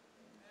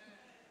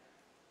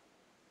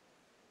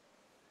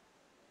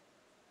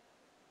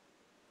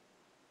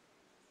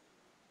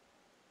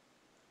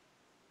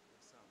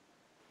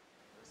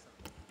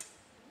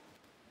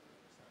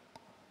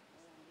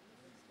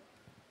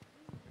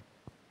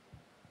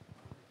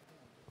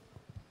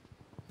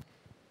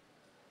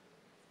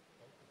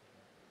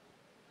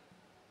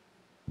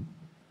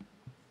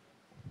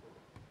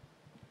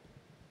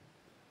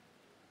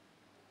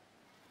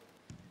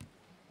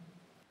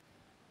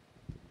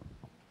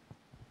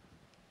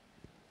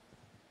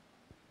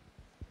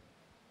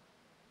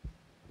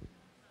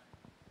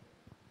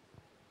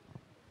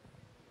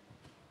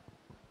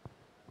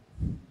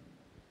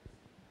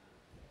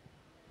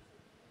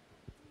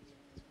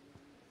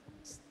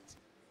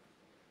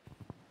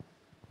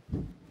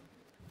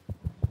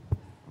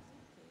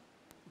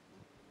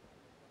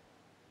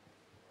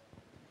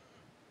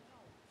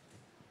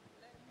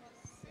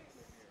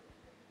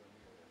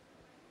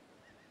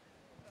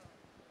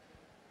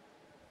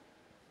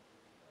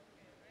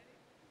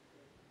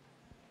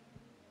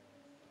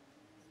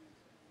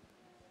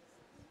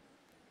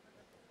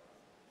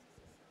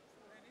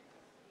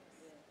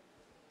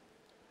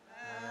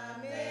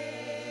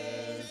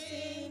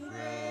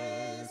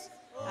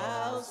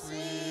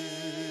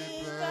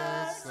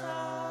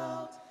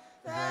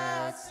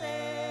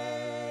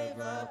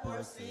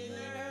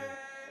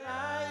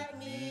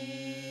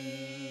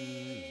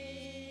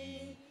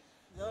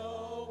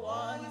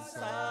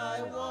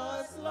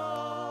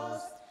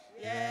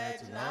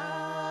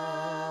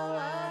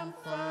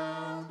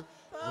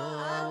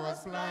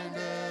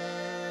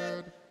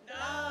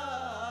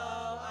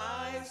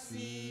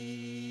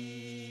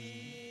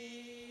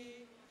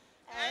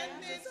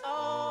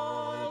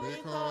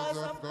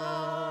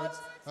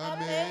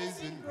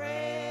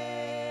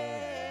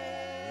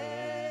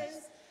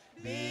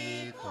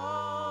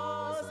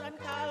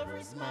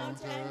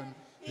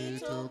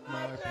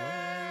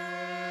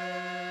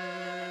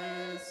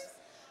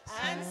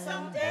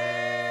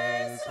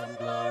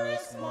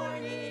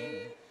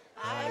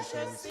 I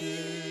shall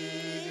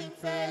see him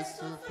face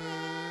to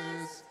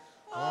face,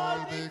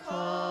 all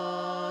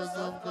because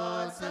of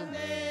God's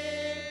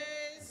amazing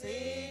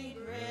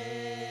grace.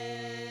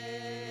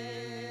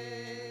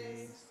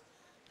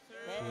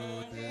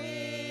 Through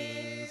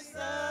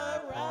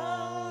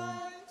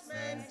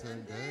disappointment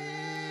and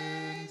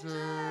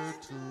danger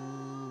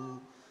too,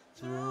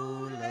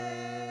 through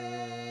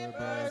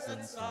labors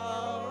and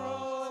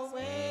sorrows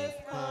we've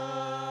come,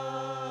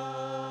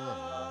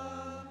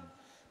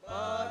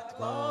 but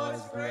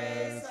God's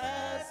grace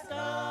has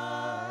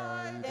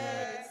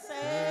guided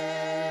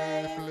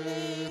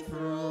safely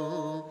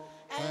through,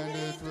 and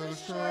it will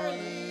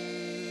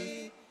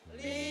surely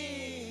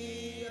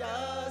lead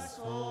us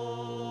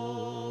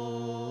home.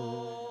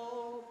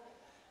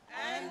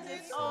 And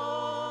it's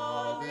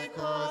all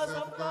because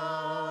of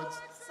God's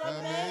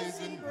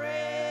amazing grace,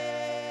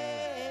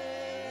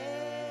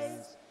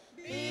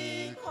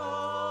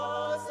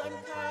 because on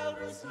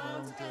Calvary's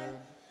mountain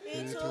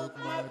he took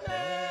my place.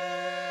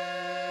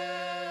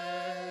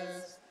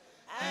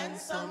 And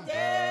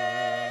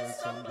someday,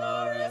 some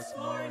glorious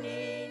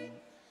morning,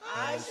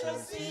 I shall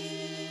see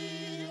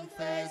him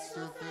face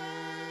to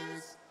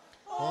face,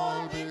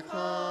 all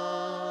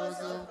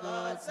because of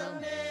God's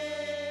amazing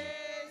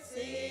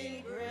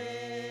grace.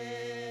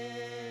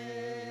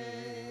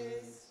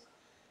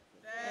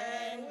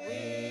 Then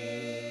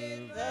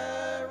with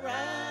the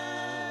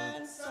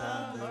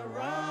ransom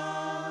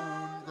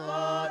around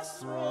God's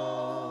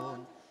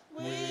throne,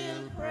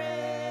 we'll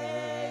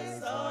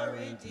praise our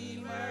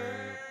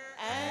Redeemer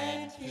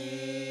and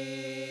King.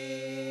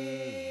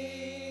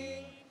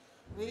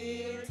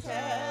 We'll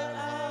tell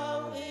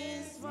how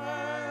his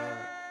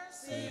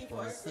mercy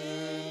for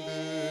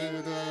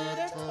sin did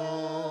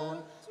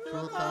atone.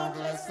 Through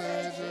countless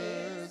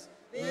ages,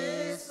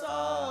 this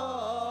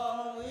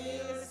song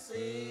we'll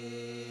sing.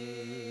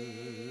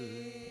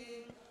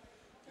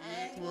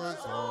 It was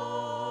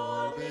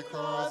all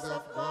because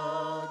of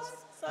God's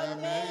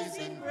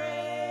amazing grace,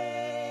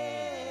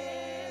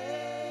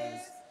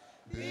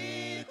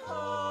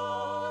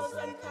 because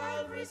on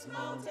Calvary's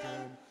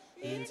mountain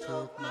he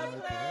took my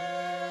place.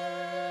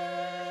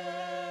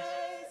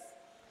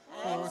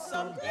 Oh,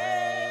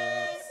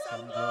 someday,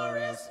 some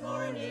glorious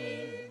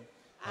morning,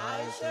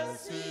 I shall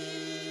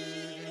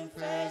see him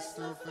face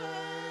to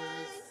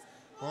face,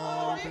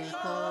 all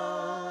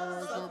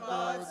because of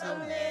God's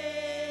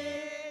amazing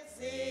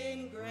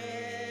grace.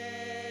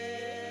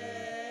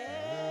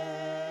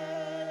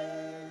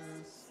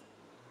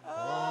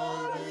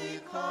 All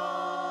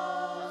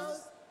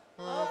because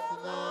of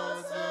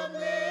God's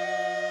amazing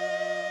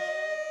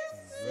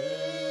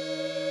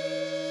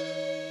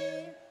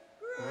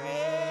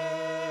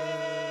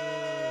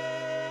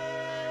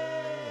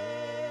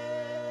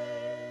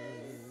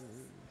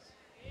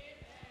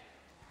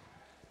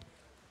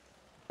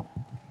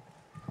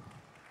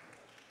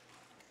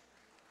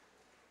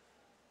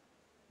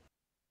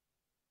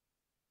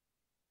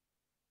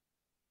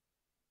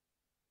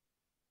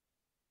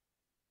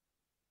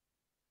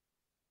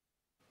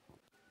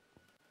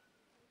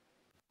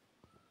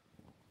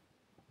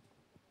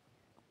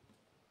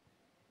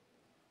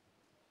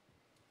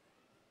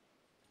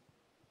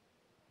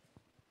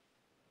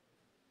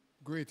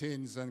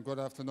Greetings and good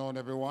afternoon,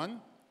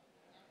 everyone.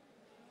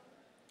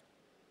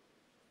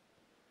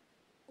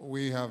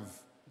 We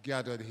have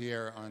gathered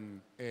here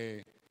on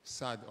a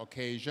sad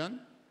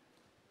occasion,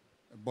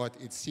 but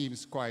it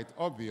seems quite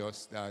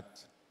obvious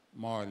that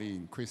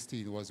Marlene,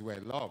 Christine, was well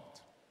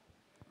loved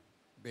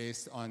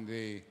based on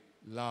the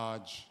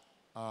large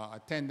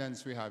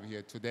attendance we have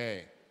here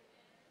today.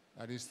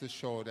 That is to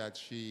show that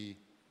she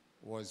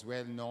was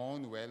well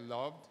known, well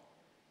loved,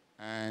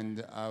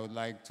 and I would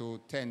like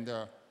to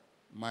tender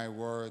my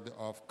word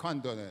of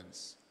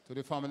condolence to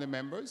the family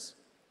members,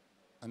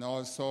 and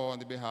also on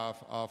the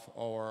behalf of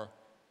our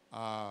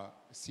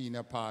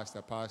senior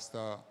pastor,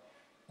 Pastor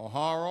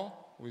O'Hara,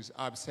 who is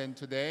absent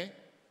today.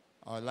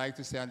 I would like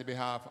to say on the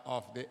behalf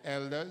of the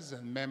elders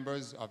and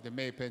members of the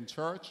May Pen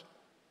Church,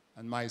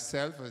 and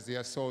myself as the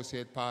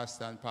associate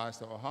pastor and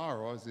Pastor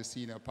O'Hara as the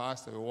senior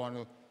pastor, we want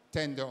to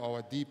tender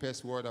our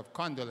deepest word of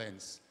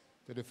condolence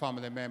to the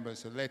family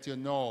members to let you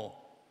know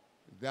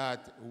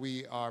that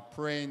we are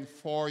praying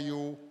for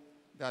you,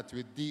 that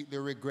we deeply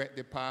regret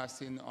the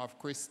passing of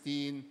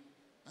Christine,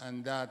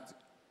 and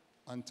that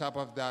on top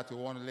of that, we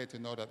want to let you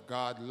know that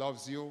God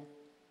loves you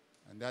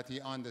and that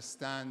he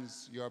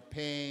understands your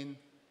pain,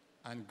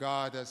 and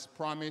God has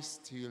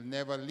promised he'll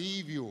never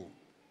leave you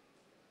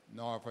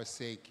nor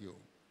forsake you.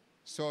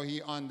 So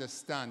he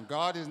understands.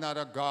 God is not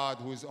a God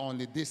who is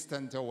only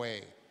distant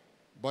away,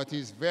 but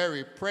he's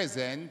very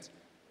present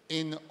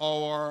in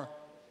our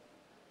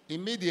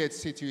immediate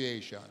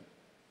situation.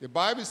 The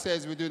Bible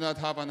says we do not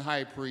have an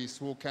high priest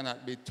who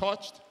cannot be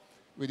touched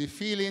with the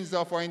feelings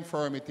of our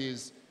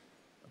infirmities,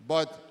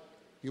 but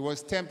he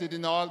was tempted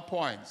in all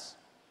points.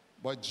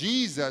 But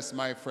Jesus,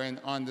 my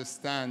friend,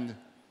 understands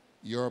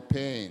your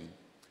pain.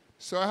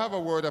 So I have a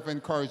word of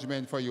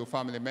encouragement for you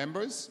family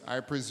members.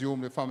 I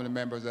presume the family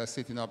members are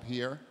sitting up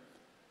here.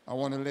 I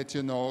want to let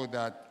you know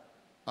that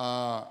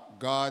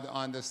God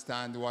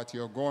understands what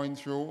you're going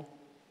through,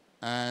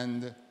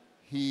 and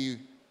He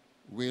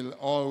will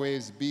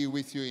always be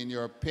with you in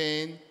your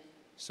pain.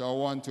 So I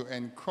want to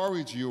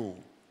encourage you.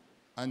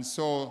 And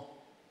so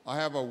I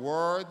have a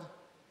word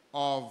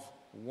of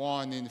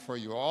warning for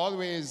you.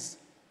 Always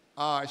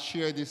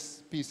share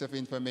this piece of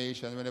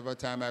information whenever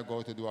time I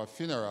go to do a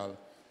funeral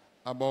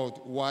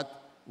about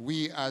what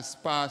we as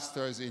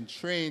pastors in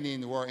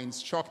training were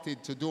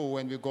instructed to do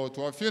when we go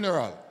to a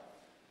funeral.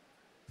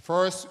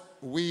 First,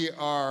 we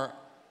are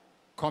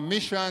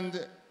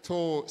commissioned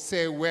to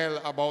say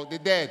well about the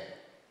dead.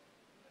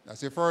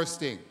 That's the first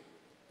thing.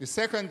 The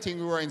second thing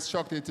we were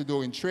instructed to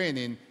do in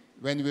training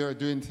when we were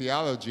doing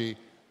theology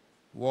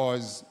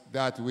was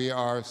that we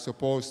are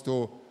supposed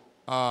to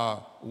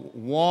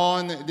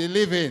warn the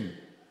living,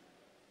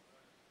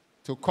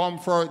 to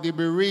comfort the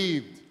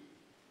bereaved,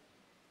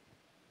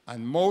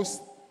 and mostly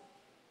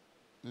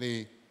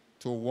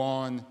to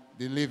warn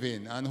the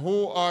living. And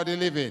who are the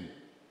living?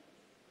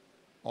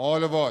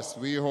 All of us,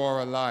 we who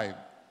are alive.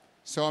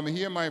 So I'm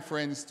here, my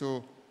friends,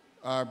 to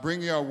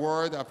bring you a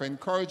word of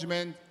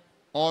encouragement,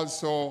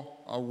 also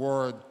a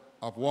word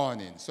of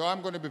warning. So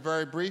I'm going to be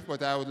very brief,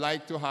 but I would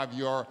like to have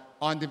your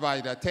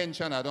undivided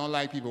attention. I don't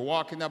like people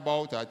walking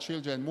about or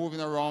children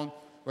moving around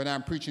when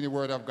I'm preaching the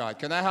word of God.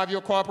 Can I have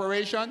your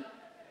cooperation?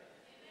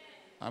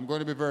 I'm going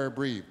to be very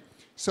brief.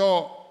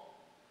 So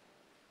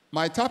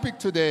my topic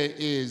today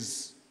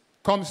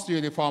comes to you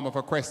in the form of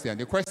a question.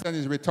 The question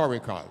is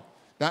rhetorical.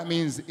 That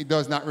means it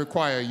does not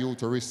require you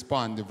to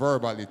respond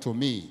verbally to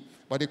me.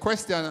 But the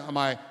question,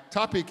 my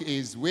topic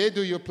is, where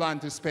do you plan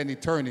to spend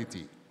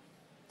eternity?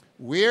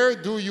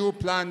 Where do you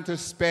plan to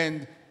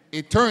spend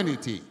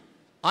eternity?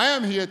 I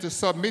am here to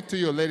submit to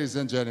you, ladies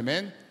and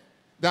gentlemen,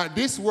 that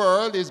this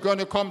world is going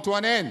to come to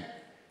an end.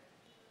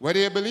 Whether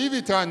you believe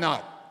it or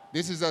not,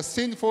 this is a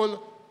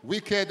sinful,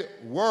 wicked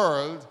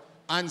world.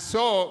 And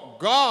so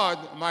God,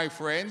 my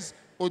friends,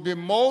 would be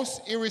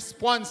most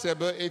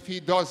irresponsible if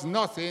He does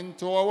nothing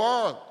to our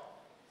world.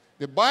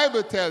 The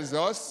Bible tells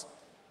us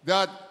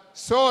that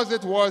so as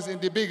it was in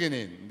the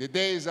beginning, the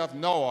days of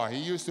Noah, he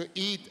used to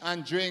eat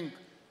and drink,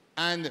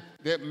 and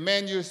the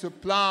men used to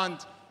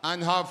plant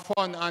and have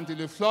fun until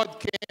the flood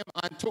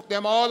came and took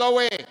them all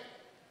away.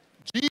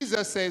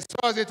 Jesus says,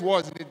 so as it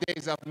was in the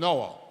days of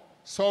Noah,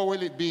 so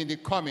will it be in the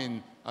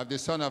coming of the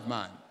Son of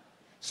Man.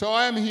 So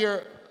I am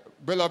here,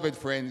 beloved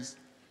friends,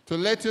 to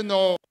let you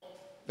know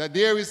that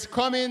there is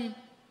coming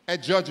a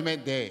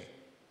judgment day.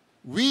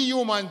 We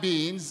human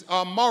beings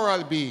are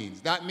moral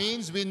beings. That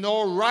means we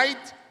know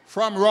right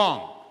from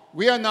wrong.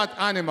 We are not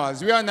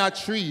animals. We are not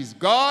trees.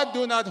 God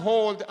do not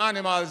hold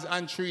animals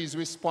and trees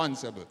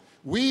responsible.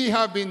 We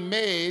have been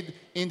made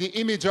in the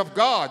image of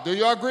God. Do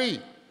you agree?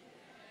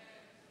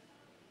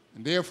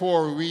 And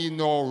therefore, we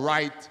know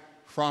right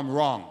from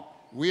wrong.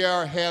 We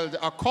are held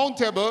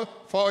accountable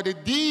for the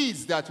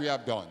deeds that we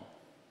have done.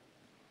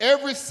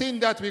 Every sin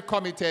that we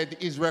committed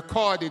is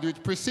recorded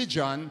with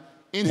precision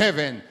in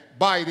heaven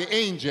by the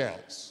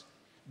angels.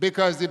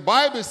 Because the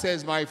Bible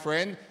says, my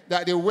friend,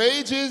 that the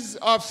wages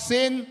of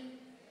sin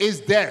is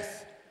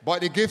death,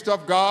 but the gift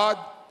of God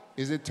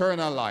is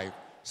eternal life.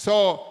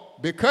 So,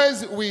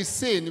 because we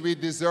sin, we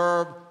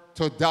deserve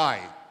to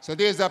die. So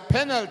there's a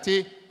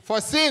penalty for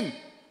sin.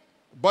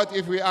 But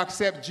if we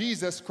accept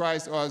Jesus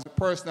Christ as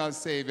personal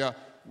Savior,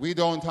 we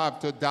don't have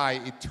to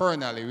die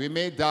eternally. We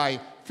may die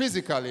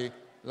physically,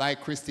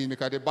 like Christine,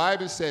 because the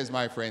Bible says,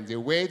 my friends, the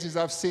wages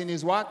of sin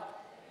is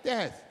what?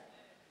 Death.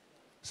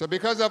 So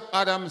because of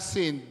Adam's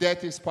sin,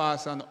 death is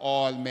passed on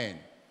all men.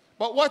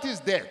 But what is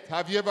death?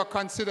 Have you ever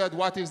considered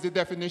what is the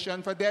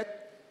definition for death?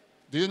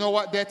 Do you know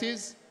what death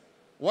is?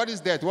 What is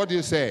death? What do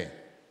you say?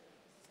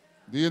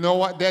 Do you know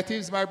what death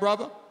is, my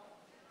brother?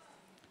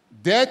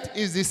 Death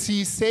is the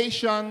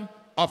cessation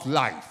of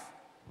life.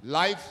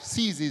 Life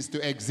ceases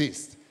to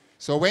exist.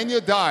 So when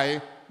you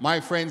die, my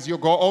friends, you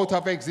go out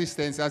of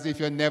existence as if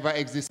you never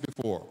existed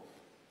before.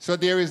 So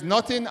there is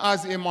nothing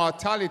as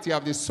immortality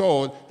of the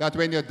soul that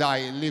when you die,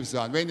 it lives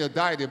on. When you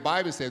die, the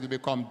Bible says you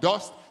become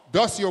dust.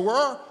 Dust you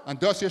were, and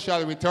dust you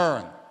shall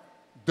return.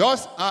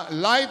 Dust,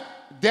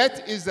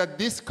 death is a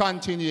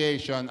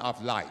discontinuation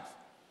of life.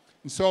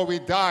 And so we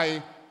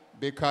die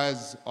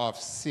because of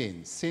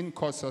sin. Sin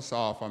cuts us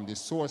off from the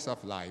source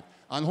of life.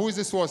 And who is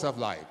the source of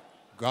life?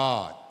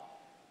 God.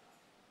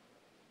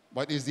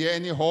 But is there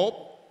any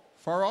hope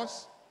for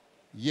us?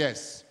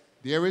 Yes,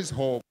 there is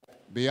hope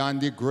beyond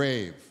the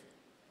grave.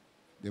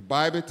 The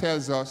Bible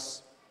tells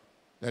us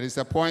that it's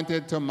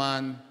appointed to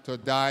man to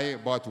die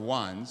but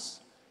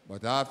once,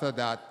 but after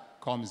that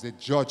comes the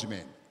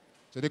judgment.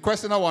 So the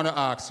question I want to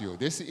ask you,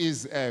 this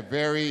is a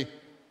very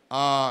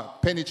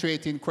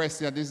penetrating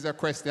question. This is a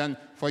question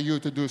for you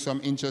to do some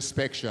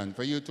introspection,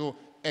 for you to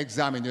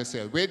examine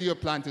yourself. Where do you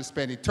plan to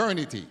spend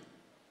eternity?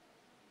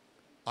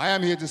 I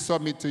am here to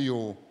submit to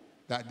you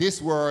that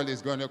this world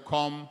is going to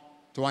come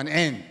to an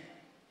end.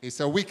 It's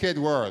a wicked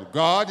world.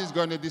 God is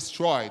going to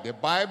destroy. The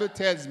Bible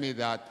tells me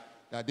that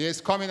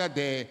there's coming a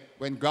day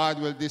when God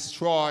will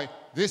destroy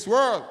this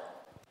world.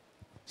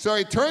 So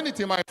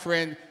eternity, my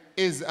friend,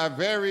 is a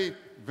very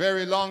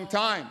very long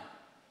time.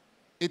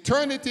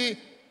 Eternity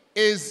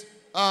is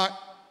a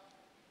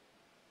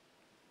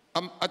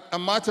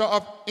matter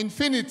of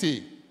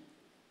infinity.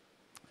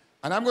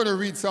 And I'm going to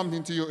read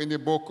something to you in the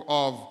book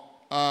of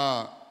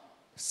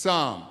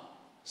Psalm.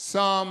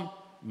 Psalm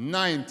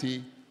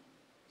 90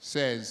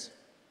 says,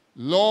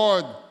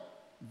 Lord,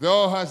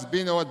 thou hast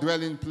been our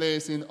dwelling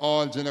place in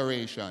all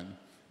generation.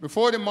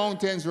 Before the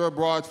mountains were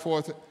brought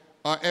forth,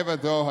 or ever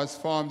thou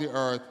hast formed the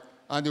earth,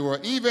 and they were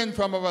even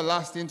from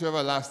everlasting to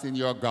everlasting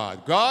your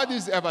God. God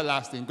is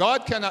everlasting.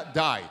 God cannot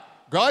die.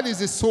 God is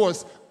the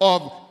source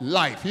of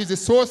life. He's the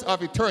source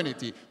of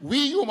eternity.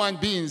 We human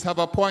beings have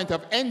a point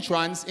of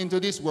entrance into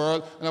this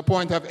world and a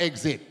point of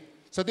exit.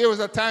 So there was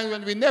a time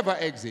when we never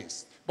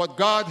exist. But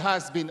God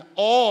has been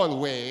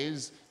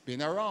always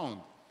been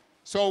around.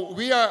 So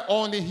we are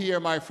only here,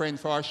 my friend,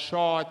 for a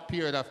short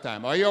period of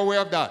time. Are you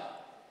aware of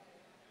that?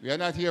 We are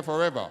not here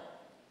forever.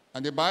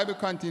 And the Bible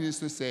continues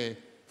to say,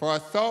 for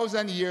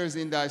 1,000 years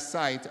in thy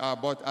sight are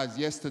but as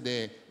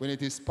yesterday, when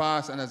it is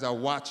past, and as a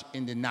watch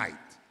in the night.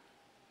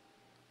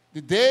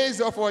 The days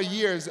of our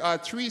years are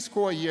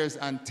 80 years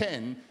and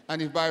 10,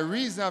 and if by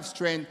reason of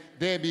strength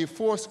there be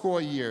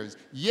 80 years,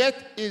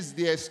 yet is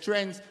their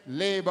strength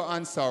labor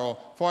and sorrow,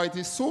 for it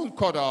is soon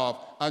cut off,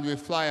 and we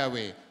fly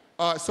away.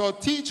 So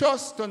teach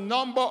us to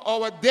number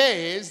our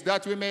days,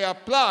 that we may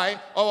apply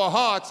our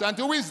hearts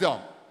unto wisdom.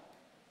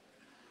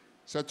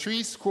 So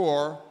 80,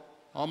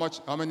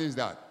 how many is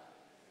that?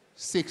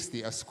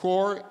 60. A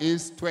score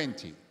is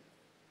 20.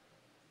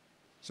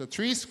 So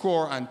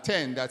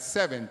 80 that's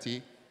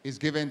 70, is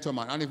given to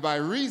man. And if by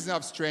reason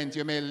of strength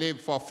you may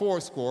live for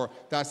 80,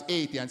 that's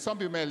 80. And some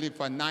people may live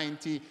for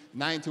 90,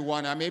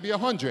 91, or maybe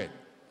 100.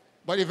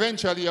 But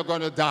eventually you're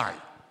going to die.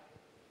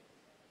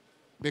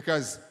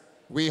 Because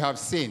we have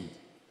sinned.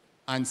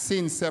 And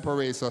sin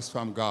separates us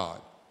from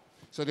God.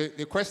 So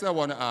the question I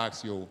want to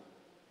ask you,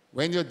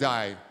 when you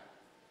die,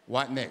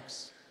 what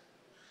next?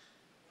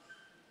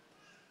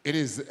 It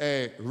is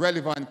a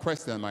relevant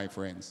question, my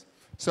friends.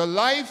 So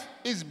life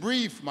is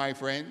brief, my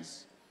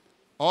friends.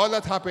 All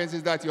that happens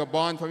is that you're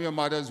born from your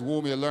mother's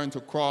womb, you learn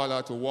to crawl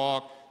or to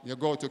walk, you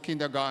go to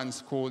kindergarten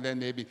school, then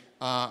maybe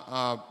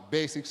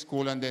basic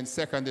school, and then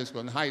secondary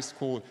school and high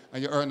school,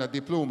 and you earn a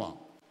diploma.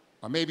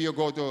 Or maybe you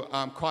go to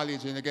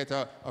college and you get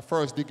a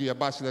first degree, a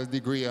bachelor's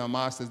degree, a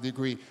master's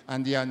degree,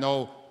 and you are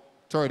now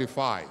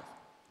 35.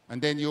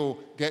 And then you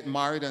get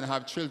married and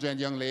have children,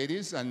 young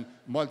ladies, and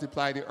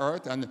multiply the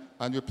earth and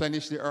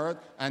replenish the earth,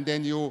 and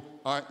then you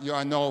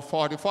are now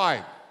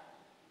 45.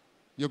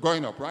 You're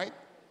growing up, right?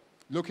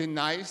 Looking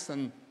nice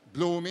and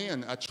bloomy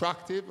and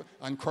attractive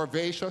and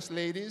curvaceous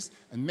ladies,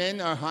 and men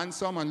are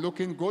handsome and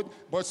looking good.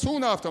 But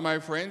soon after, my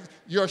friends,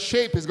 your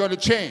shape is going to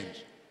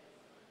change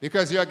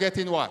because you're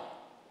getting what?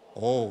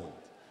 Old.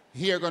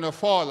 Hair going to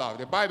fall out.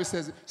 The Bible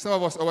says some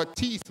of us, our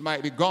teeth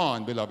might be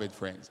gone, beloved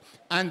friends.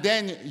 And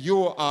then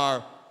you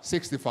are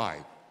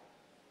 65.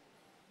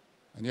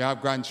 And you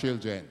have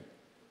grandchildren.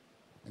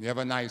 And you have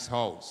a nice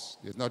house.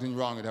 There's nothing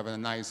wrong with having a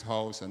nice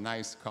house, a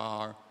nice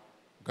car.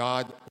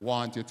 God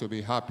wants you to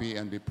be happy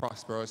and be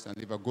prosperous and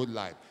live a good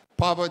life.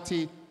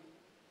 Poverty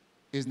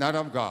is not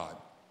of God.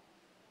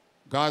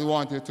 God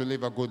wants you to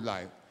live a good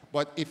life.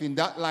 But if in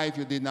that life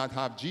you did not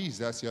have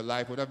Jesus, your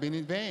life would have been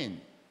in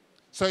vain.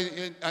 So,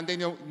 and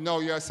then you know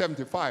you're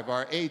 75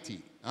 or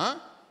 80. Huh?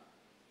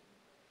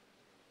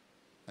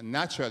 And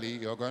naturally,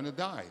 you're going to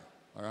die,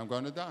 or I'm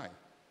going to die.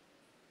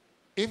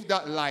 If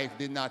that life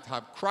did not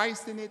have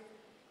Christ in it,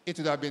 it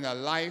would have been a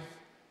life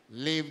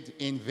lived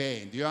in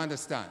vain. Do you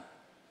understand?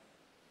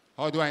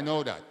 How do I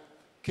know that?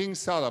 King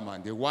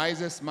Solomon, the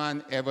wisest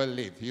man ever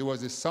lived. He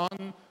was the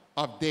son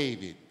of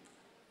David.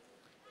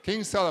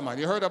 King Solomon,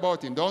 you heard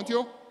about him, don't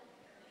you?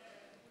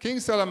 King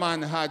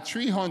Solomon had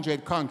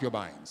 300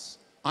 concubines,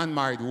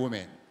 unmarried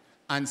women,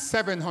 and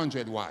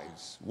 700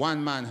 wives.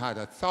 One man had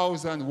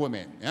 1,000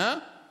 women. Yeah?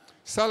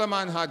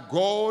 Solomon had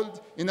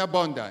gold in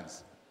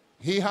abundance.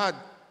 He had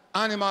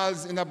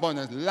animals in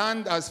abundance,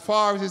 land as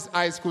far as his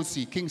eyes could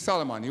see. King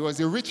Solomon, he was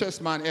the richest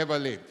man ever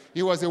lived.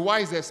 He was the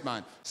wisest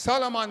man.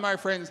 Solomon, my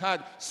friends,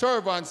 had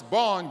servants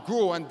born,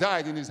 grew, and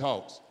died in his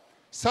house.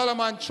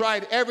 Solomon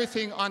tried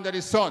everything under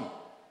the sun.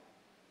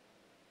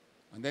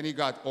 And then he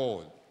got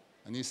old.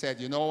 And he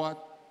said, you know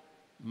what?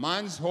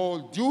 Man's whole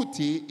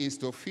duty is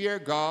to fear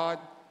God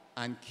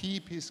and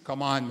keep his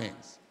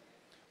commandments.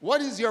 What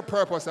is your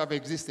purpose of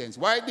existence?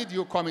 Why did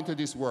you come into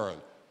this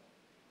world?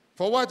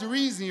 For what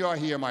reason you are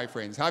here, my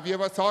friends? Have you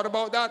ever thought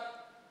about that?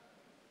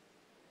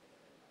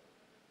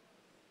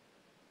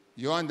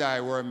 You and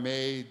I were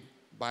made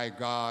by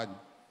God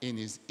in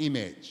his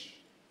image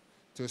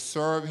to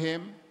serve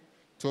him,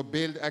 to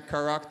build a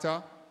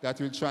character that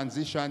will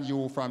transition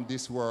you from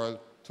this world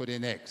to the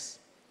next.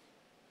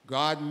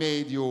 God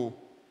made you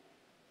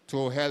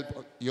to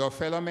help your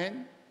fellow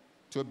men,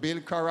 to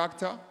build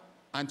character,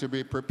 and to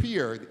be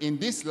prepared in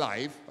this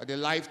life for the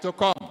life to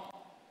come.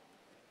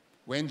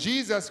 When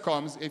Jesus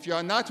comes, if you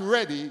are not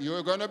ready,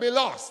 you're going to be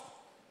lost.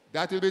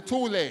 That will be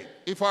too late.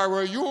 If I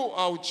were you,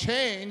 I would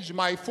change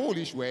my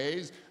foolish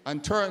ways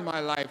and turn my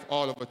life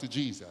all over to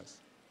Jesus.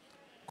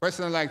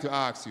 Question I'd like to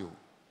ask you,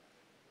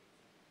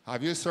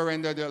 have you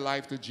surrendered your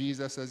life to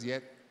Jesus as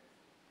yet?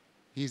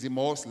 He's the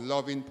most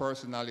loving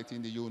personality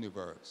in the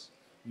universe.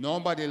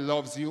 Nobody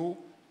loves you,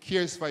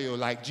 cares for you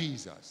like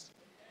Jesus.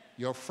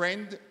 Your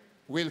friend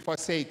will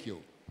forsake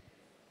you.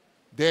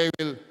 They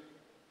will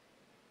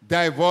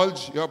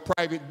divulge your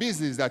private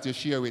business that you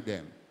share with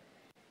them.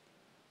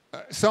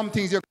 Some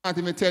things you can't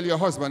even tell your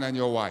husband and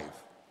your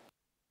wife,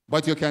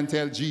 but you can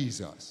tell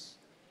Jesus.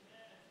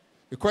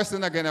 The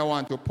question again I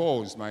want to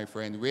pose, my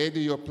friend, where do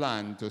you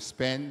plan to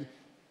spend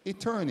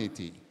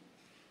eternity?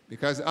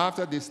 Because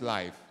after this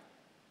life,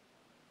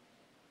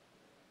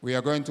 we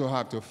are going to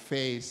have to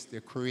face the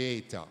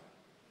Creator.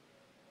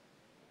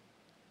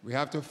 We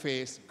have to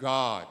face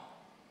God,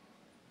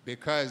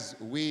 because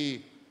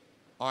we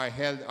are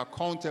held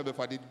accountable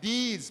for the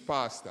deeds,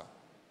 Pastor,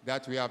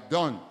 that we have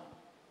done.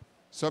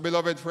 So,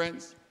 beloved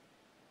friends,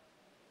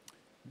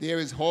 there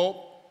is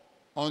hope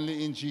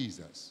only in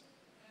Jesus.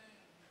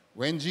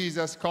 When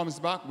Jesus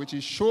comes back, which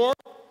is sure,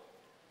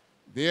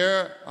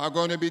 there are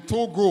going to be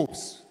two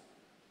groups,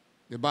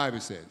 the Bible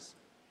says.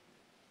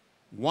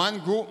 One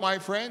group, my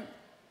friend,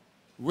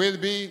 will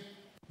be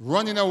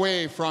running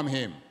away from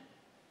him.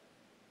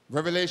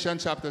 Revelation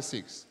chapter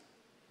 6.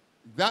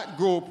 That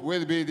group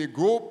will be the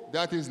group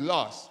that is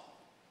lost.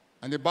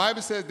 And the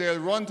Bible says they'll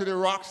run to the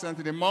rocks and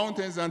to the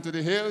mountains and to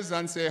the hills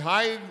and say,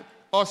 hide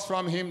us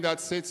from him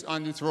that sits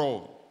on the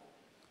throne.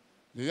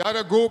 The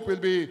other group will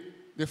be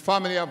the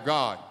family of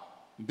God.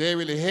 They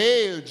will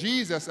hail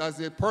Jesus as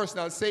their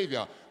personal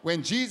Savior.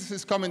 When Jesus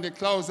is coming in the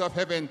clouds of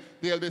heaven,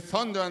 there'll be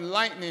thunder and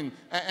lightning,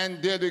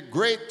 and there'll be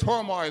great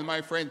turmoil,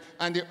 my friend,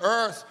 and the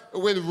earth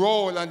will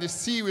roll and the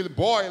sea will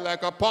boil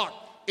like a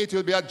pot. It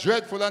will be a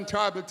dreadful and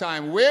terrible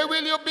time. Where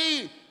will you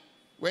be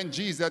when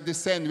Jesus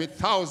descends with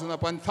thousands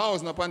upon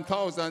thousands upon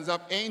thousands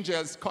of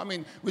angels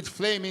coming with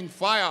flaming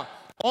fire?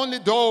 Only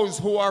those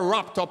who are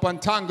wrapped up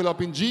and tangled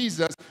up in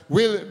Jesus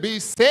will be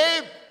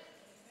saved.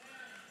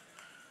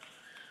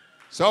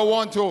 So I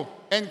want to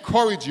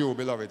encourage you,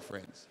 beloved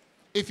friends.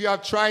 If you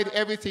have tried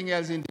everything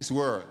else in this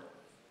world,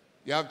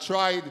 you have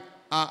tried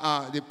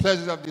the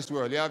pleasures of this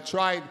world, you have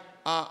tried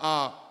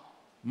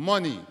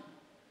money,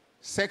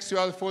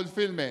 sexual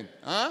fulfillment,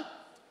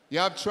 you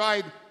have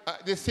tried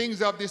the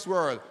things of this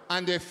world,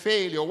 and they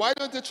fail you. Why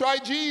don't you try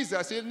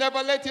Jesus? He'll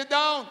never let you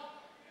down.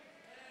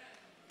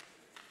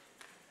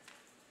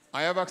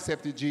 I have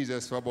accepted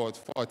Jesus for about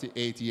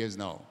 48 years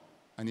now,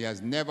 and he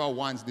has never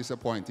once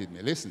disappointed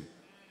me. Listen,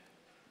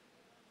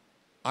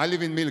 I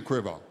live in Milk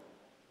River,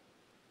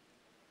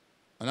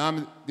 and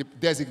I'm the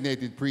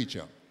designated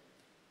preacher.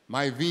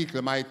 My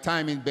vehicle, my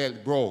timing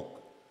belt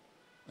broke.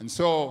 And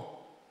so,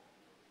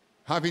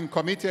 having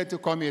committed to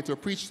come here to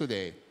preach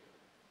today,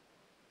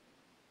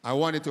 I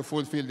wanted to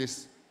fulfill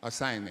this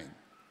assignment.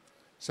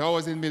 So I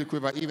was in Milk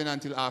River even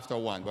until after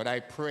 1, but I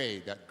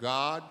prayed that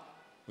God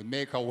would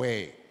make a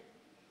way.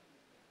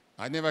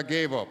 I never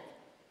gave up.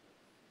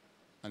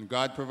 And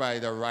God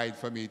provided a ride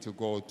for me to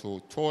go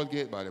to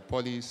Tollgate by the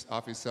police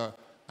officer,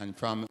 and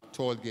from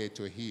Tollgate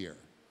to here.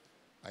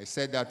 I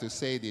said that to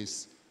say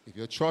this: if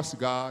you trust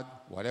God,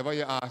 whatever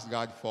you ask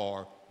God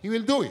for, he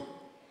will do it.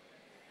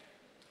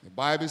 The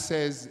Bible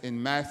says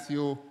in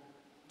Matthew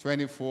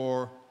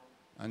 24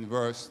 and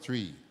verse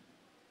 3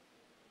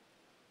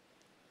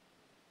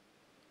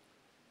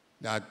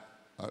 that,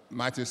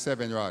 Matthew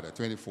 7 rather,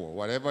 24,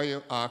 whatever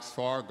you ask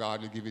for,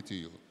 God will give it to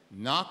you.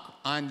 Knock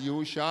and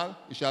it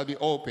shall be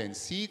open.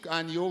 Seek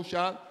and you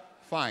shall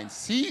find.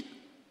 Seek,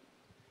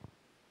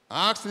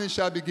 ask and it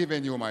shall be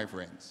given you, my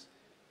friends.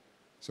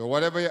 So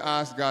whatever you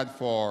ask God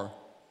for,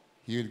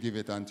 he will give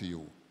it unto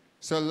you.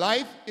 So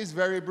life is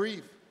very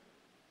brief.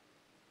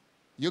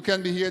 You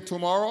can be here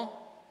tomorrow,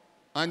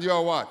 and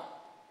you're what?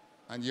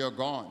 And you're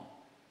gone.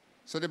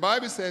 So the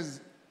Bible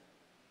says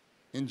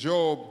in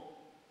Job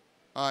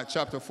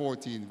chapter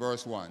 14,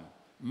 verse 1,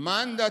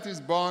 man that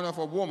is born of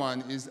a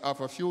woman is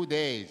of a few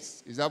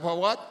days. Is of a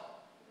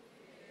what?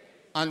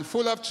 And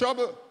full of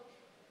trouble.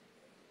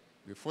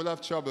 We're full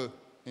of trouble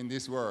in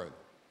this world.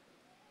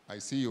 I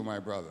see you, my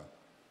brother.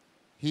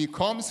 He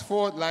comes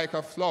forth like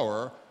a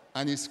flower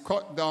and is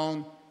cut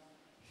down.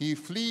 He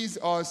flees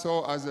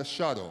also as a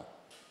shadow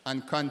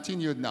and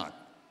continued not.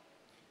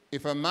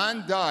 If a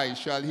man die,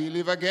 shall he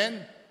live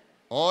again?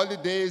 All the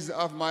days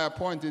of my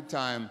appointed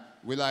time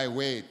will I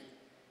wait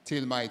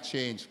till my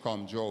change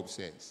come, Job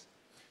says.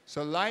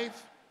 So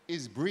life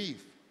is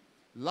brief.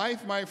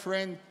 Life, my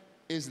friend,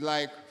 is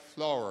like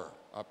flower,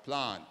 a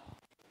plant.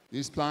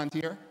 This plant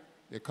here,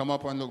 they come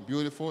up and look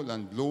beautiful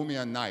and bloomy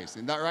and nice.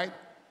 Isn't that right?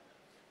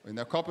 In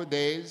a couple of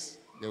days,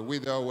 they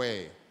wither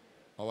away.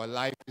 Our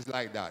life is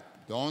like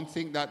that. Don't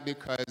think that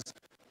because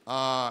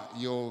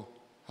you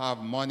have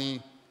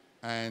money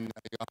and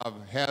you have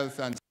health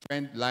and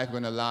strength, life is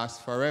going to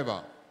last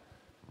forever.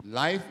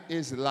 Life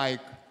is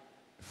like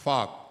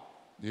fog.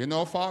 Do you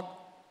know fog?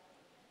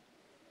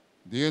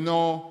 Do you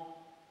know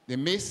the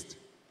mist?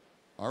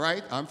 All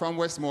right, I'm from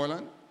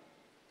Westmoreland.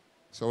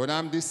 So when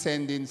I'm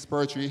descending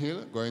Spurtree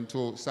Hill, going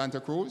to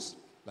Santa Cruz,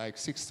 like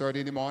 6:30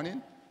 in the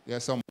morning,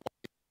 there's some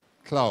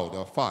cloud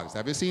or fogs.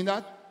 Have you seen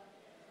that?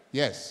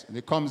 Yes, and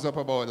it comes up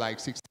about like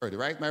 6:30,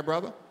 right, my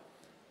brother?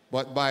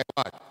 But by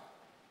what?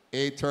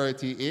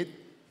 8:30, it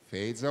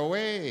fades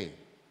away.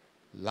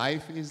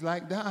 Life is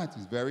like that.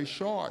 It's very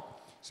short.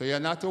 So you're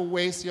not to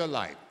waste your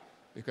life.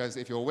 Because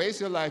if you waste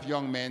your life,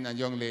 young men and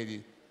young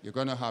ladies, you're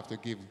going to have to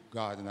give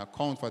God an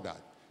account for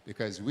that.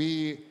 Because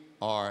we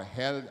are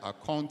held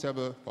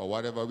accountable for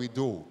whatever we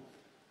do.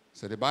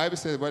 So the Bible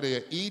says whether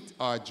you eat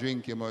or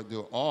drink, you must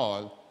do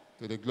all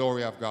to the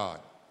glory of God.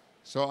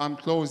 So I'm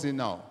closing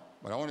now.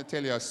 But I want to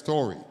tell you a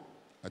story.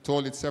 I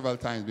told it several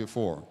times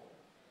before.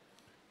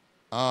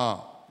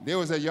 There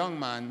was a young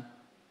man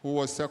who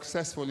was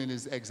successful in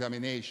his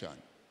examination,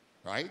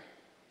 right?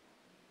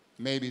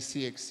 Maybe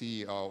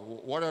CXC or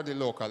what are the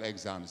local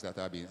exams that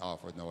are being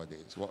offered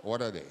nowadays?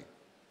 What are they?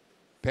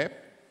 PEP?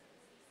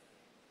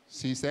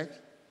 CSEC?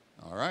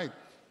 All right.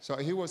 So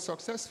he was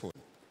successful.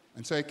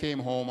 And so he came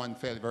home and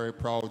felt very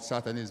proud,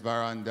 sat on his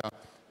veranda.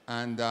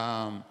 And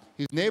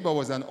his neighbor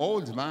was an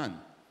old man.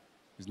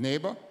 His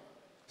neighbor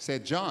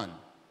said, John,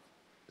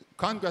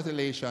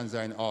 congratulations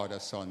are in order,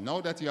 son. Now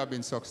that you have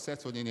been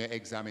successful in your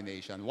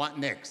examination, what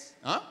next?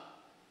 Huh?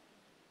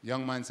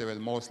 Young man said, well,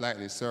 most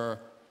likely, sir,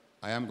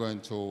 I am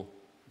going to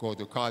go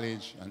to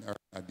college and earn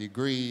a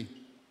degree.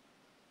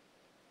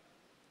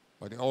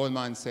 But the old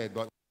man said,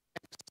 but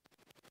next?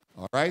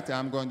 All right,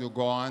 I'm going to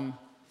go on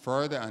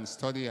further and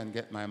study and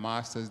get my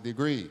master's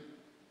degree.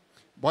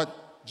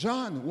 But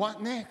John,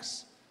 what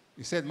next?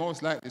 He said,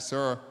 most likely,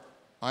 sir,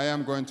 I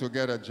am going to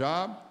get a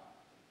job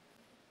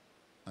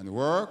and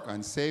work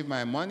and save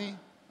my money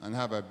and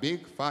have a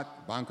big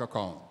fat bank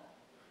account.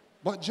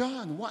 But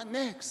John, what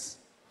next?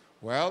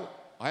 Well,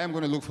 I am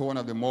going to look for one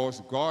of the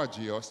most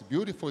gorgeous,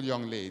 beautiful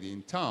young lady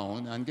in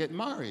town and get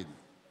married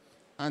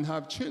and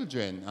have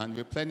children and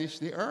replenish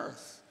the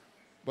earth.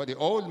 But the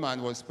old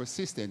man was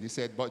persistent. He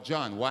said, but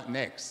John, what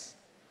next?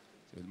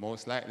 He said,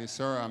 most likely,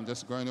 sir, I'm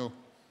just going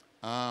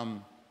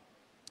to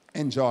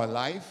enjoy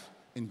life,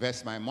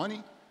 invest my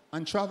money,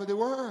 and travel the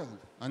world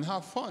and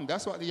have fun.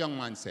 That's what the young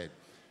man said.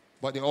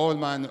 But the old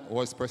man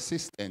was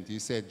persistent. He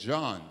said,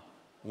 John,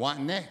 what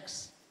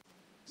next?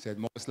 He said,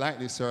 most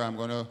likely, sir, I'm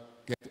going to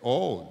get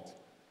old.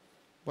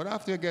 But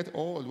after you get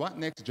old, what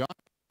next, John?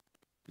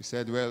 He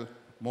said, well,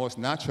 most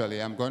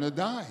naturally, I'm going to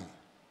die.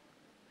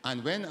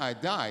 And when I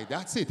die,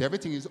 that's it.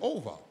 Everything is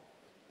over.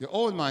 The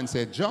old man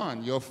said,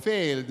 John, you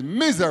failed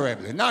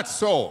miserably. Not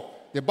so.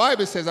 The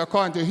Bible says,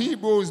 according to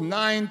Hebrews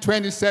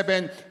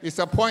 9:27, it's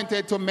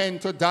appointed to men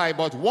to die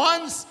but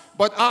once,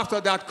 but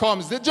after that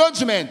comes the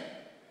judgment.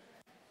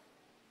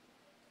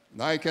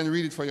 Now I can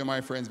read it for you, my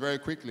friends, very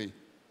quickly.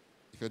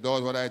 If you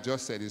doubt what I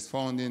just said, it's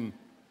found in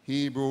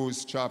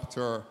Hebrews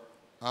chapter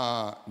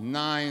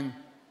 9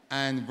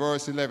 and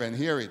verse 11.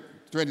 Hear it,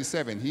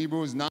 27.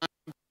 Hebrews 9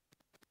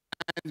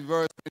 and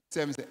verse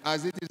 27 says,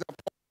 as it is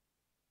appointed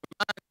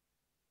man,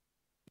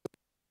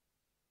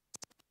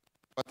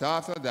 but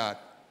after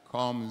that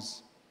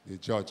comes the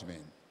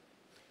judgment.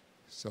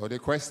 So the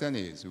question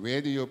is,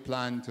 where do you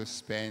plan to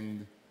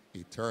spend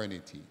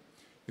eternity?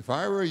 If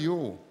I were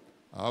you,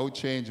 I would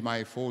change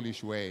my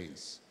foolish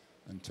ways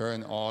and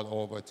turn all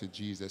over to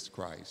Jesus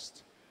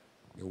Christ,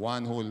 the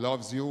one who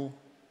loves you,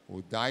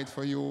 who died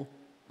for you,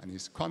 and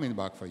is coming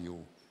back for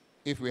you.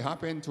 If we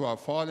happen to have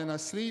fallen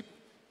asleep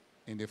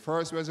in the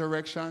first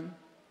resurrection,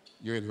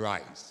 you will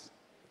rise.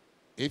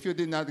 If you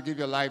did not give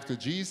your life to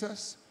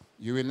Jesus,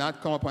 you will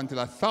not come up until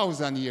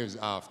 1,000 years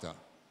after.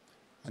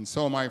 And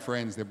so, my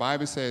friends, the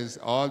Bible says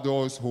all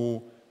those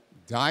who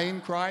die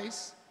in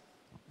Christ,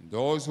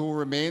 those who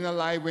remain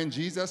alive when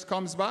Jesus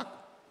comes back,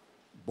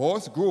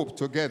 both groups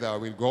together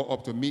will go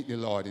up to meet the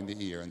Lord in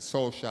the air, and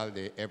so shall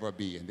they ever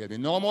be. And there will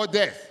be no more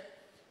death,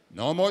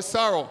 no more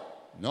sorrow,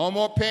 no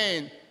more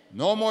pain,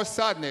 no more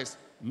sadness,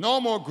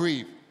 no more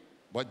grief,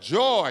 but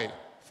joy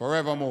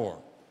forevermore.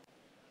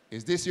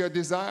 Is this your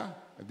desire?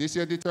 Is this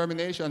your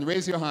determination?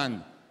 Raise your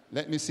hand.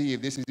 Let me see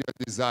if this is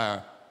your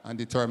desire and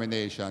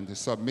determination to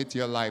submit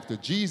your life to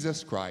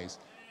Jesus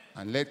Christ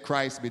and let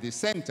Christ be the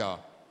center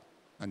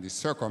and the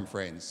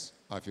circumference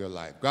of your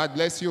life. God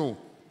bless you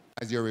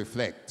as you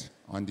reflect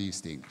on these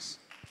things.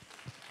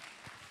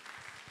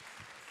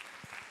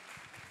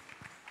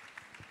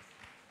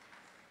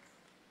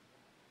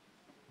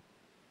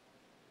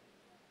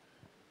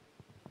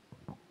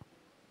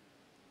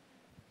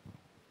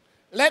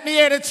 Let me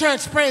hear the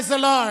church praise the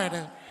Lord.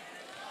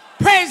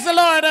 Praise the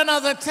Lord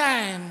another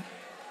time.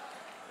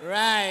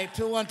 Right,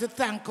 we want to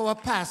thank our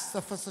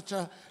pastor for such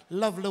a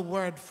lovely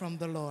word from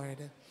the Lord.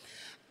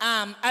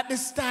 At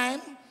this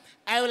time,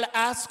 I will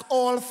ask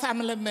all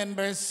family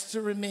members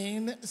to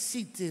remain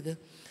seated.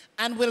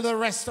 And will the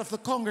rest of the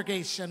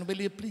congregation, will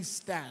you please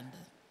stand?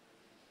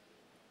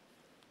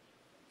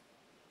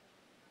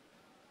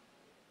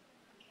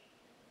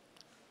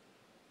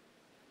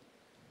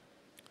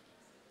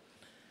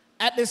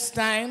 At this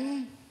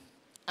time,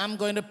 I'm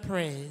going to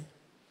pray.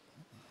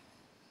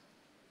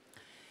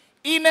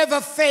 He never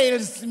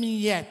fails me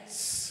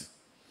yet.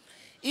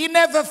 He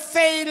never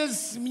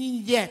fails me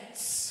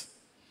yet.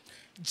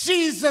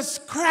 Jesus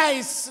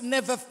Christ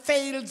never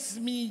fails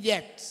me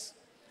yet.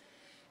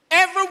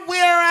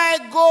 Everywhere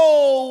I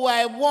go,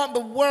 I want the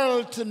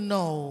world to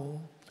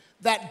know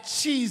that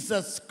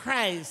Jesus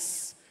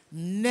Christ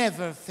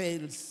never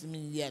fails me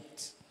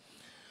yet.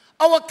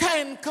 Our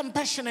kind,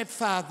 compassionate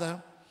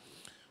Father,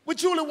 we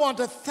truly want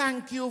to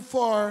thank you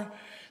for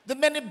the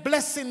many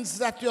blessings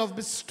that you have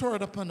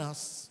bestowed upon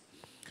us.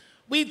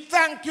 We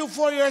thank you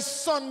for your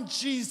Son,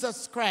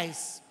 Jesus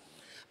Christ,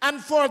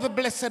 and for the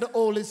blessed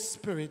Holy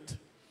Spirit.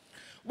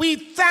 We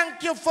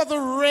thank you for the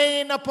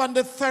rain upon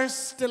the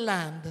thirsty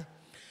land.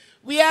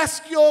 We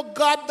ask you, O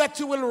God, that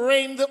you will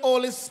rain the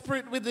Holy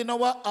Spirit within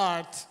our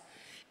heart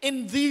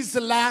in these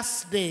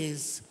last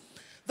days.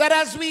 That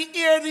as we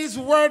hear these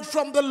words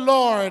from the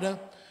Lord,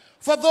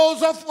 for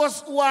those of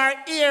us who are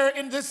here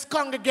in this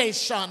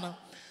congregation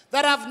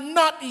that have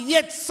not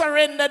yet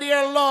surrendered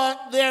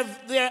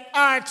their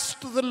hearts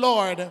to the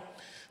Lord,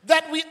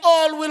 that we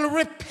all will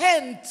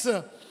repent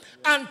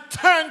and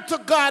turn to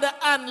God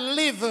and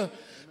live,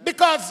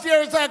 because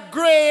there's a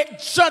great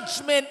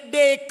judgment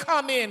day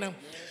coming,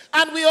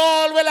 and we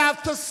all will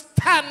have to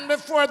stand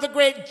before the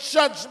great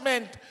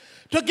judgment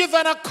to give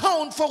an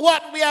account for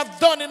what we have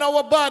done in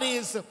our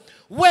bodies,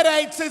 whether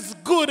it is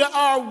good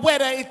or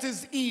whether it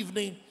is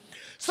evil.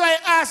 So I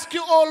ask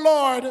you, O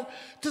Lord,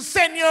 to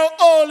send your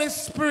Holy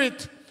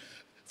Spirit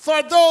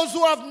for those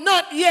who have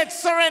not yet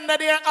surrendered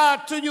their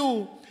heart to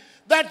you,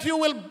 that you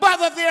will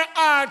bother their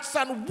hearts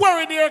and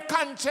worry their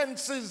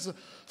consciences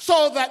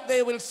so that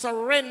they will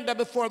surrender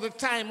before the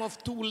time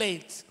of too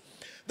late.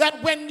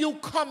 That when you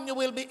come, you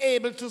will be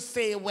able to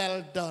say,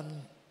 well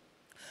done.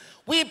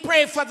 We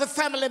pray for the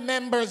family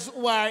members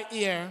who are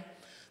here,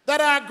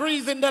 that are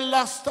grieving the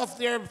loss of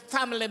their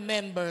family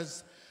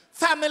members,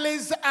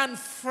 families and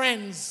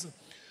friends.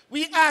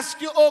 We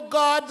ask you, oh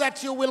God,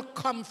 that you will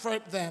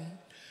comfort them.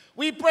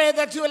 We pray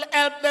that you will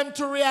help them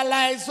to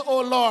realize,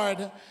 oh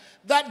Lord,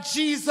 that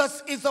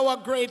Jesus is our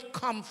great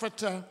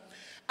comforter.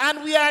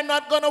 And we are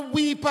not going to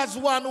weep as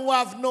one who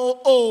have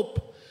no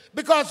hope,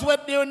 because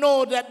we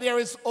know that there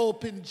is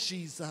hope in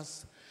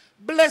Jesus.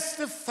 Bless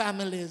the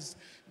families.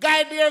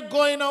 Guide their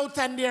going out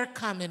and their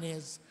coming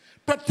in.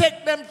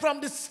 Protect them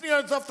from the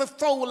snares of the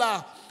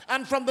fowler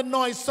and from the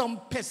noisome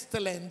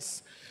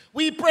pestilence.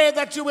 We pray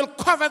that you will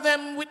cover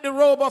them with the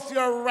robe of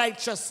your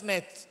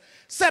righteousness.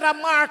 Set a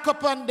mark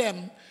upon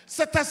them.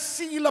 Set a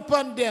seal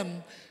upon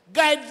them.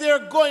 Guide their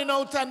going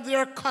out and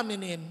their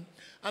coming in.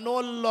 And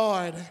oh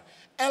Lord,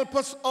 help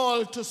us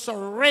all to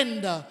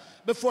surrender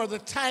before the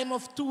time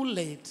of too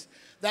late,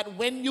 that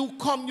when you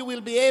come, you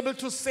will be able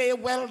to say,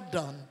 well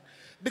done.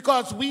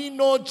 Because we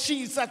know,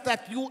 Jesus,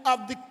 that you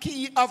have the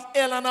key of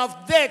hell and of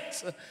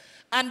death,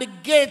 and the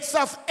gates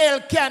of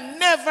hell can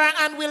never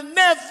and will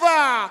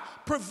never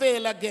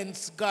prevail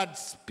against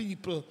God's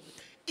people,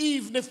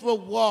 even if we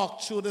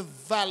walk through the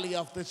valley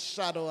of the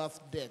shadow of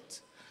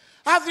death.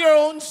 Have your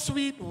own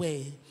sweet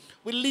way.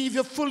 We leave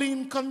you fully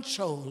in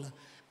control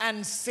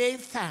and say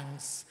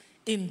thanks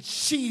in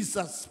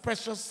Jesus'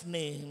 precious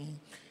name.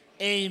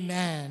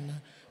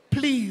 Amen.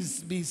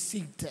 Please be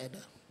seated.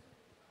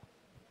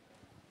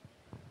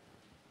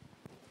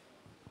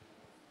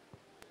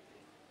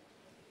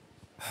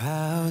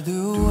 How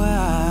do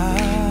I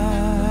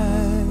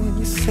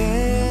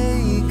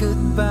say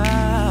goodbye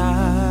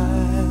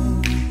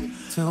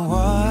to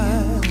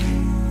what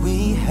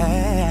we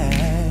had?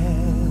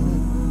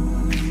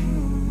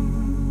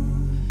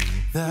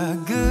 The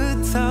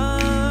good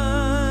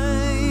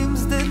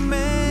times that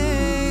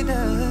made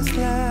us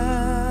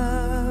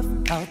laugh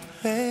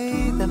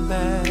outweigh the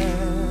bad,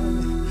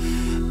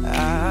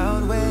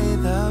 outweigh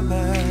the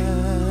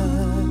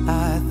bad.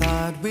 I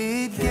thought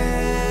we'd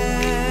get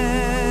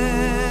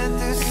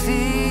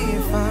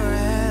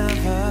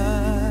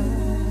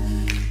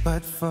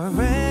but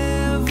forever's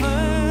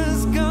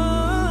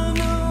gone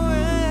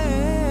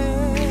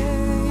away,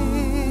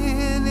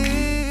 and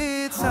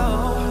it's so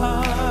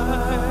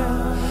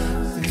hard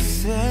to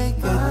say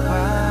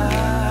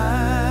goodbye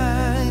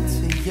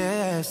to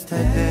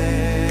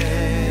yesterday.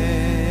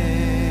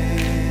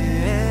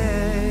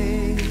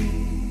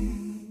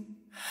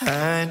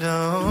 I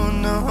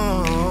don't know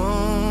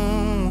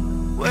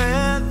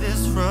where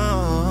this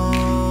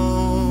road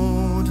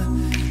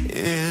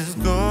is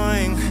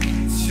going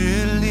to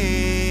lead,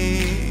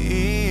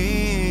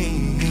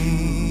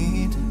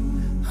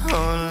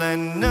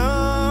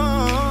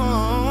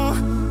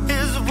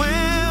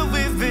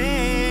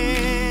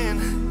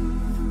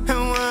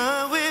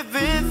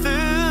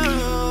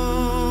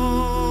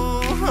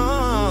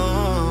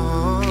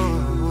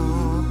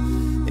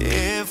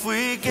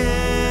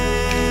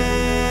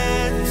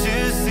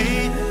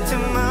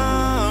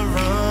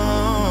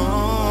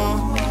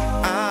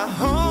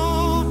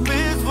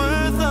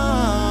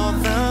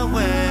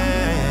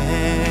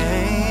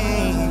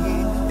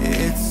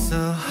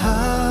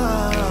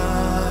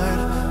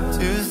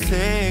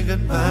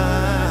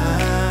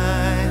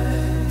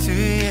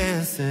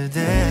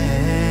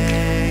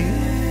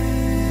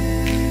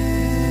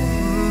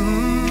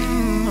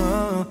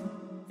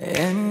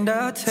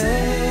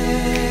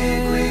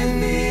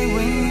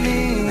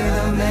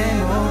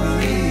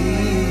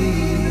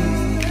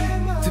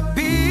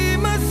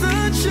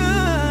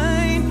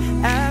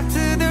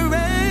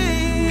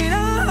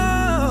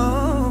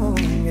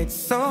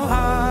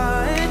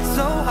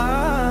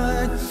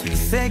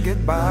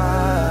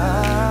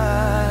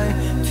 goodbye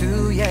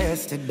to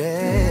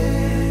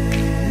yesterday.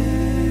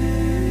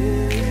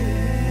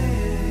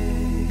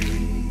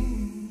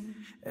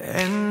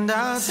 And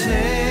I'll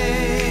say